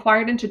 he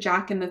inquired into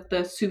Jack and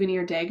the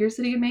souvenir daggers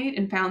that he had made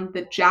and found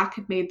that Jack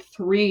had made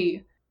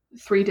three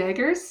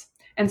daggers.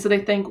 And so they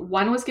think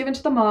one was given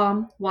to the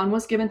mom, one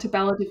was given to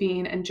Bella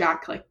Devine, and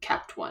Jack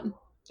kept one.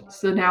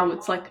 So now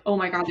it's like, oh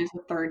my God, there's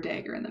a third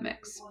dagger in the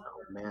mix. Oh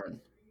man.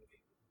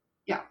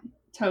 Yeah.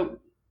 So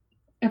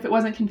if it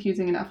wasn't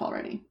confusing enough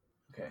already.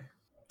 Okay.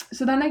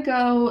 So then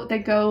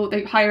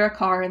they hire a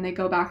car and they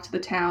go back to the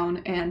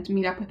town and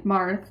meet up with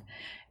Marthe.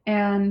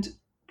 And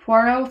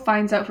Poirot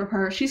finds out from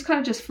her, she's kind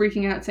of just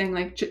freaking out saying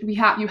like,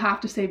 you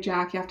have to save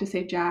Jack, you have to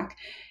save Jack.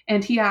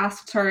 And he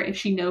asks her if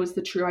she knows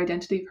the true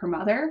identity of her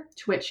mother,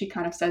 to which she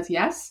kind of says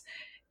yes.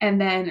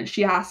 And then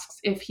she asks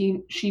if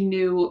she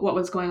knew what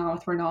was going on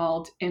with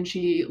Renaud, and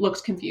she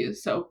looks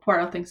confused. So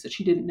Poirot thinks that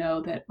she didn't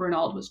know that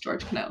Renaud was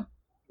George Quinault.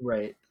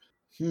 Right.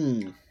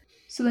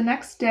 So the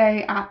next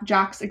day at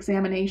Jack's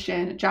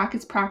examination, Jack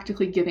is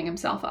practically giving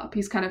himself up.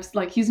 He's kind of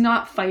like, he's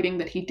not fighting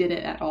that he did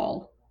it at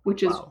all,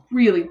 which is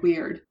really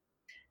weird.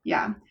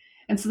 Yeah.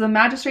 And so the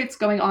magistrate's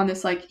going on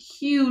this like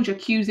huge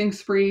accusing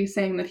spree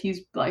saying that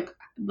he's like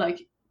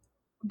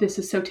this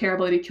is so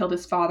terrible that he killed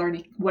his father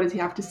and what does he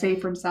have to say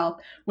for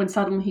himself, when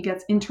suddenly he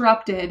gets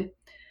interrupted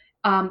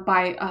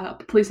by a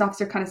police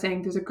officer kind of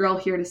saying, there's a girl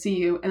here to see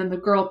you. And then the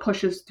girl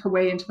pushes her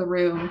way into the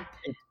room.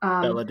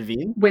 Bella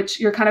Devine? Which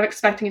you're kind of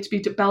expecting it to be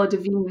Bella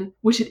Devine,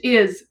 which it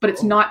is, but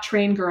it's not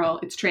Train Girl.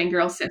 It's Train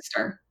Girl's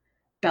sister,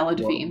 Bella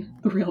Devine,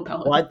 the real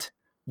Bella.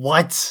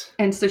 What?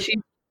 And so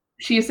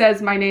she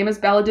says, my name is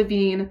Bella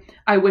Devine.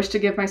 I wish to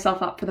give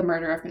myself up for the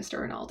murder of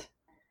Mr. Renaud.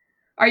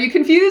 Are you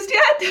confused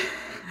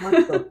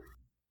yet?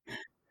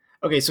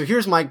 Okay, so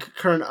here's my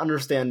current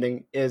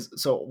understanding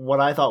so what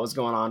I thought was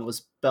going on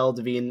was Bella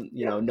Devine,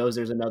 knows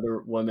there's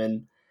another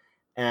woman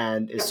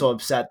and is so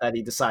upset that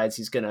he decides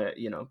he's going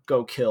to,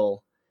 go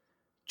kill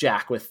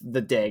Jack with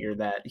the dagger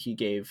that he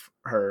gave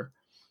her.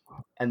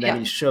 And then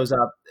he shows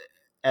up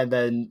and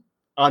then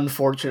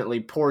unfortunately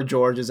poor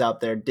George is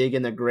out there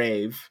digging a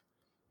grave.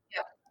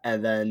 Yeah.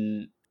 And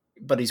then,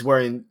 but he's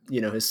wearing,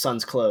 his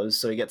son's clothes,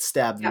 so he gets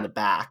stabbed in the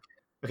back.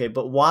 Okay,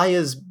 but why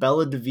is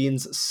Bella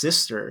Devine's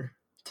sister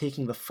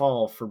taking the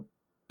fall for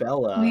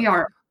Bella? We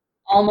are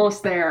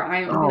almost there.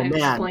 I'm going to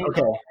explain.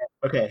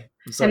 Okay.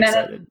 I'm so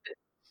excited.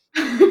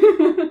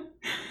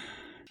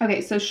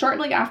 Okay, so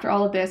shortly after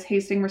all of this,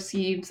 Hastings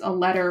receives a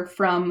letter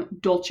from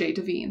Dulce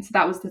Devine. So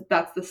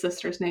that's the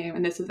sister's name,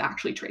 and this is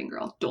actually Train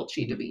Girl, Dulce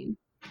Devine.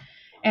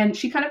 And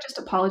she kind of just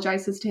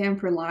apologizes to him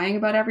for lying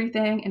about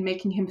everything and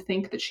making him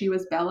think that she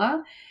was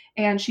Bella.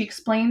 And she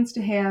explains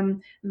to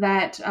him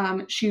that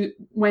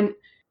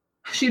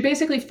she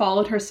basically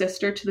followed her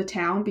sister to the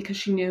town because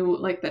she knew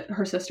like that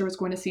her sister was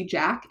going to see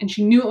Jack, and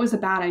she knew it was a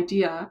bad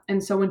idea.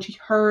 And so when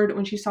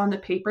she saw in the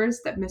papers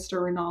that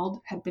Mr.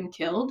 Renaud had been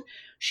killed,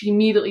 she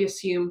immediately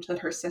assumed that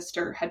her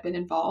sister had been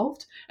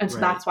involved. And so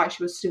that's why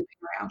she was snooping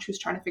around. She was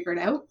trying to figure it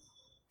out.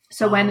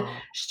 So when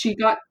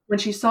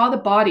she saw the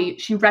body,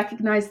 she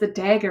recognized the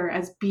dagger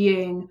as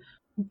being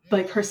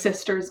like her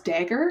sister's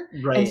dagger.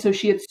 Right. And so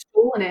she had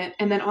stolen it,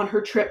 and then on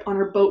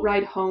her boat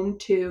ride home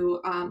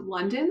to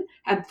London,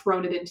 had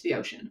thrown it into the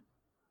ocean.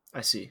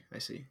 I see.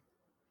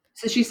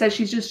 So she said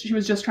she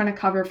was just trying to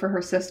cover for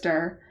her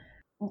sister.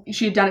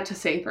 She had done it to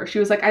save her. She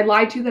was like, I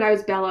lied to you that I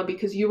was Bella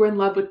because you were in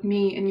love with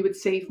me and you would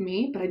save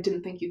me, but I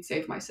didn't think you'd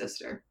save my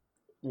sister.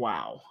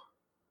 Wow.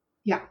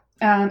 Yeah.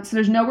 So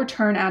there's no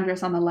return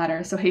address on the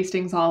letter. So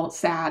Hastings all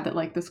sad that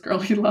like this girl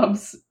he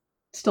loves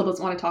still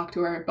doesn't want to talk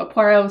to her. But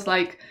Poirot was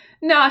like,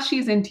 nah,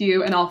 she's into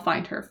you and I'll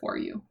find her for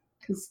you.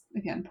 Because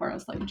again,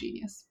 Poirot's like a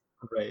genius.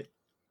 Right.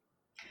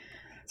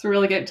 So we're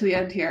really getting to the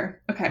end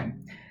here. Okay.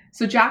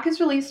 So Jack is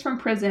released from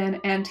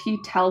prison and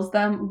he tells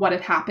them what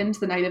had happened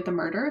the night of the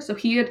murder. So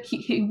he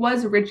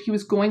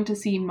was going to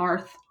see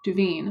Marthe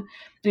Duveen, and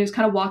he was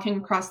kind of walking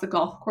across the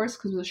golf course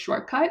because it was a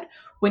shortcut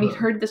when he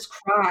heard this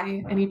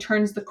cry, and he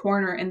turns the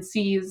corner and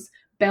sees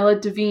Bella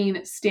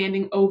Duveen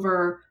standing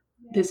over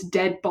this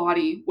dead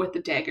body with the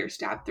dagger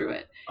stabbed through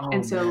it.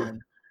 And so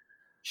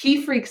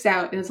he freaks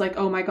out and is like,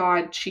 oh my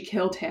God, she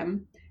killed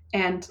him.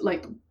 And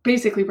like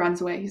basically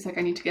runs away. He's like,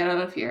 I need to get out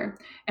of here.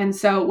 And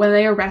so when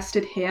they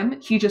arrested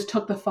him, he just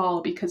took the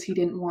fall because he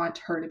didn't want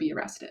her to be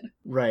arrested.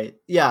 Right.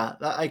 Yeah,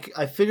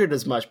 I figured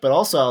as much. But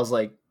also I was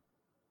like,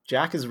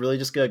 Jack is really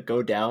just going to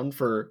go down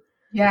for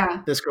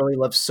this girl he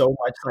loves so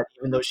much that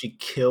even though she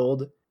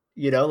killed,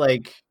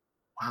 like,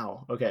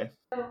 wow. Okay.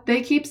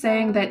 They keep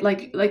saying that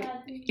like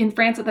in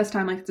France at this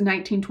time, like it's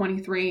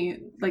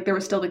 1923, like there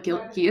was still the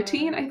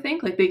guillotine, I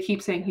think. Like they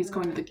keep saying he's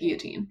going to the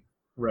guillotine.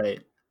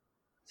 Right.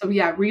 So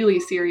yeah,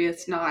 really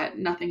serious,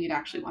 nothing you'd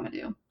actually want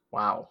to do.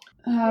 Wow.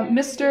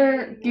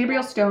 Mr.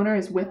 Gabriel Stoner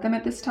is with them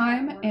at this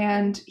time,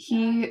 and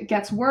he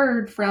gets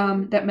word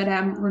that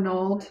Madame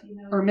Renaud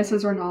or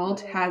Mrs. Renaud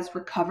has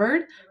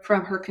recovered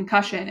from her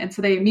concussion, and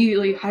so they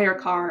immediately hire a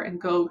car and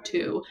go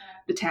to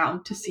the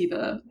town to see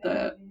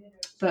the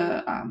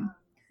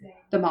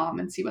mom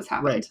and see what's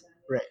happened.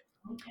 Right.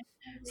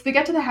 So they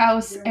get to the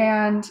house,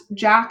 and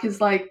Jack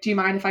is like, do you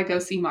mind if I go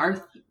see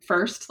Marthe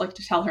first, like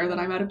to tell her that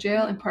I'm out of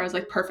jail? And Poirot's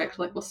like, perfect,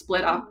 like we'll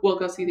split up, we'll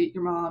go see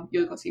your mom,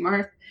 you'll go see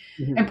Marthe.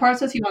 Mm-hmm. And Poirot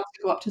says he wants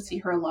to go up to see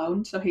her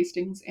alone, so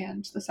Hastings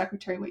and the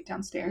secretary wait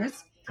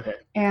downstairs. Okay.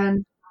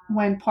 And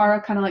when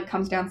Poirot kind of like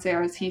comes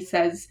downstairs, he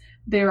says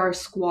there are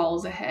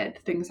squalls ahead,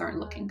 things aren't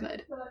looking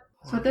good.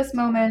 So at this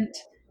moment,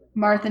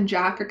 Marthe and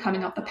Jack are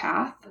coming up the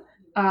path.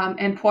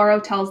 And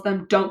Poirot tells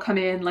them, don't come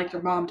in, like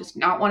your mom does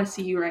not want to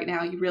see you right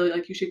now,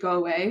 you should go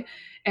away.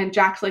 And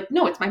Jack's like,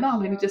 no, it's my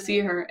mom, I need to see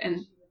her.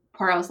 And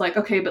Poirot's like,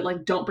 okay, but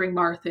like don't bring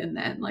Marthe in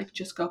then, like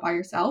just go by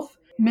yourself.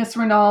 Miss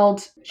Renaud,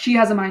 she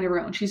has a mind of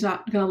her own, she's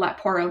not gonna let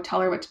Poirot tell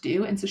her what to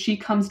do. And so she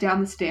comes down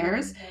the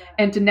stairs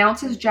and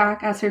denounces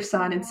Jack as her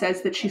son and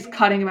says that she's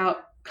cutting him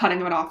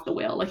off the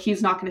will, like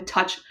he's not going to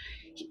touch,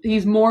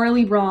 he's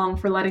morally wrong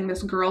for letting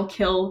this girl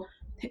kill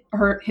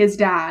his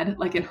dad,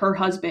 like and her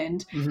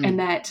husband. Mm-hmm. And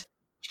that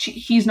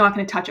he's not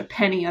going to touch a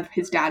penny of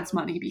his dad's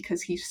money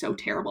because he's so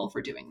terrible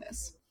for doing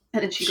this.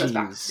 And then she goes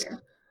back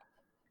there.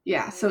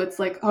 Yeah, so it's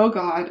like, oh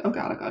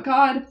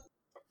God.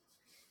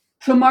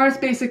 So Mars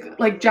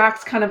like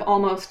Jack's kind of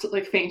almost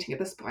like fainting at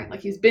this point. Like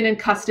he's been in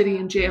custody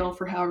in jail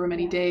for however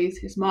many days.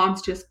 His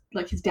mom's just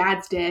like, his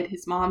dad's dead.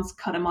 His mom's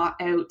cut him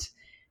out.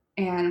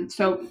 And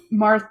so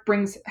Marthe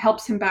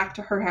helps him back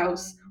to her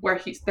house where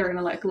they're going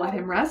to like let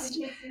him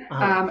rest.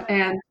 Uh-huh.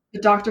 And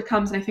the doctor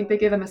comes and I think they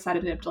give him a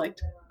sedative to like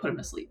put him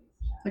to sleep.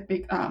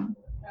 Like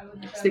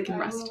so they can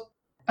rest.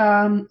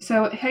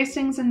 So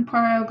Hastings and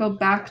Poirot go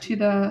back to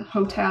the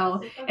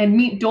hotel and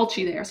meet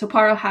Dulcie there. So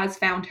Poirot has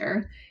found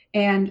her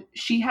and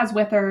she has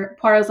with her,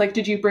 Poirot's like,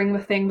 did you bring the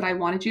thing that I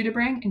wanted you to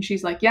bring? And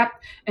she's like, yep.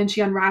 And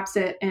she unwraps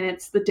it and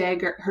it's the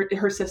dagger,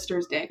 her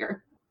sister's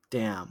dagger.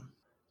 Damn.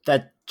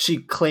 That she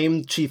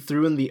claimed she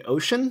threw in the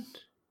ocean?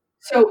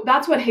 So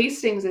that's what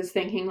Hastings is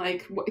thinking.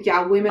 Like,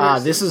 yeah, women are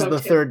this is the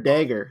third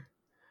dagger.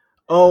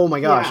 Oh my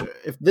gosh. Yeah.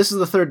 If this is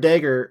the third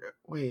dagger,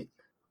 wait.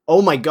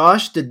 Oh my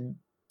gosh, did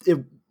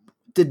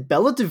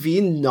Bella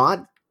Duveen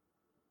not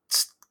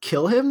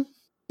kill him?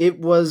 It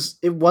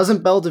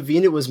wasn't Bella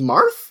Duveen, it was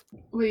Marthe?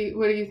 What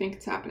do you think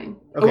is happening?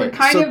 Okay, we're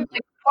kind of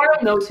like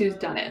Poirot knows who's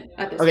done it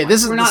at this point.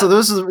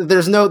 Okay,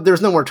 there's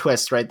no more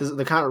twists, right?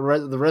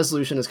 The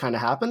resolution has kind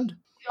of happened.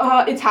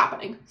 It's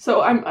happening.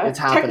 So I'm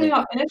technically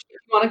not finished.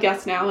 If you want to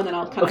guess now, and then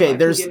I'll kind of. Okay,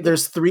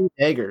 there's three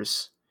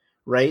daggers,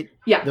 right?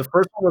 Yeah. The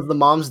first one was the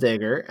mom's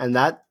dagger, and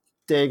that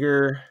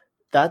dagger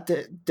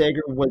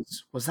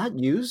was that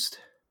used?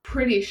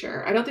 Pretty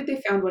sure. I don't think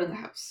they found one in the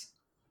house.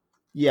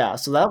 Yeah,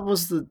 so that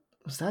was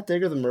that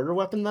dagger the murder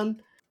weapon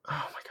then?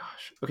 Oh my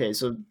gosh. okay,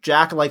 so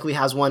Jack likely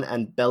has one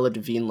and Bella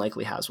Devine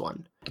likely has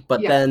one.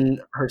 But Yeah.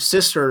 then her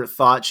sister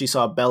thought she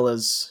saw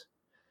Bella's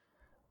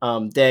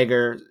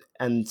dagger,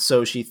 and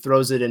so she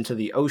throws it into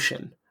the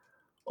ocean,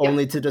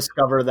 only to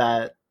discover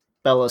that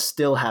Bella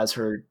still has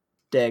her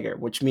dagger,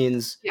 which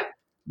means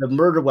the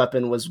murder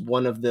weapon was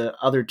one of the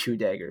other two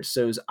daggers.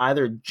 So it was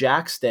either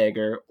Jack's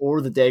dagger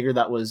or the dagger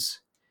that was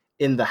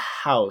in the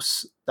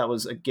house that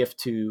was a gift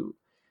to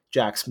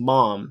Jack's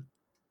mom.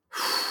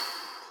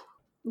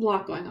 A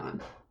lot going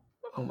on.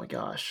 Oh my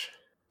gosh.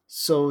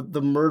 So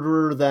the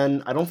murderer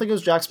then, I don't think it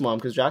was Jack's mom,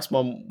 because Jack's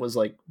mom was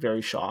like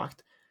very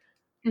shocked.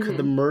 Mm-hmm. Could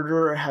the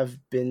murderer have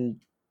been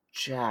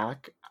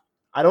Jack?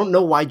 I don't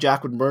know why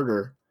Jack would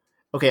murder.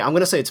 Okay, I'm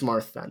going to say it's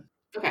Marth then.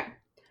 Okay.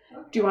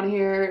 Do you want to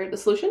hear the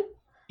solution?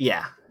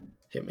 Yeah.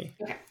 Hit me.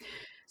 Okay.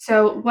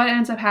 So what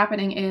ends up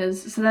happening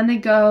is, so then they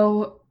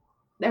go,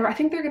 I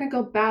think they're going to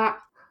go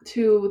back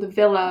to the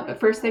villa, but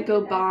first they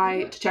go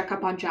by to check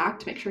up on Jack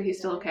to make sure he's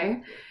still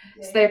okay.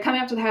 So they're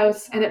coming up to the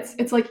house, and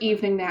it's like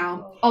evening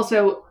now.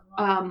 Also,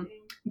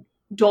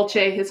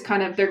 Dolce is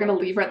they're going to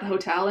leave her at the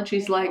hotel, and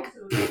she's like,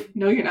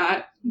 no, you're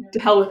not. To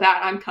hell with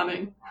that, I'm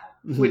coming.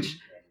 Which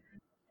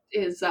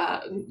is,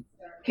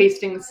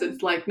 Hastings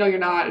is like, no, you're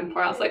not. And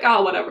Poirot's like,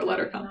 oh, whatever, let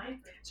her come.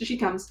 So she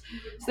comes.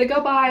 So they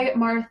go by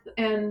Marthe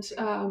and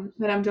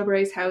Madame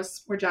d'Aubrey's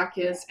house where Jack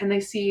is, and they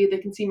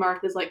can see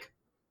Marthe is like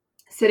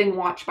sitting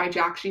watch by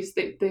Jack.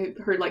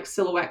 Her like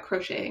silhouette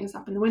crocheting is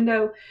up in the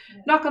window.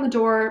 Knock on the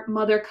door.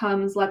 Mother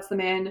comes, lets them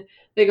in.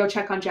 They go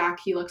check on Jack.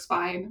 He looks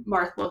fine.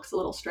 Marthe looks a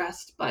little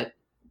stressed, but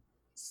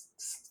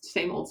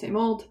same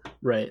old.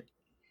 Right.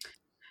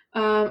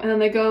 And then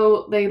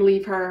they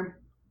leave her,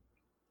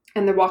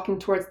 and they're walking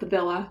towards the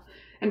villa.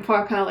 And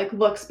Poirot kind of like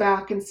looks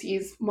back and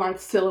sees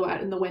Marthe's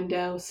silhouette in the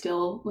window,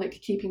 still like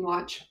keeping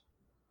watch.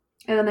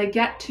 And then they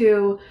get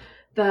to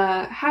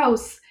the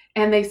house,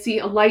 and they see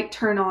a light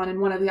turn on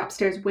in one of the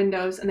upstairs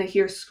windows, and they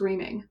hear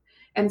screaming.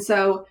 And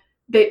so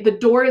the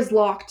door is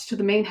locked to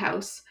the main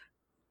house,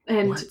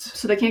 and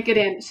so they can't get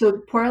in. So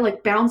Poirot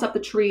like bounds up the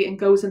tree and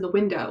goes in the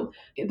window.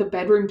 The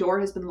bedroom door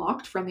has been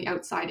locked from the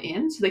outside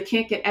in, so they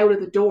can't get out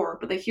of the door,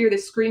 but they hear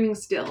this screaming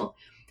still.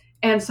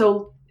 And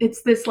so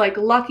it's this like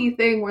lucky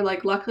thing where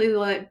like luckily they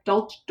let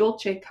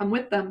Dolce come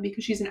with them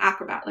because she's an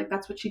acrobat. Like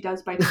that's what she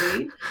does by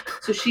trade.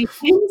 So she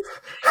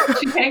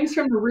hangs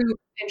from the roof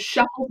and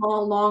shuffles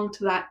all along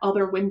to that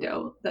other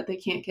window that they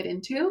can't get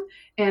into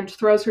and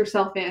throws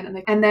herself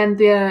in. And then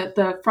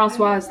the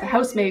Françoise, the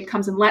housemaid,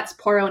 comes and lets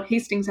Poirot and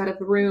Hastings out of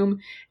the room.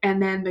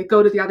 And then they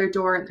go to the other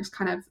door, and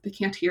they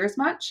can't hear as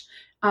much.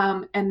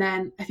 And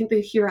then I think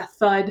they hear a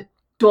thud.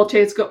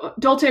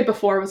 Dolce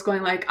before was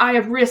going like, I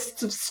have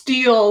wrists of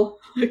steel,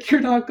 like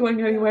you're not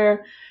going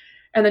anywhere.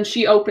 And then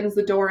she opens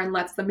the door and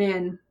lets them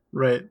in.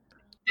 Right.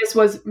 This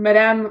was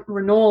Madame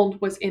Renaud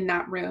was in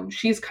that room.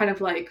 She's kind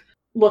of like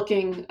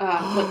looking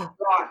like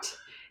rot.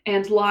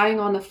 And lying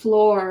on the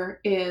floor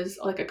is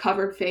like a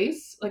covered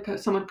face, like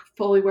someone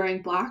fully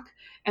wearing black.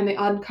 And they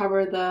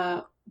uncover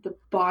the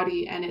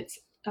body, and it's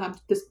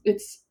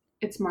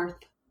Marthe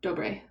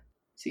d'Aubray.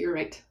 So you're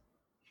right.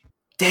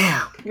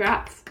 Damn.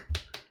 Congrats.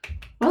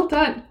 Well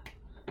done.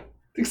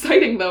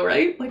 Exciting though,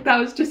 right? Like that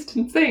was just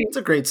insane. It's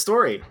a great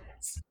story.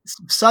 It's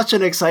such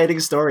an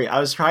exciting story. I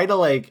was trying to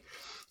like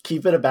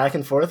keep it a back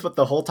and forth, but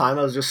the whole time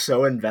I was just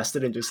so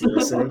invested in just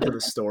listening to the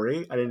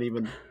story. I didn't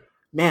even,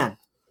 man.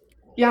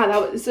 Yeah,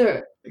 that was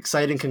a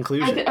exciting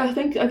conclusion. I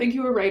think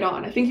you were right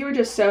on. I think you were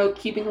just so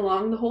keeping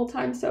along the whole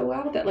time so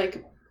well that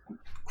like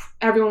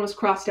everyone was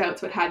crossed out,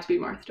 so it had to be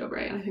Marthe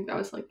d'Aubray, and I think that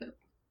was like the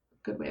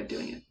good way of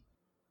doing it.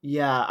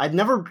 Yeah, I'd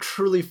never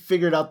truly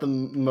figured out the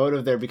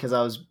motive there because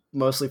I was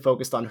mostly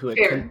focused on who it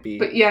could be.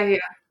 But yeah.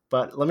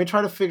 But let me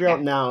try to figure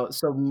out now.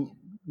 So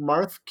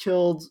Marthe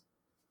killed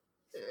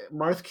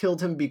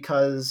him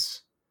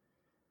because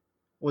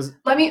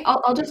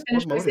I'll just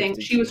finish by saying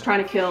she was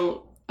trying to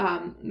kill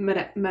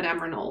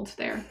Madame Renaud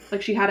there.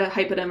 Like she had a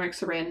hypodermic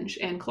syringe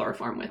and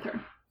chloroform with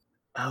her.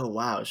 Oh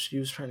wow, she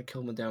was trying to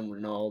kill Madame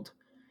Renaud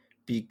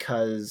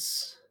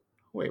because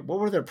wait,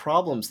 what were their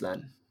problems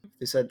then?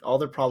 They said all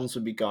their problems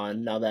would be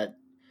gone now that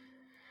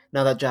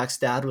Jack's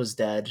dad was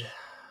dead.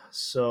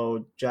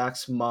 So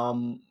Jack's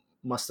mom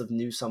must have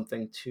knew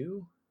something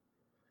too.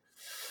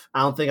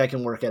 I don't think I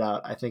can work it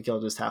out. I think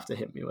you'll just have to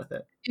hit me with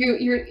it.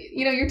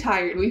 You're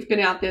tired. We've been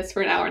at this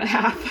for an hour and a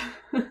half.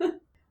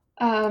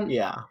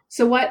 Yeah.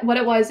 So what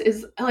it was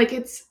is like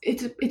it's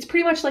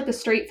pretty much like the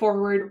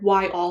straightforward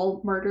why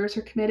all murders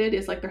are committed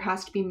is like there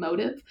has to be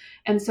motive.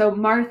 And so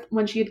Marthe,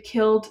 when she had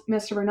killed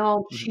Mr.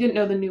 Renaud, she didn't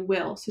know the new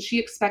will, so she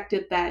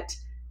expected that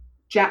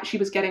Jack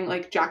was getting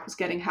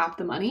half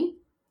the money.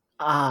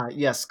 Ah,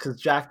 yes, because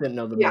Jack didn't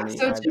know the money. Yeah,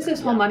 so it's just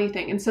this whole money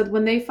thing. And so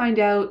when they find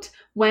out,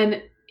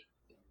 when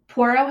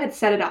Poirot had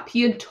set it up,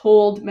 he had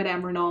told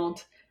Madame Renaud,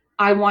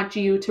 I want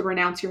you to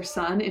renounce your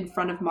son in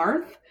front of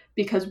Marthe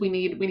because we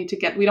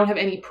don't have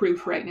any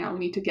proof right now. We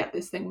need to get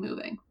this thing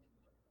moving,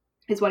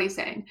 is what he's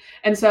saying.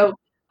 And so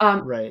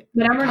right.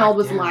 Madame Renaud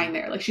was lying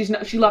there. Like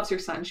she loves her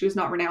son. She was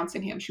not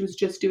renouncing him. She was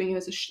just doing it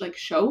as a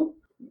show.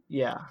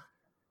 Yeah.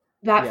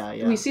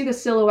 We see the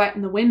silhouette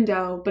in the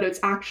window, but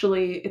it's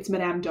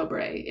Madame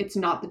Dobré. It's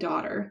not the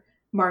daughter.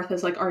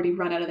 Martha's like already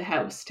run out of the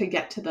house to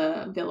get to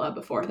the villa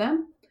before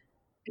them.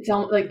 It's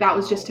like that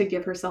was just to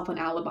give herself an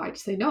alibi to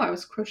say, no, I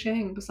was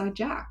crocheting beside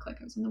Jack,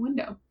 like I was in the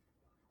window.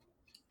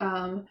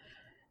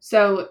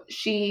 So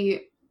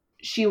she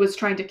was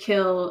trying to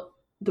kill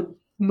the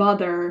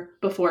mother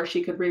before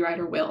she could rewrite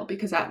her will,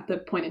 because at the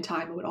point in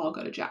time it would all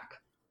go to Jack.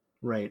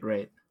 Right.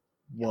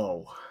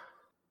 Whoa.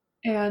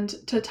 And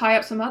to tie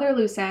up some other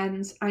loose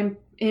ends, I'm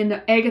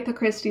in Agatha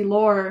Christie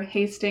lore,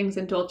 Hastings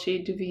and Dulce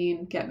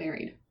Duveen get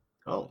married.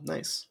 Oh,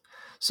 nice.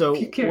 So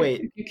if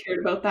you cared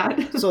about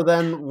that. So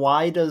then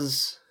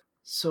was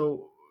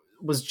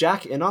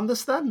Jack in on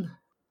this then?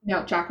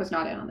 No, Jack was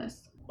not in on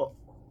this.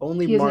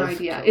 Only he has no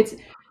idea.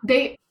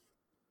 They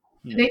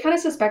kind of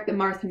suspect that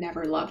Martha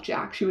never loved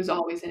Jack. She was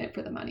always in it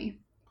for the money.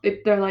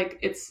 They're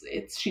like,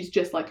 she's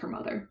just like her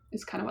mother,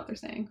 is kind of what they're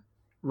saying.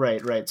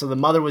 Right. So the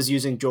mother was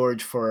using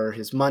George for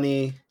his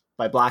money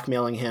by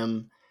blackmailing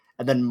him,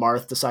 and then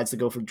Martha decides to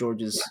go for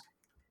George's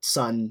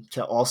son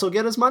to also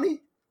get his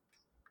money?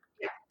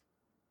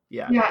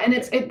 Yeah,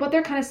 and what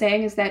they're kind of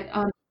saying is that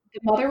the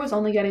mother was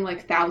only getting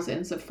like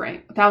thousands of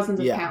pounds out of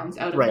the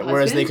husband. Right,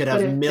 whereas they could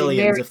have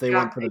millions if they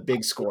went for the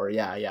big score.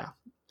 Yeah.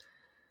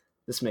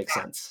 This makes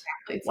sense.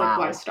 Exactly. It's like,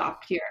 why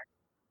stop here?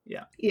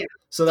 Yeah.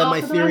 So then my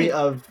theory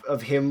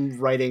of him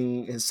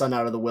writing his son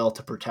out of the will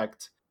to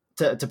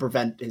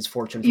prevent his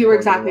fortune from you were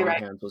exactly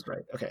right. Hands was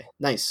right. Okay,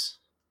 nice.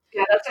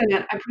 Yeah, that's what I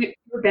meant. You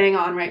were bang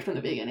on right from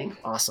the beginning.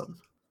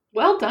 Awesome.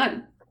 Well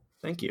done.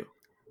 Thank you.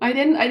 I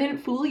didn't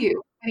fool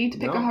you. I need to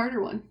pick a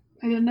harder one.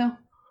 I didn't know.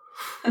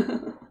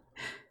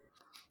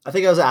 I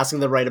think I was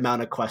asking the right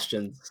amount of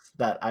questions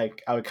that I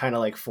would kind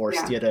of like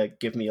forced you to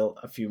give me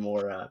a few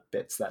more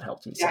bits that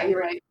helped me. Yeah,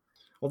 you're right.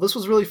 Well, this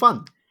was really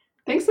fun.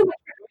 Thanks so much.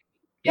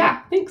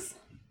 Yeah, thanks.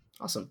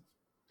 Awesome.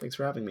 Thanks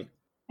for having me.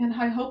 And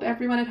I hope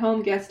everyone at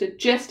home guessed it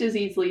just as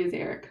easily as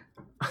Eric.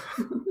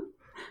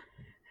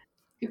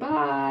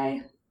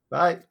 Goodbye.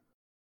 Bye.